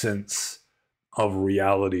essence of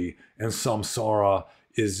reality, and samsara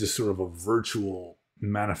is just sort of a virtual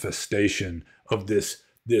manifestation of this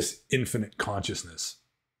infinite consciousness.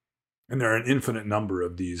 And there are an infinite number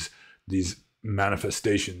of these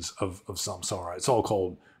manifestations of samsara. It's all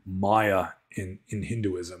called Maya in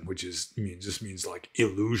Hinduism, which just means like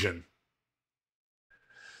illusion.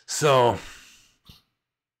 So,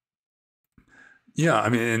 yeah, I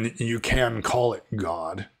mean, and you can call it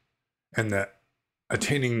God, and that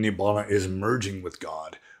attaining Nibbana is merging with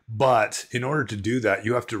God. But in order to do that,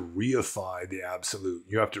 you have to reify the absolute.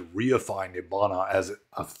 You have to reify Nibbana as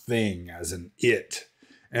a thing, as an it.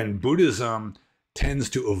 And Buddhism tends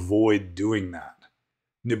to avoid doing that.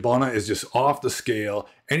 Nibbana is just off the scale.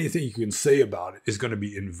 Anything you can say about it is going to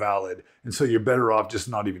be invalid. And so you're better off just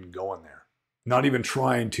not even going there. Not even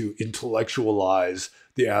trying to intellectualize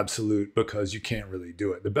the absolute, because you can't really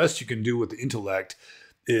do it. The best you can do with the intellect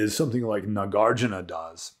is something like Nagarjuna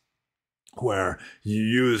does, where you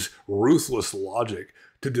use ruthless logic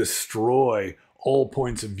to destroy all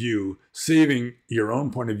points of view, saving your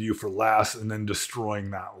own point of view for last, and then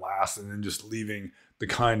destroying that last, and then just leaving the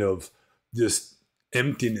kind of this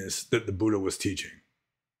emptiness that the Buddha was teaching.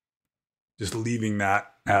 Just leaving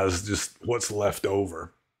that as just what's left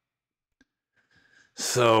over.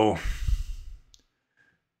 So,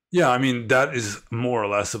 yeah, I mean, that is more or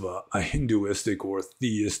less of a Hinduistic or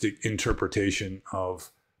theistic interpretation of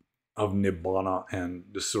Nibbana and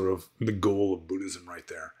just sort of the goal of Buddhism right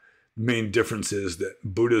there. The main difference is that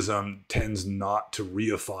Buddhism tends not to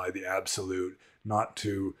reify the absolute, not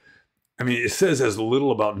to, I mean, it says as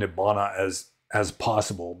little about Nibbana as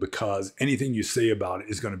possible, because anything you say about it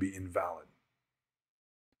is going to be invalid.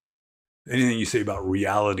 Anything you say about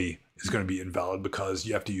reality is going to be invalid, because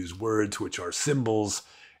you have to use words which are symbols,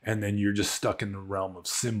 and then you're just stuck in the realm of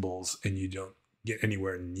symbols, and you don't get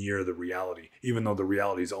anywhere near the reality, even though the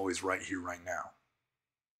reality is always right here, right now.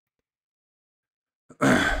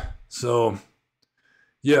 So,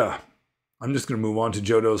 yeah, I'm just going to move on to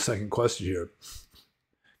Jodo's second question here.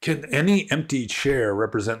 Can any empty chair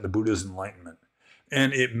represent the Buddha's enlightenment?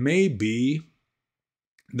 And it may be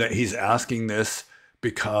that he's asking this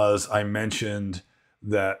because I mentioned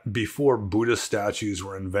that before Buddha statues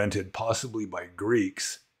were invented, possibly by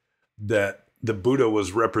Greeks, that the Buddha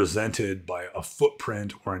was represented by a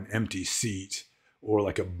footprint or an empty seat or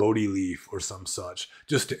like a Bodhi leaf or some such,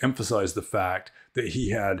 just to emphasize the fact that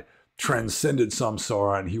he had transcended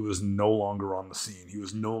samsara and he was no longer on the scene. He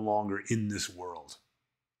was no longer in this world.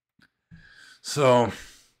 So,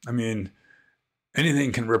 I mean,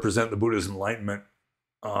 anything can represent the Buddha's enlightenment.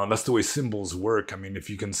 That's the way symbols work. I mean, if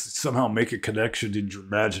you can somehow make a connection in your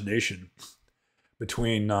imagination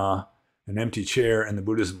between an empty chair and the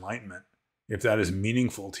Buddha's enlightenment, if that is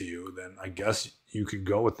meaningful to you, then I guess you could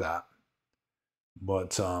go with that.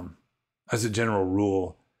 But as a general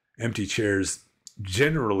rule, empty chairs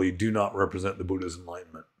generally do not represent the Buddha's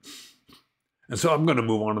enlightenment. And so I'm going to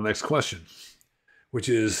move on to the next question, which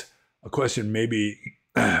is a question maybe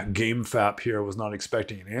Game Fap here was not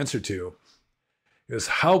expecting an answer to, is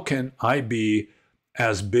how can I be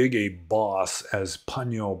as big a boss as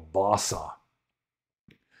Panyo Bassa?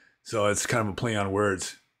 So it's kind of a play on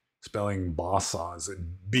words. Spelling Bassa is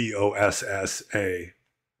B-O-S-S-A,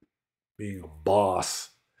 being a boss.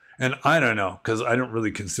 And I don't know, because I don't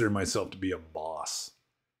really consider myself to be a boss.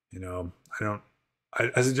 You know,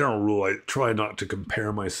 as a general rule, I try not to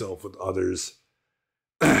compare myself with others.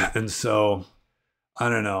 And so, I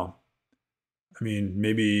don't know. I mean,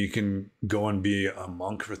 maybe you can go and be a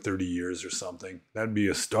monk for 30 years or something. That'd be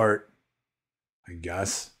a start, I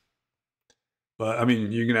guess. But I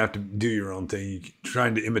mean, you're gonna have to do your own thing.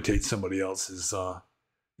 Trying to imitate somebody else is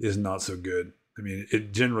not so good. I mean,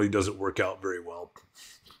 it generally doesn't work out very well.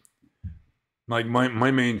 Like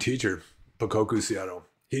my main teacher, Pakoku Sayadaw,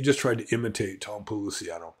 he just tried to imitate Taungpulu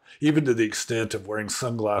Sayadaw, even to the extent of wearing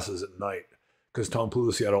sunglasses at night, because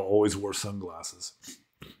Taungpulu Sayadaw always wore sunglasses.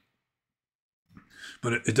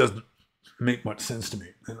 But it doesn't make much sense to me.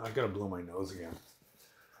 And I gotta blow my nose again.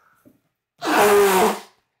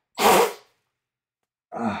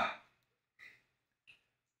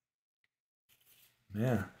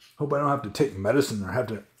 Man, hope I don't have to take medicine or have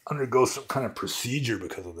to undergo some kind of procedure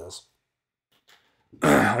because of this.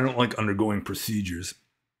 I don't like undergoing procedures.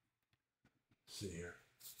 Let's see here.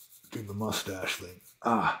 Do the mustache thing.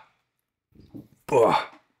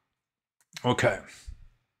 Okay.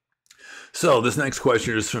 So this next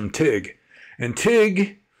question is from Tig. And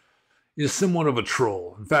Tig is somewhat of a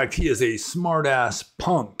troll. In fact, he is a smart-ass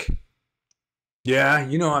punk. Yeah,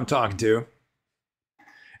 you know who I'm talking to.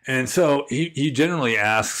 And so he generally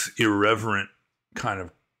asks irreverent, kind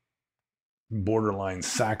of borderline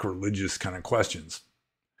sacrilegious kind of questions.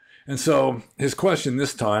 And so his question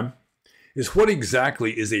this time is, what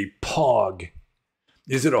exactly is a PAWG?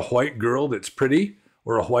 Is it a white girl that's pretty,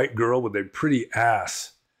 or a white girl with a pretty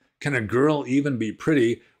ass? Can a girl even be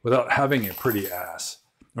pretty without having a pretty ass?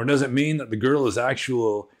 Or does it mean that the girl is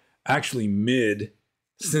actually mid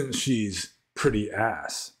since she's pretty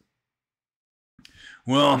ass?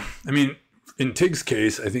 Well, I mean, in Tig's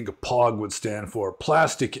case, I think a PAWG would stand for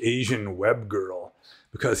Plastic Asian Web Girl,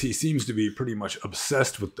 because he seems to be pretty much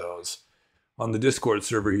obsessed with those. On the Discord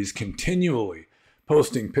server, he's continually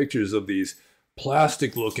posting pictures of these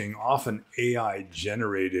plastic-looking, often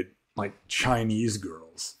AI-generated, like Chinese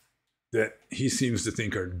girls that he seems to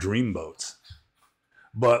think are dreamboats.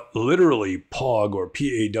 But literally, PAWG, or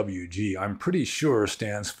PAWG, I'm pretty sure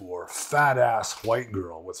stands for fat-ass white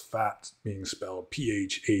girl, with fat being spelled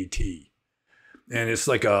P-H-A-T. And it's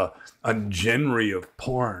like a genre of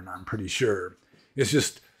porn, I'm pretty sure. It's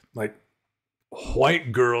just like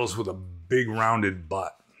white girls with a big rounded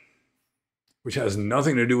butt, which has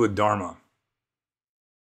nothing to do with Dharma,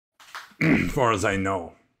 as far as I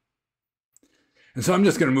know. And so I'm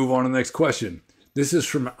just going to move on to the next question. This is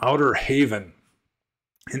from Outer Haven.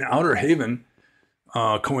 And Outer Haven,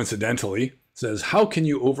 coincidentally, says, how can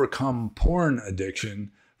you overcome porn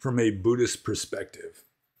addiction from a Buddhist perspective?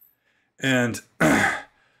 And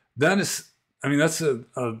that is, I mean, that's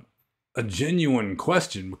a genuine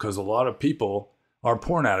question, because a lot of people are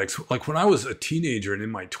porn addicts. Like when I was a teenager and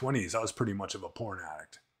in my 20s, I was pretty much of a porn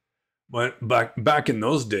addict. But back in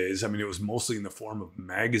those days, I mean, it was mostly in the form of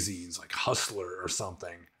magazines like Hustler or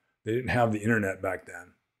something. They didn't have the internet back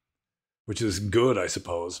then, which is good, I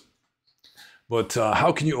suppose. But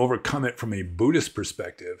how can you overcome it from a Buddhist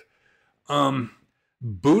perspective?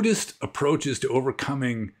 Buddhist approaches to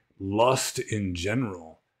overcoming lust in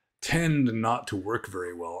general tend not to work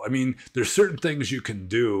very well. I mean, there's certain things you can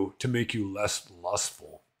do to make you less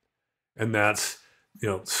lustful. And that's,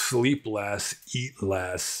 sleep less, eat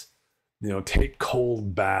less, take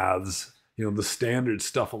cold baths, the standard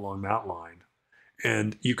stuff along that line.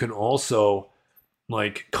 And you can also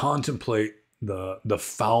contemplate the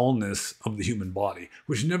foulness of the human body,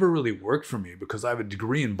 which never really worked for me because I have a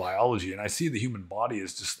degree in biology and I see the human body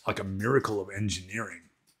as just like a miracle of engineering.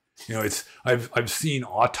 I've seen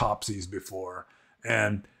autopsies before,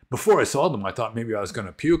 and before I saw them, I thought maybe I was going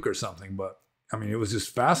to puke or something, but I mean, it was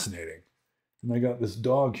just fascinating. And I got this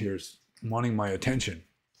dog here wanting my attention,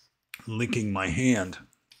 licking my hand.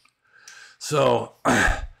 So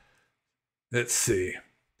let's see.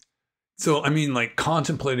 So, I mean,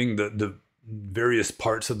 contemplating the various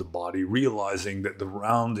parts of the body, realizing that the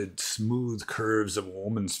rounded, smooth curves of a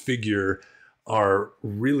woman's figure are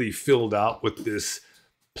really filled out with this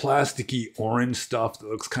plasticky orange stuff that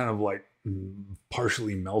looks kind of like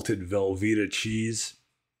partially melted Velveeta cheese,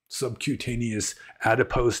 subcutaneous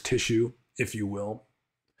adipose tissue, if you will.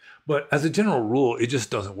 But as a general rule, it just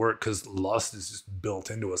doesn't work because lust is just built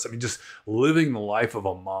into us. I mean, just living the life of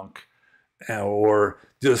a monk, or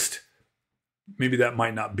just maybe that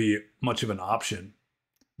might not be much of an option.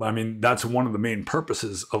 But I mean, that's one of the main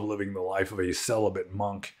purposes of living the life of a celibate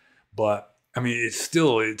monk. But I mean,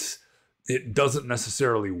 it doesn't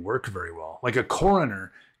necessarily work very well. Like a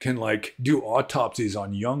coroner can do autopsies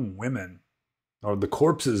on young women, or the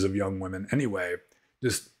corpses of young women anyway,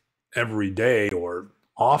 just every day or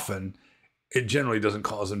often. It generally doesn't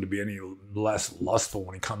cause him to be any less lustful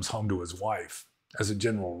when he comes home to his wife, as a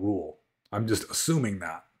general rule. I'm just assuming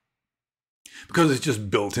that, because it's just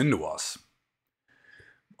built into us.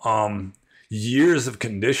 Years of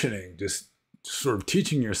conditioning, just sort of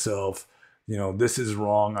teaching yourself, this is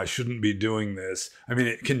wrong, I shouldn't be doing this. I mean,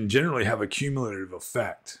 it can generally have a cumulative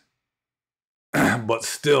effect. But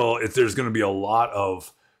still, there's going to be a lot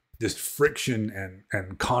of just friction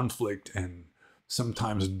and conflict and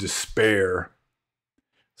sometimes despair.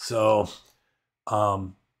 So,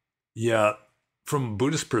 yeah, from a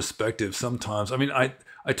Buddhist perspective, sometimes, I mean, I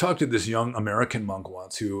talked to this young American monk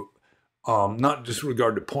once who, not just with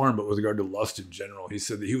regard to porn, but with regard to lust in general, he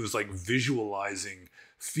said that he was visualizing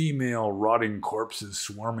female rotting corpses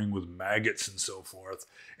swarming with maggots and so forth.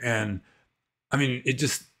 And I mean, it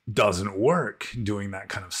just doesn't work doing that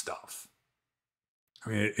kind of stuff. I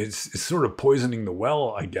mean, it's sort of poisoning the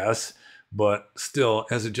well, I guess, but still,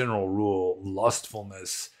 as a general rule,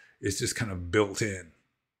 lustfulness is just kind of built in.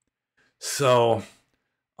 So,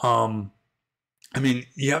 I mean,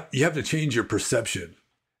 you have to change your perception,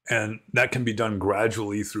 and that can be done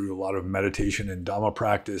gradually through a lot of meditation and Dhamma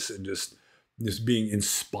practice, and just being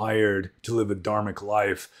inspired to live a dharmic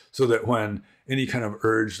life, so that when any kind of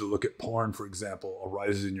urge to look at porn, for example,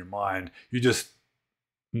 arises in your mind, you're just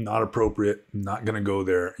not appropriate, not going to go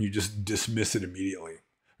there. You just dismiss it immediately.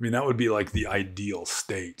 I mean, that would be the ideal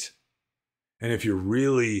state. And if you've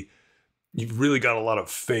really got a lot of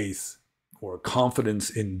faith or confidence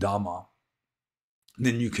in Dhamma,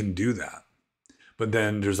 then you can do that. But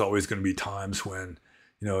then there's always going to be times when,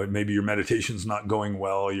 you know, maybe your meditation's not going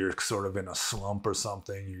well, you're sort of in a slump or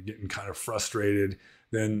something, you're getting kind of frustrated,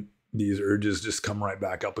 then these urges just come right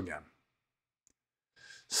back up again.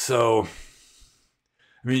 So,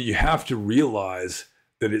 I mean, you have to realize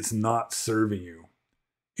that it's not serving you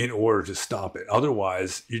in order to stop it.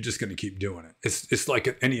 Otherwise, you're just going to keep doing it. It's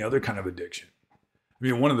like any other kind of addiction. I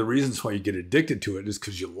mean, one of the reasons why you get addicted to it is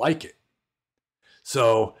because you like it.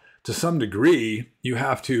 So, to some degree, you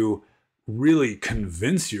have to really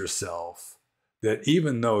convince yourself that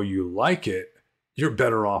even though you like it, you're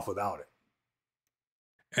better off without it.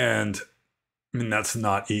 And I mean, that's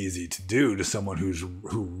not easy to do to someone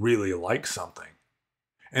who really likes something.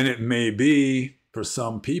 And it may be, for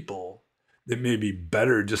some people, it may be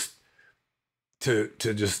better just to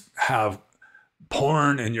just have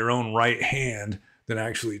porn in your own right hand than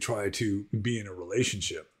actually try to be in a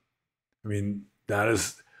relationship. I mean,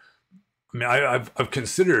 I've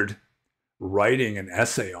considered writing an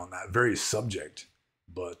essay on that very subject,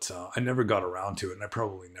 but I never got around to it, and I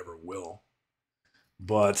probably never will.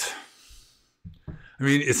 But I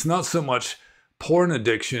mean, it's not so much porn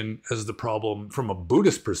addiction as the problem from a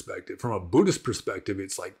Buddhist perspective. From a Buddhist perspective,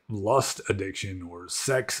 it's like lust addiction or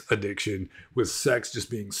sex addiction, with sex just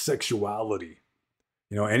being sexuality,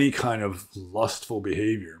 you know, any kind of lustful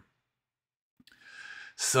behavior.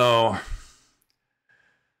 So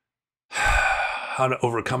how to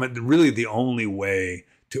overcome it? Really, the only way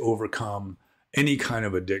to overcome any kind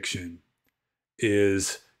of addiction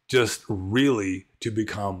is just really to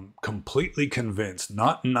become completely convinced,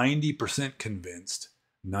 not 90% convinced,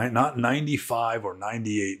 not 95 or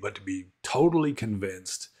 98, but to be totally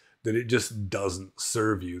convinced that it just doesn't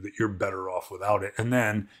serve you, that you're better off without it. And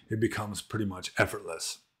then it becomes pretty much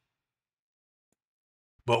effortless.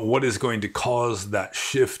 But what is going to cause that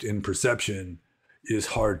shift in perception is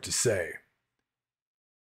hard to say.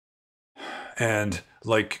 And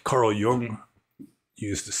like Carl Jung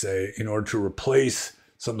used to say, in order to replace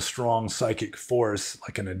some strong psychic force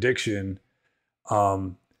like an addiction, I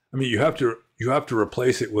mean, you have to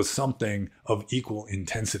replace it with something of equal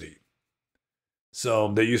intensity.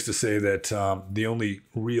 So they used to say that the only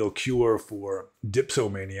real cure for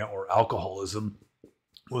dipsomania or alcoholism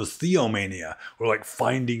was theomania, or like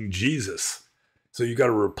finding Jesus. So you got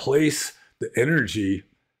to replace the energy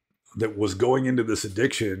that was going into this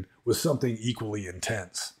addiction with something equally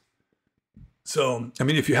intense. So, I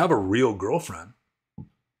mean, if you have a real girlfriend,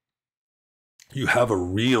 you have a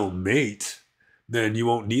real mate, then you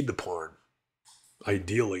won't need the porn,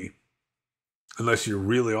 ideally, unless you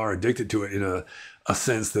really are addicted to it in a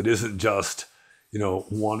sense that isn't just, you know,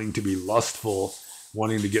 wanting to be lustful,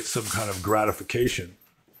 wanting to get some kind of gratification.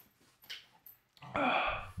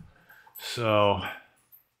 So,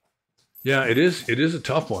 yeah, it is a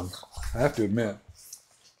tough one, I have to admit,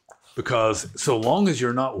 because so long as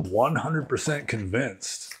you're not 100%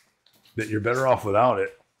 convinced that you're better off without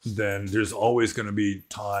it, then there's always going to be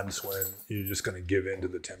times when you're just going to give in to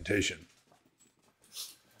the temptation.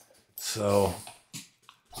 So,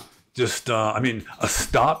 just, I mean, a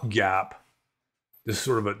stopgap, this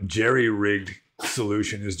sort of a jerry-rigged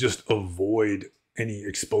solution is just avoid any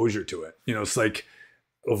exposure to it. You know, it's like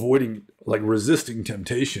avoiding, like resisting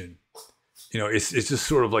temptation. You know, it's just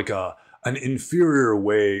sort of like an inferior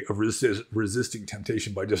way of resisting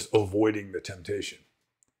temptation by just avoiding the temptation.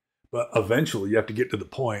 But eventually you have to get to the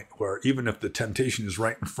point where even if the temptation is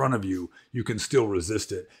right in front of you, you can still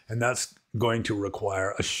resist it. And that's going to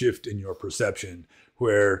require a shift in your perception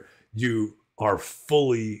where you are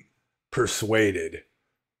fully persuaded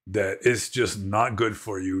that it's just not good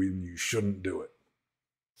for you and you shouldn't do it.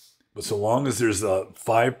 But so long as there's a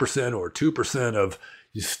 5% or 2% of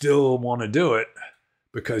you still want to do it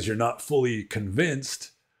because you're not fully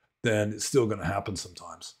convinced, then it's still going to happen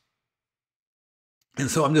sometimes. And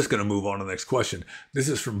so I'm just going to move on to the next question. This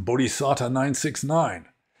is from Bodhisattva 969.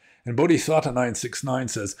 And Bodhisattva 969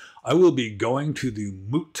 says, I will be going to the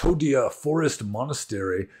Mutodia Forest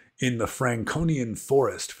Monastery in the Franconian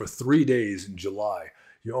Forest for 3 days in July.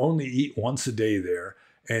 You only eat once a day there,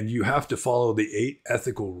 and you have to follow the 8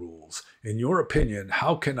 ethical rules. In your opinion,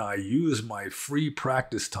 how can I use my free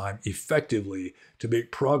practice time effectively to make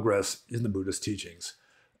progress in the Buddhist teachings?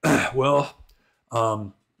 Well,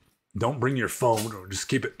 don't bring your phone, or just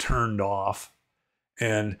keep it turned off.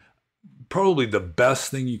 And probably the best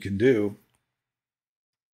thing you can do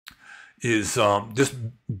is just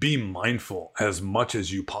be mindful as much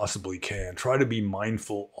as you possibly can. Try to be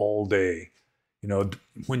mindful all day. You know,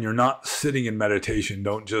 when you're not sitting in meditation,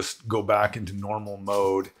 don't just go back into normal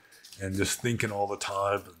mode and just thinking all the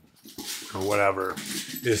time or whatever.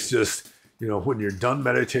 It's just, you know, when you're done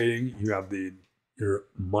meditating, you're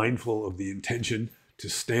mindful of the intention to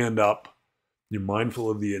stand up. You're mindful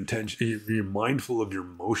of the intention. You're mindful of your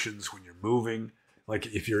motions when you're moving. Like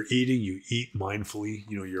if you're eating, you eat mindfully.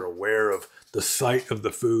 You know, you're aware of the sight of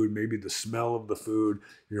the food, maybe the smell of the food.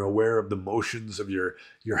 You're aware of the motions of your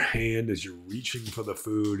hand as you're reaching for the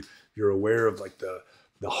food. You're aware of like the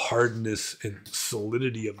hardness and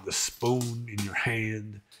solidity of the spoon in your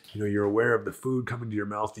hand. You know, you're aware of the food coming to your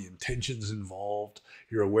mouth, the intentions involved.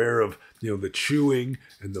 You're aware of, you know, the chewing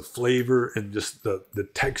and the flavor and just the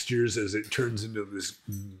textures as it turns into this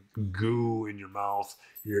goo in your mouth.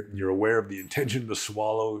 You're aware of the intention to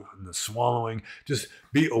swallow and the swallowing. Just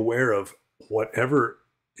be aware of whatever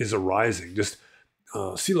is arising. Just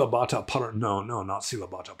silabata para, no, not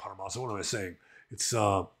silabata paramasa. What am I saying? It's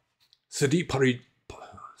sati pari,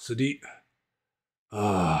 sati,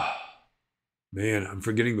 man, I'm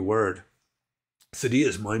forgetting the word. Sati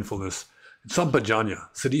is mindfulness. Sampajanya,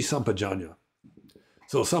 sati sampajanya.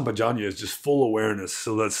 So sampajanya is just full awareness.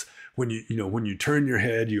 So that's when when you turn your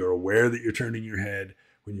head, you're aware that you're turning your head.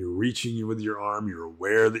 When you're reaching with your arm, you're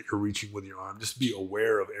aware that you're reaching with your arm. Just be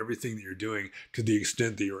aware of everything that you're doing to the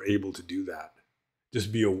extent that you're able to do that.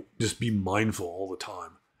 Just be mindful all the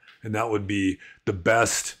time. And that would be the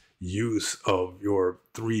best use of your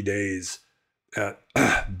 3 days at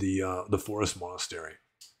the forest monastery.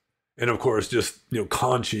 And of course, just,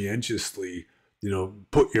 conscientiously,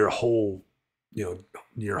 put your whole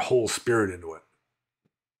spirit into it.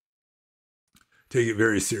 Take it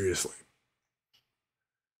very seriously.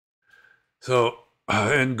 So,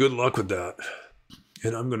 and good luck with that.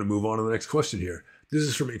 And I'm going to move on to the next question here. This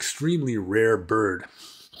is from Extremely Rare Bird.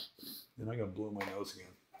 And I'm going to blow my nose again.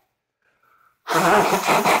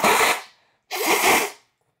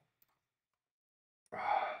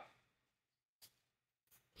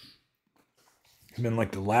 It's been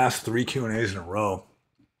like the last 3 Q&As in a row.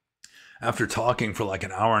 After talking for like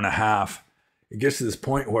an hour and a half, it gets to this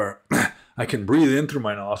point where I can breathe in through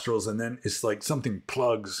my nostrils, and then it's like something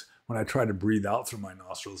plugs when I try to breathe out through my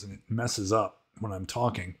nostrils, and it messes up when I'm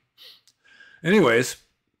talking. Anyways,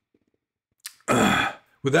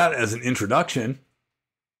 with that as an introduction,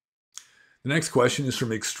 the next question is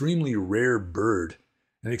from Extremely Rare Bird.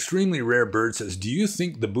 An Extremely Rare Bird says, do you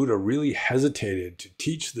think the Buddha really hesitated to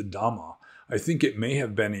teach the Dhamma? I think it may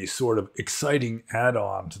have been a sort of exciting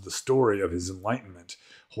add-on to the story of his enlightenment.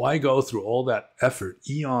 Why go through all that effort,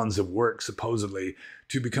 eons of work supposedly,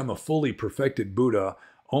 to become a fully perfected Buddha,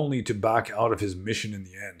 only to back out of his mission in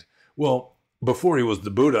the end? Well, before he was the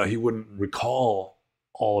Buddha, he wouldn't recall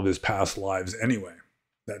all of his past lives anyway.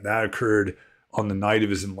 That occurred on the night of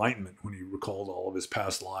his enlightenment, when he recalled all of his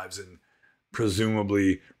past lives and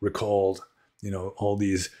presumably recalled, all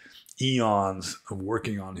these eons of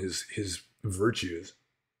working on his virtues.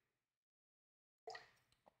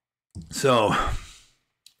 So,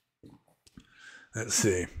 let's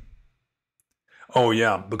see. Oh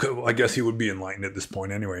yeah, because I guess he would be enlightened at this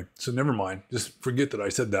point anyway. So never mind. Just forget that I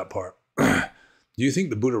said that part. Do you think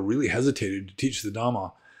the Buddha really hesitated to teach the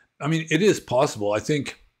Dhamma? I mean, it is possible. I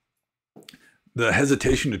think the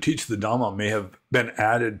hesitation to teach the Dhamma may have been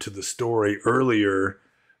added to the story earlier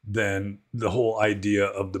than the whole idea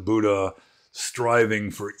of the Buddha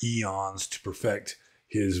striving for eons to perfect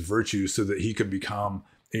his virtues so that he could become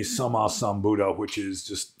a Sammasambuddha, which is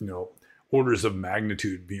just, orders of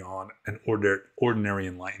magnitude beyond an ordinary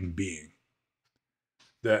enlightened being.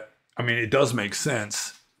 It does make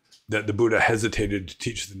sense that the Buddha hesitated to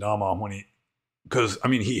teach the Dhamma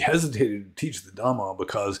he hesitated to teach the Dhamma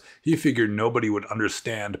because he figured nobody would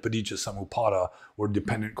understand Paticca Samuppada or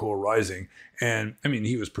dependent co-arising. And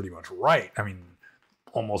he was pretty much right.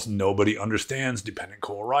 Almost nobody understands dependent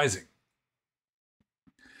co-arising.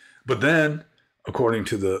 But then, according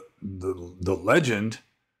to the legend,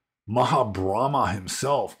 Mahabrahma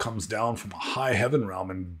himself comes down from a high heaven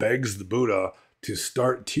realm and begs the Buddha to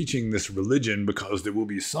start teaching this religion because there will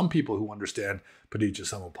be some people who understand Paticca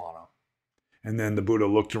Samuppada. And then the Buddha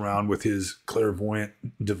looked around with his clairvoyant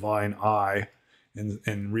divine eye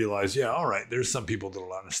and realized, yeah, all right, there's some people that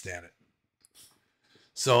will understand it.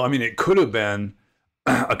 So, it could have been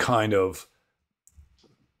a kind of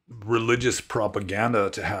religious propaganda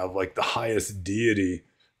to have like the highest deity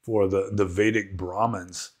for the Vedic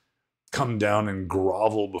Brahmins come down and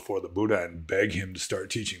grovel before the Buddha and beg him to start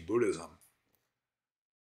teaching Buddhism.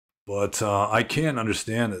 But I can't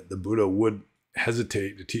understand that the Buddha would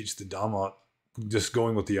hesitate to teach the Dhamma, just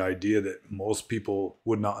going with the idea that most people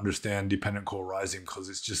would not understand dependent co-arising because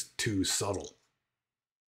it's just too subtle.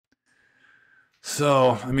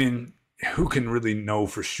 So, who can really know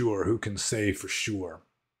for sure? Who can say for sure?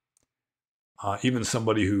 Even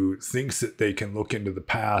somebody who thinks that they can look into the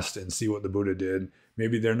past and see what the Buddha did,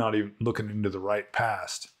 maybe they're not even looking into the right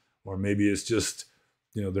past. Or maybe it's just,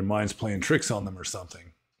 their mind's playing tricks on them or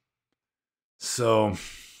something. So,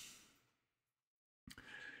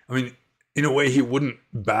 I mean, in a way, he wouldn't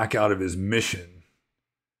back out of his mission.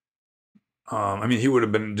 He would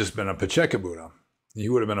have just been a Pacceka Buddha. He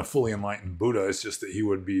would have been a fully enlightened Buddha. It's just that he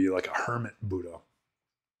would be like a hermit Buddha.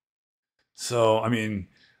 So,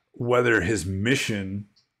 whether his mission,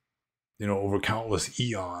 over countless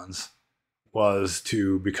eons was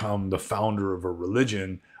to become the founder of a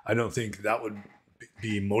religion, I don't think that would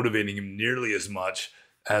be motivating him nearly as much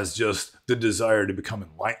as just the desire to become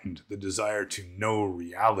enlightened, the desire to know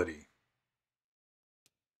reality.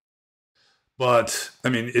 But,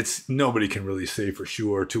 nobody can really say for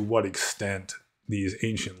sure to what extent these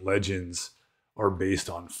ancient legends are based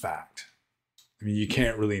on fact. You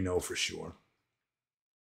can't really know for sure.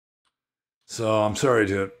 So I'm sorry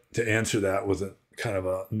to answer that with a kind of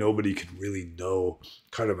a nobody can really know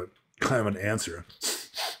kind of an answer.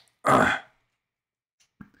 But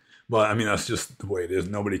that's just the way it is.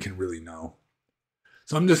 Nobody can really know.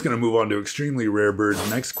 So I'm just going to move on to extremely rare bird's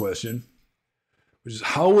next question, which is,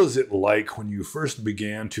 how was it like when you first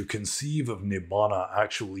began to conceive of Nibbana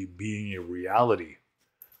actually being a reality?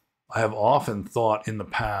 I have often thought in the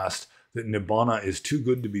past that Nibbana is too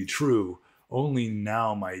good to be true. Only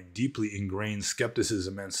now my deeply ingrained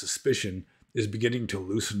skepticism and suspicion is beginning to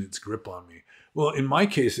loosen its grip on me. Well, in my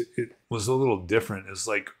case, it was a little different. It's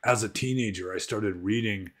like, as a teenager, I started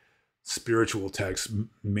reading spiritual texts,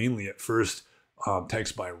 mainly at first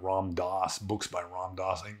texts by Ram Dass, books by Ram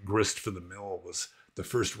Dass. I think Grist for the Mill was the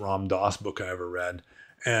first Ram Dass book I ever read.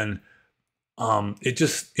 And it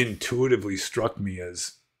just intuitively struck me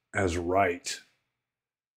as right.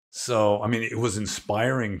 So, it was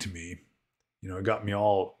inspiring to me. It got me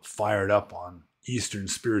all fired up on Eastern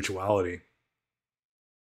spirituality.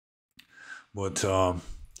 But,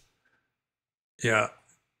 yeah.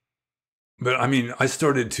 But, I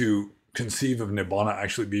started to conceive of Nibbana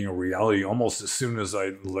actually being a reality almost as soon as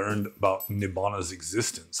I learned about Nibbana's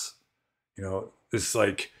existence. It's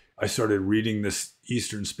like I started reading this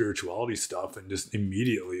Eastern spirituality stuff, and just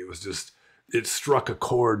immediately it struck a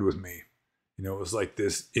chord with me. It was like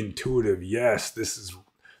this intuitive, yes, this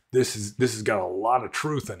has got a lot of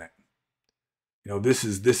truth in it. This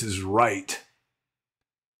is right.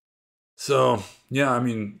 So, yeah,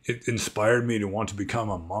 it inspired me to want to become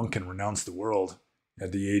a monk and renounce the world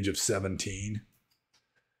at the age of 17.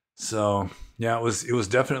 So, yeah, it was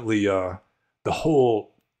definitely the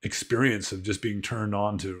whole experience of just being turned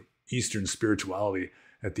on to Eastern spirituality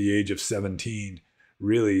at the age of 17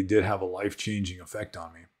 really did have a life-changing effect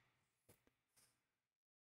on me.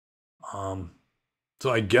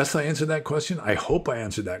 So I guess I answered that question. I hope I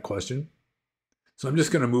answered that question. So I'm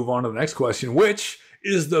just going to move on to the next question, which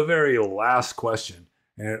is the very last question.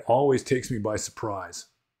 And it always takes me by surprise.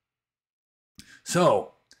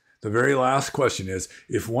 So the very last question is,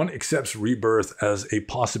 if one accepts rebirth as a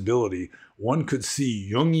possibility, one could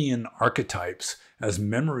see Jungian archetypes as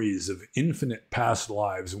memories of infinite past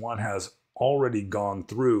lives one has already gone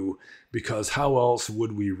through, because how else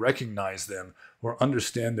would we recognize them or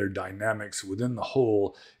understand their dynamics within the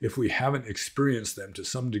whole if we haven't experienced them to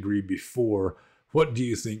some degree before? What do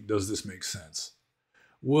you think? Does this make sense?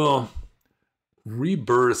 Well,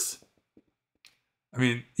 rebirth,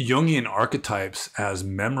 Jungian archetypes as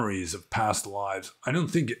memories of past lives, I don't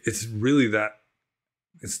think it's really that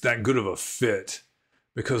good of a fit,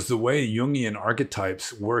 because the way Jungian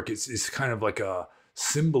archetypes work, it's kind of like a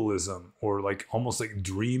symbolism, or like almost like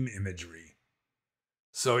dream imagery.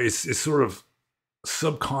 So it's sort of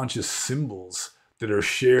subconscious symbols that are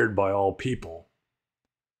shared by all people.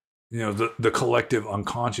 The collective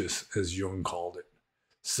unconscious, as Jung called it.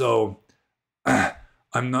 So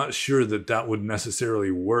I'm not sure that would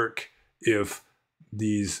necessarily work if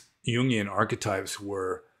these Jungian archetypes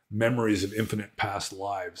were memories of infinite past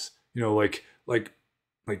lives. Like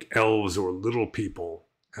elves or little people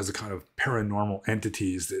as a kind of paranormal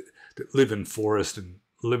entities that live in forests and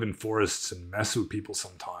mess with people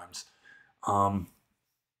sometimes. I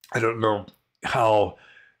don't know how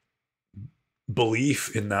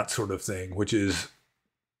belief in that sort of thing, which is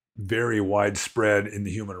very widespread in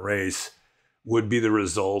the human race, would be the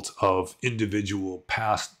result of individual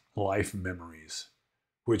past life memories,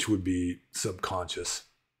 which would be subconscious.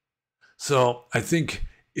 So I think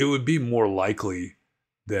it would be more likely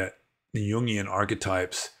that the Jungian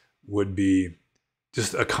archetypes would be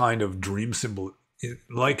just a kind of dream symbol,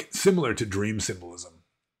 similar to dream symbolism.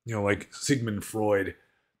 Like Sigmund Freud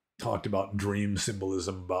talked about dream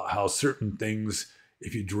symbolism, about how certain things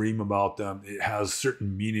if you dream about them, it has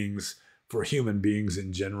certain meanings for human beings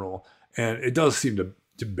in general. And it does seem to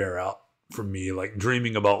bear out for me. Like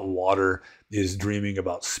dreaming about water is dreaming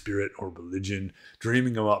about spirit or religion.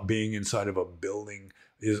 Dreaming about being inside of a building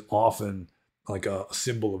is often like a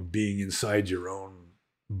symbol of being inside your own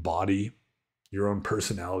body, your own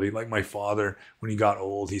personality. Like my father, when he got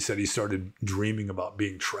old, he said he started dreaming about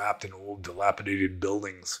being trapped in old dilapidated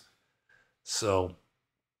buildings. So,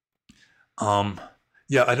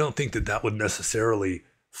 yeah, I don't think that would necessarily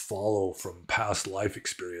follow from past life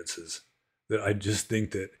experiences. That I just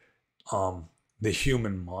think that the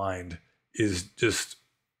human mind is just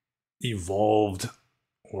evolved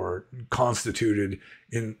or constituted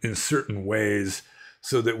in certain ways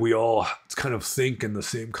so that we all kind of think in the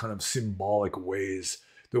same kind of symbolic ways,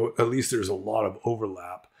 though at least there's a lot of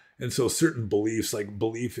overlap. And so certain beliefs, like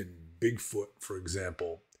belief in Bigfoot, for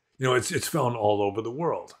example, it's found all over the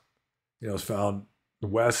world. It's found the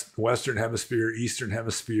Western Hemisphere, Eastern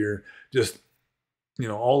Hemisphere, just,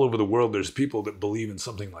 all over the world. There's people that believe in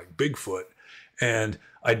something like Bigfoot. And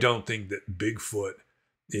I don't think that Bigfoot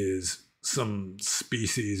is some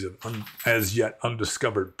species of as yet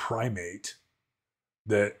undiscovered primate.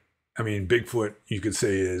 That, Bigfoot, you could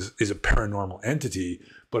say, is a paranormal entity,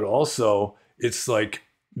 but also it's like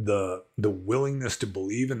the willingness to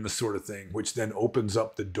believe in this sort of thing, which then opens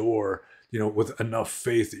up the door, with enough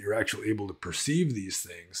faith that you're actually able to perceive these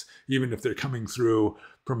things, even if they're coming through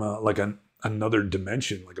from another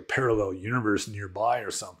dimension, like a parallel universe nearby or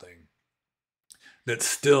something. That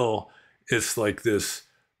still, it's like this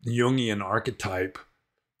Jungian archetype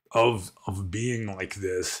of being like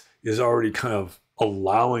this is already kind of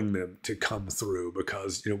allowing them to come through,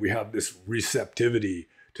 because we have this receptivity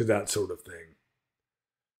to that sort of thing.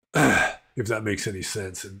 If that makes any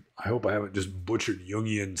sense. And I hope I haven't just butchered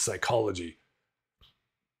Jungian psychology.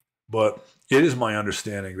 But it is my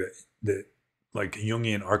understanding that like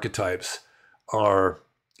Jungian archetypes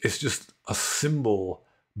it's just a symbol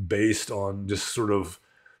based on just sort of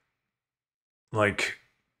like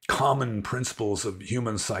common principles of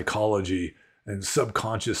human psychology and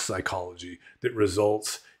subconscious psychology that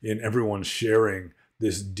results in everyone sharing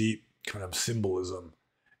this deep kind of symbolism.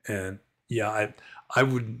 And yeah,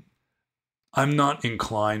 I'm not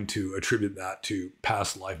inclined to attribute that to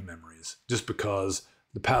past life memories, just because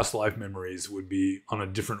the past life memories would be on a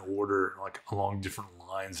different order, like along different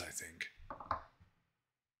lines, I think.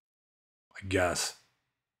 I guess.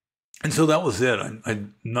 And so that was it.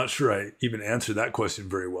 I'm not sure I even answered that question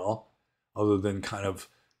very well, other than kind of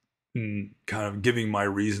giving my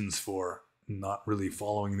reasons for not really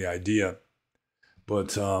following the idea.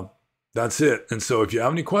 But that's it. And so if you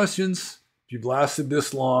have any questions, if you've lasted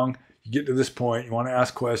this long, you get to this point, you want to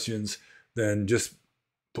ask questions, then just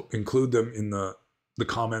include them in the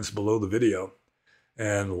comments below the video,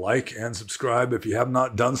 and like and subscribe if you have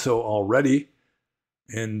not done so already,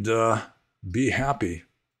 and be happy.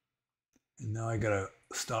 And now I gotta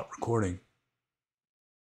stop recording.